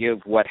kind of give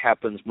what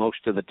happens most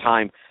of the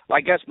time. Well,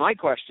 I guess my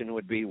question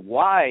would be,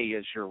 why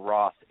is your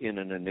Roth in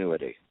an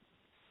annuity?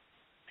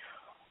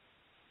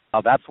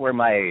 That's where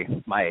my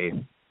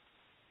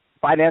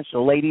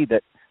financial lady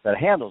that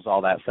handles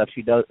all that stuff,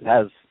 she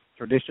has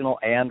traditional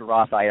and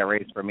Roth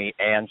IRAs for me,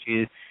 and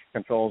she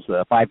controls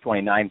the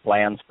 529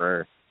 plans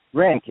for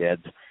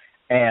grandkids.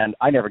 And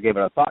I never gave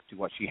it a thought to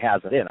what she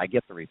has it in. I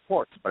get the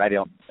reports, but I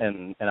don't,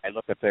 and I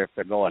look at if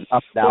they're going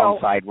up, down,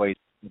 sideways,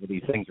 what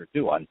these things are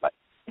doing. But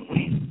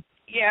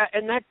yeah,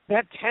 and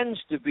that tends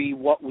to be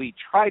what we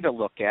try to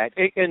look at.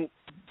 And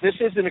this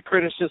isn't a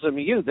criticism of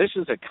you. This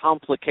is a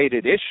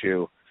complicated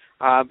issue.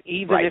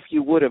 Even if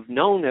you would have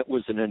known it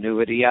was an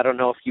annuity, I don't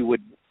know if you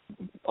would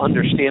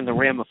understand the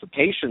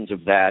ramifications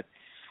of that.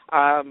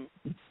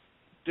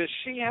 Does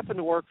she happen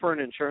to work for an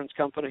insurance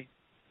company?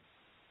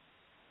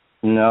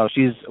 No,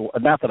 she's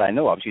not that I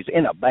know of. She's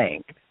in a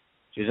bank.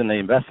 She's in the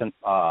investment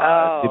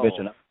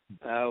division.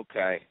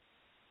 Okay.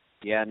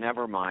 Yeah,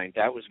 never mind.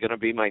 That was going to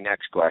be my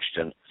next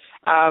question.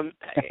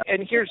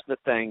 And here's the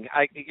thing.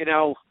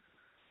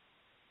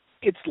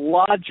 It's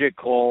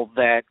logical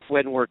that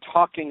when we're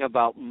talking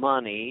about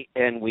money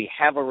and we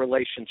have a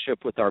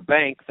relationship with our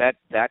bank,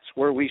 that's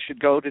where we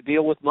should go to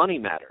deal with money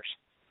matters.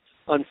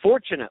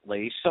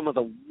 Unfortunately, some of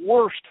the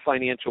worst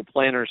financial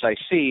planners I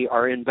see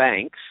are in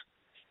banks,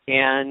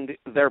 and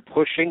they're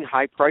pushing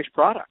high-priced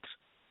products.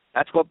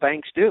 That's what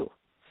banks do.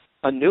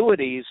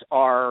 Annuities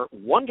are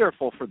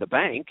wonderful for the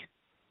bank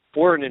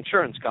or an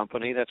insurance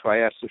company. That's why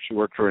I asked if she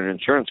worked for an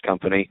insurance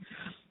company.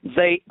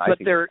 But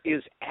there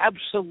is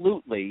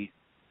absolutely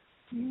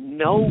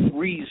no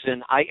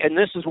reason, and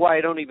this is why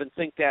I don't even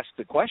think to ask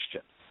the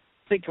question.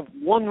 Think of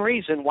one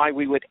reason why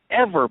we would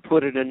ever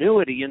put an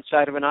annuity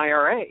inside of an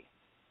IRA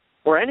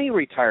or any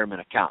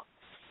retirement account.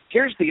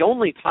 Here's the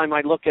only time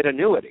I look at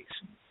annuities.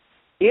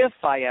 If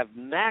I have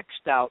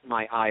maxed out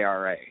my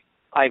IRA,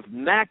 I've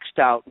maxed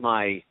out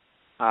my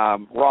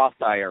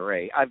Roth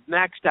IRA, I've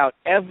maxed out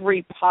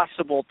every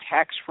possible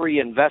tax-free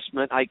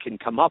investment I can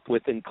come up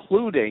with,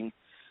 including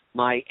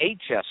my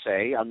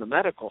HSA on the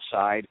medical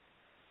side,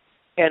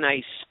 and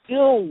I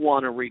still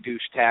want to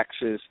reduce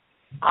taxes,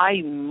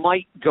 I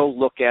might go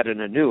look at an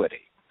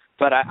annuity.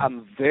 But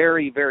I'm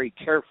very, very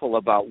careful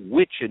about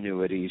which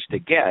annuities to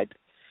get,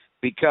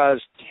 because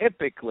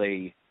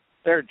typically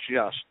they're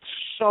just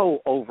so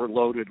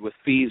overloaded with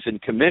fees and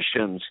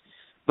commissions.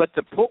 But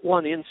to put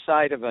one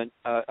inside of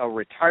a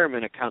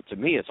retirement account, to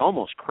me, it's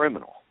almost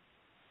criminal.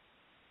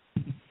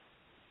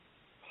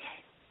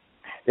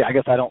 Yeah, I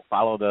guess I don't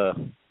follow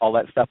all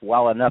that stuff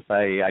well enough.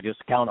 I just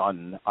count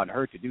on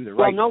her to do the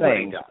right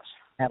thing. Does.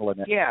 Handling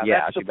it. Yeah,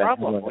 that's the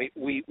problem.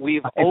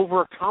 We've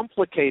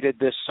overcomplicated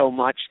this so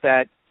much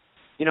that,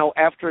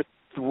 after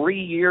 3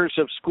 years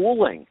of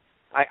schooling,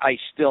 I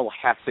still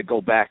have to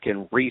go back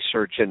and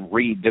research and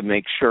read to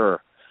make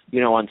sure,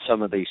 on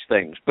some of these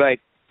things. But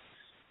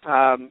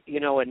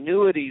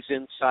annuities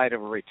inside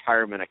of a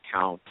retirement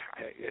account,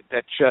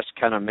 that just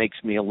kind of makes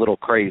me a little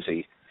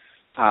crazy.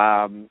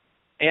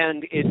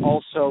 And it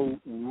also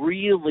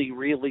really,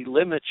 really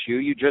limits you.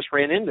 You just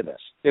ran into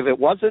this. If it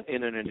wasn't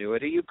in an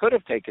annuity, you could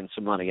have taken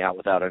some money out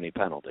without any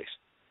penalties.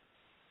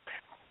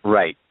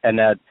 Right.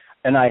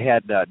 And I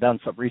had done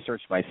some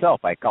research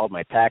myself. I called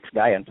my tax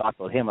guy and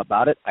talked with him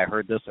about it. I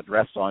heard this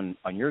addressed on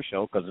your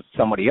show because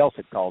somebody else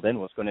had called in,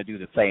 was going to do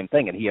the same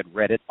thing, and he had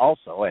read it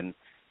also. And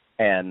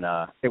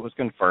it was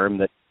confirmed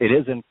that it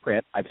is in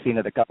print. I've seen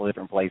it a couple of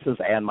different places,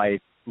 and my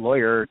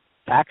lawyer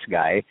tax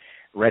guy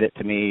read it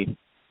to me,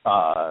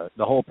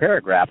 the whole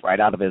paragraph right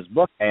out of his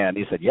book, and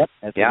he said, yep,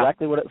 that's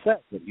exactly what it says,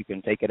 that you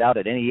can take it out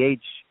at any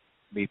age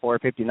before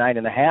 59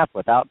 and a half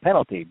without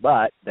penalty.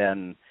 But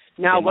then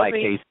now in my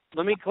case,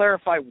 let me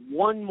clarify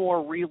one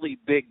more really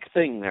big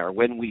thing there.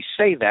 When we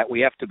say that,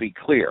 we have to be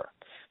clear.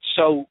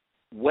 So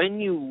when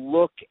you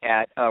look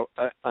at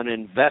an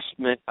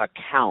investment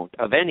account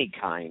of any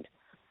kind,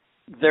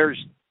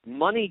 there's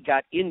money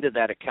got into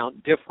that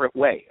account different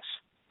ways.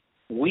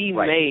 We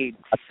made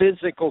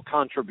physical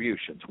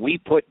contributions. We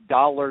put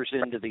dollars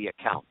into the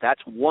account. That's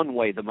one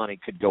way the money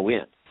could go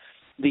in.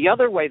 The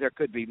other way there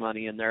could be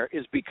money in there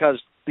is because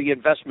the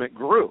investment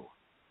grew.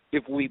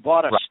 If we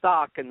bought a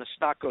stock and the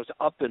stock goes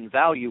up in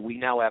value, we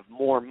now have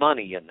more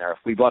money in there. If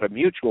we bought a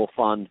mutual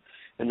fund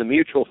and the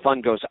mutual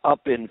fund goes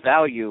up in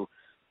value,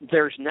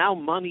 there's now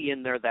money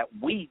in there that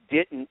we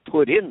didn't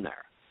put in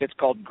there. It's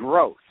called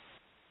growth.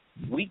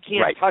 We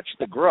can't touch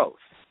the growth.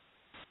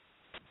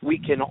 We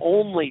can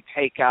only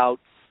take out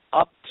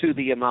up to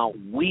the amount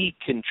we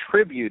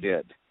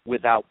contributed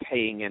without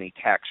paying any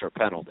tax or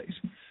penalties.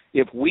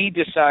 If we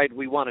decide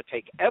we want to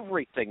take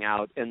everything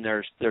out and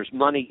there's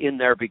money in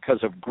there because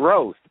of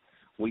growth,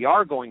 we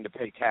are going to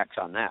pay tax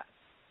on that.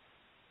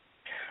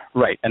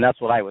 Right, and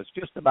that's what I was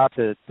just about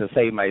to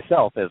say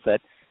myself, is that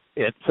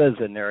it says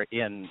in there,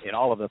 in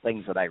all of the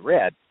things that I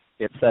read,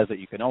 it says that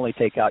you can only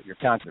take out your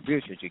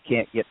contributions. You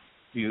can't get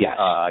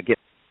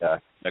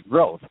the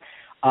growth.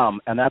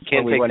 And that's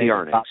can't where we went into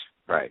earnings.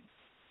 Right.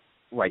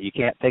 Right. You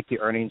can't take the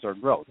earnings or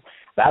growth.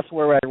 That's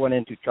where I went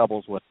into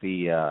troubles with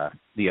the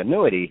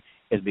annuity,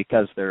 is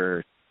because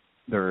they're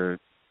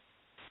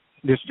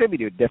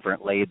distributed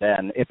differently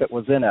than if it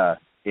was in a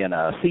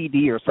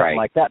CD or something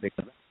like that,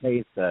 because it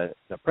pays the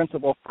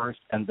principal first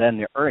and then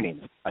the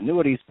earnings.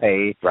 Annuities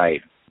pay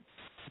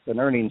an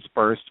earnings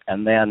first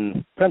and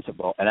then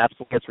principal, and that's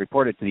what gets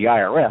reported to the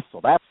IRS. So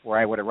that's where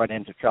I would have run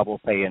into trouble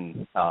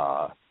paying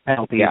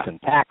penalties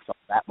and tax on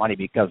that money,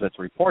 because it's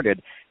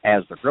reported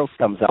as the growth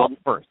comes out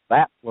first.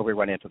 That's where we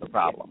run into the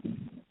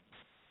problem.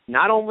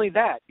 Not only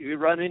that, you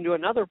run into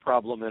another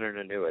problem in an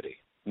annuity.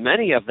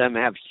 Many of them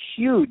have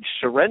huge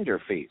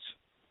surrender fees.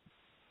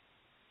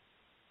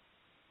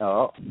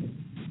 Oh.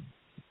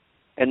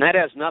 And that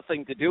has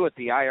nothing to do with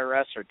the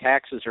IRS or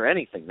taxes or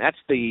anything. That's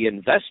the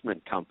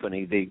investment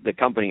company, the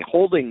company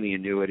holding the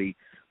annuity,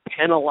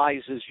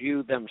 penalizes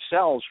you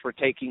themselves for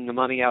taking the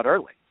money out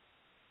early.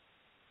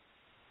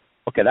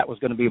 Okay, that was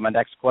going to be my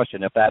next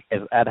question. If that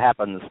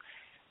happens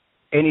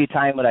any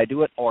time that I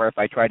do it, or if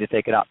I try to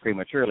take it out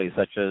prematurely,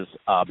 such as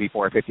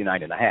before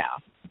 59 and a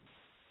half.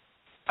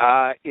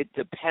 It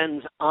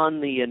depends on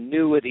the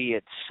annuity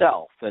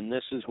itself, and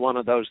this is one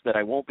of those that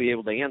I won't be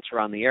able to answer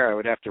on the air. I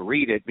would have to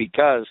read it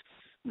because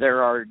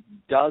there are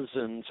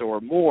dozens or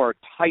more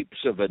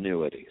types of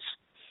annuities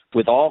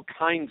with all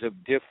kinds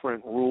of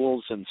different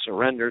rules and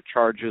surrender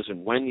charges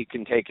and when you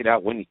can take it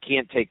out, when you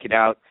can't take it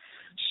out.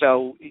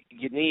 So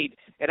you need,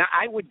 and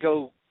I would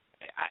go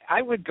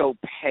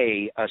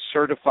pay a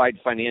certified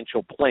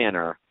financial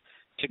planner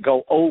to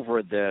go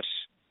over this.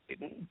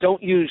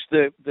 Don't use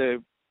the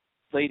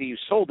lady who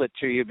sold it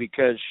to you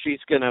because she's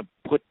going to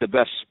put the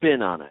best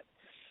spin on it.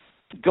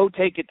 Go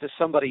take it to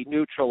somebody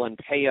neutral and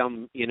pay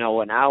them,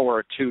 an hour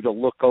or two to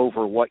look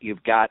over what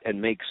you've got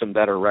and make some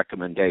better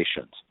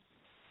recommendations.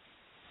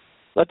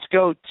 Let's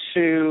go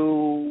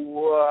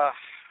to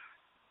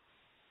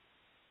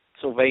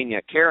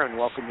Pennsylvania. Karen,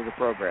 welcome to the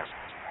program.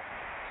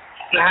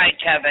 Hi,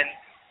 Kevin.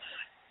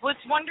 Was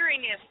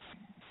wondering if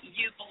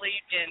you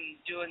believed in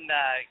doing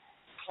the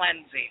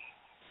cleansing.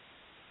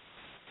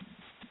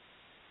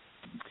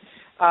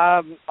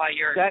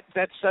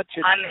 That's such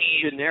a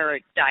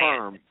generic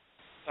term.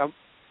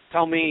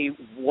 Tell me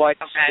what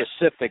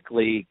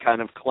specifically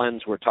kind of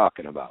cleanse we're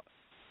talking about.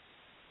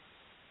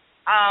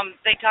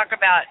 They talk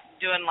about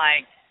doing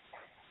like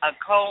a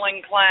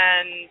colon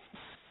cleanse,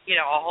 a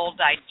whole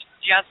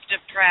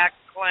digestive tract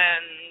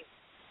cleanse.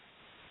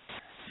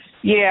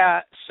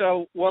 Yeah,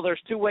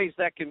 there's two ways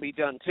that can be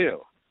done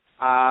too.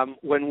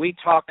 When we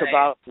talk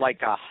about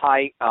like a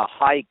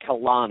high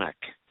colonic,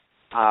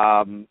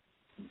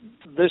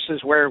 this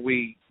is where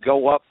we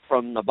go up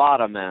from the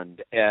bottom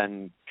end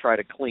and try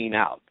to clean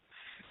out.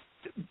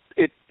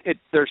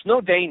 There's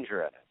no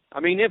danger in it. I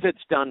mean, if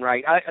it's done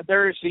right,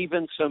 there's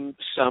even some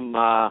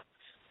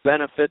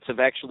benefits of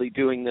actually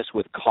doing this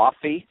with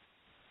coffee.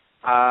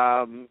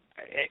 And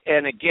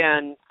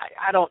again,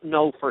 I don't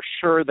know for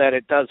sure that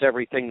it does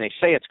everything they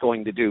say it's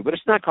going to do, but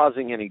it's not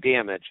causing any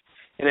damage,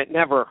 and it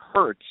never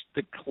hurts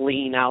to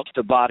clean out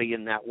the body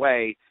in that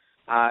way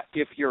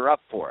if you're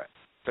up for it,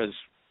 because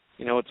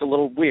it's a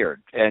little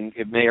weird, and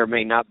it may or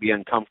may not be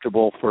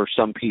uncomfortable for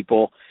some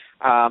people,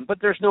 but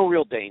there's no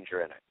real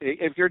danger in it.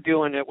 If you're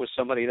doing it with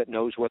somebody that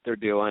knows what they're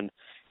doing,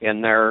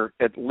 and they're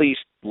at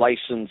least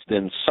licensed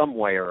in some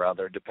way or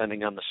other,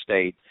 depending on the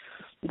state.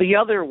 The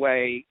other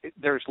way,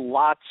 there's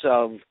lots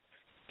of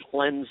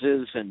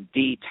cleanses and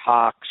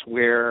detox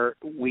where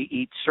we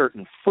eat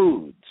certain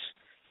foods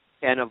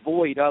and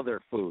avoid other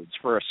foods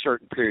for a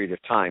certain period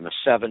of time, a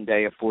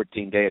 7-day, a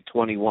 14-day, a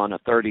 21, a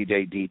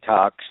 30-day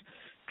detox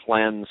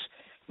cleanse.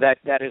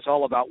 That is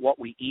all about what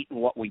we eat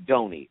and what we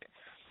don't eat.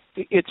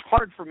 It's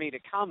hard for me to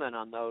comment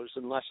on those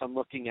unless I'm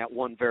looking at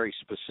one very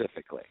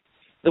specifically.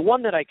 The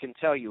one that I can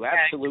tell you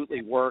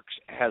absolutely works,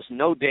 has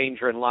no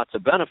danger and lots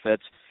of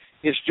benefits,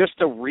 is just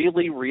a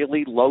really,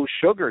 really low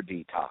sugar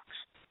detox.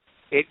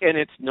 And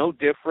it's no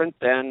different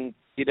than,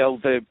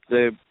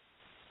 the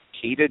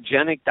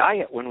ketogenic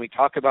diet. When we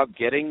talk about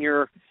getting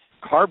your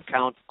carb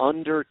count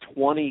under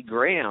 20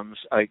 grams,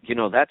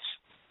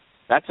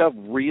 that's a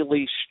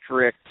really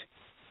strict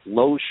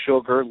low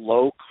sugar,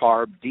 low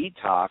carb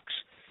detox,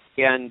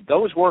 and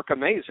those work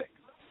amazing.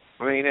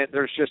 I mean,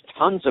 there's just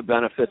tons of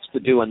benefits to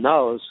doing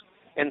those.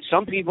 And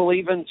some people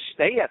even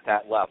stay at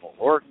that level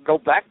or go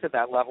back to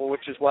that level,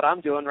 which is what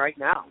I'm doing right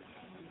now.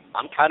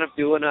 I'm kind of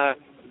doing a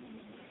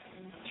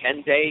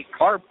 10-day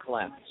carb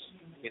cleanse.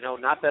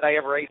 Not that I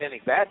ever ate any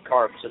bad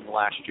carbs in the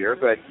last year,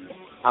 but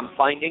I'm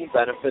finding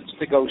benefits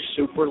to go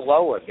super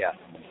low again.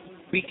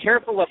 Be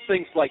careful of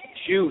things like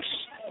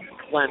juice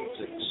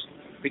cleanses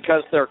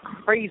because they're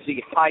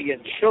crazy high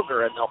in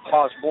sugar and they'll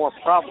cause more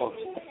problems.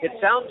 It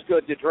sounds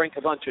good to drink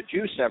a bunch of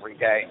juice every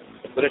day,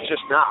 but it's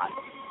just not.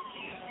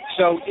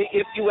 So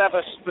if you have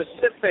a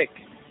specific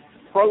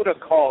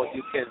protocol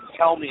you can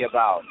tell me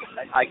about,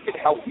 I can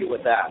help you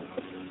with that.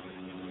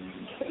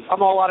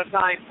 I'm all out of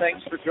time.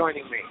 Thanks for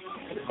joining me.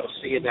 I'll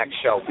see you next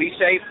show. Be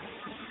safe,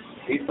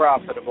 be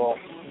profitable,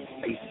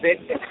 be fit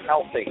and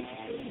healthy.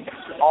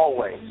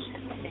 Always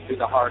do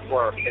the hard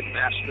work and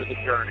master the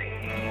journey.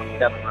 I'm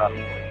Kevin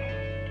Rutherford.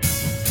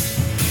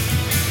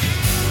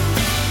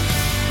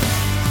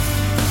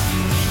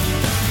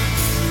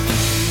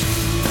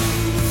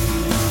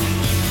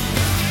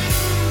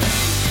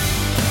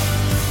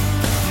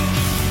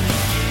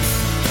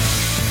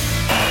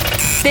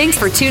 Thanks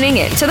for tuning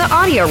in to the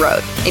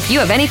Audioroad. If you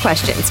have any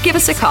questions, give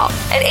us a call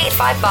at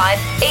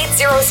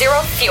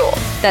 855-800-FUEL.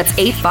 That's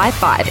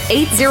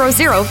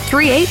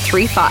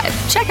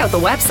 855-800-3835. Check out the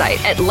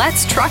website at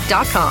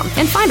letstruck.com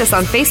and find us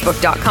on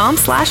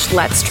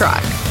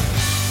facebook.com/letstruck.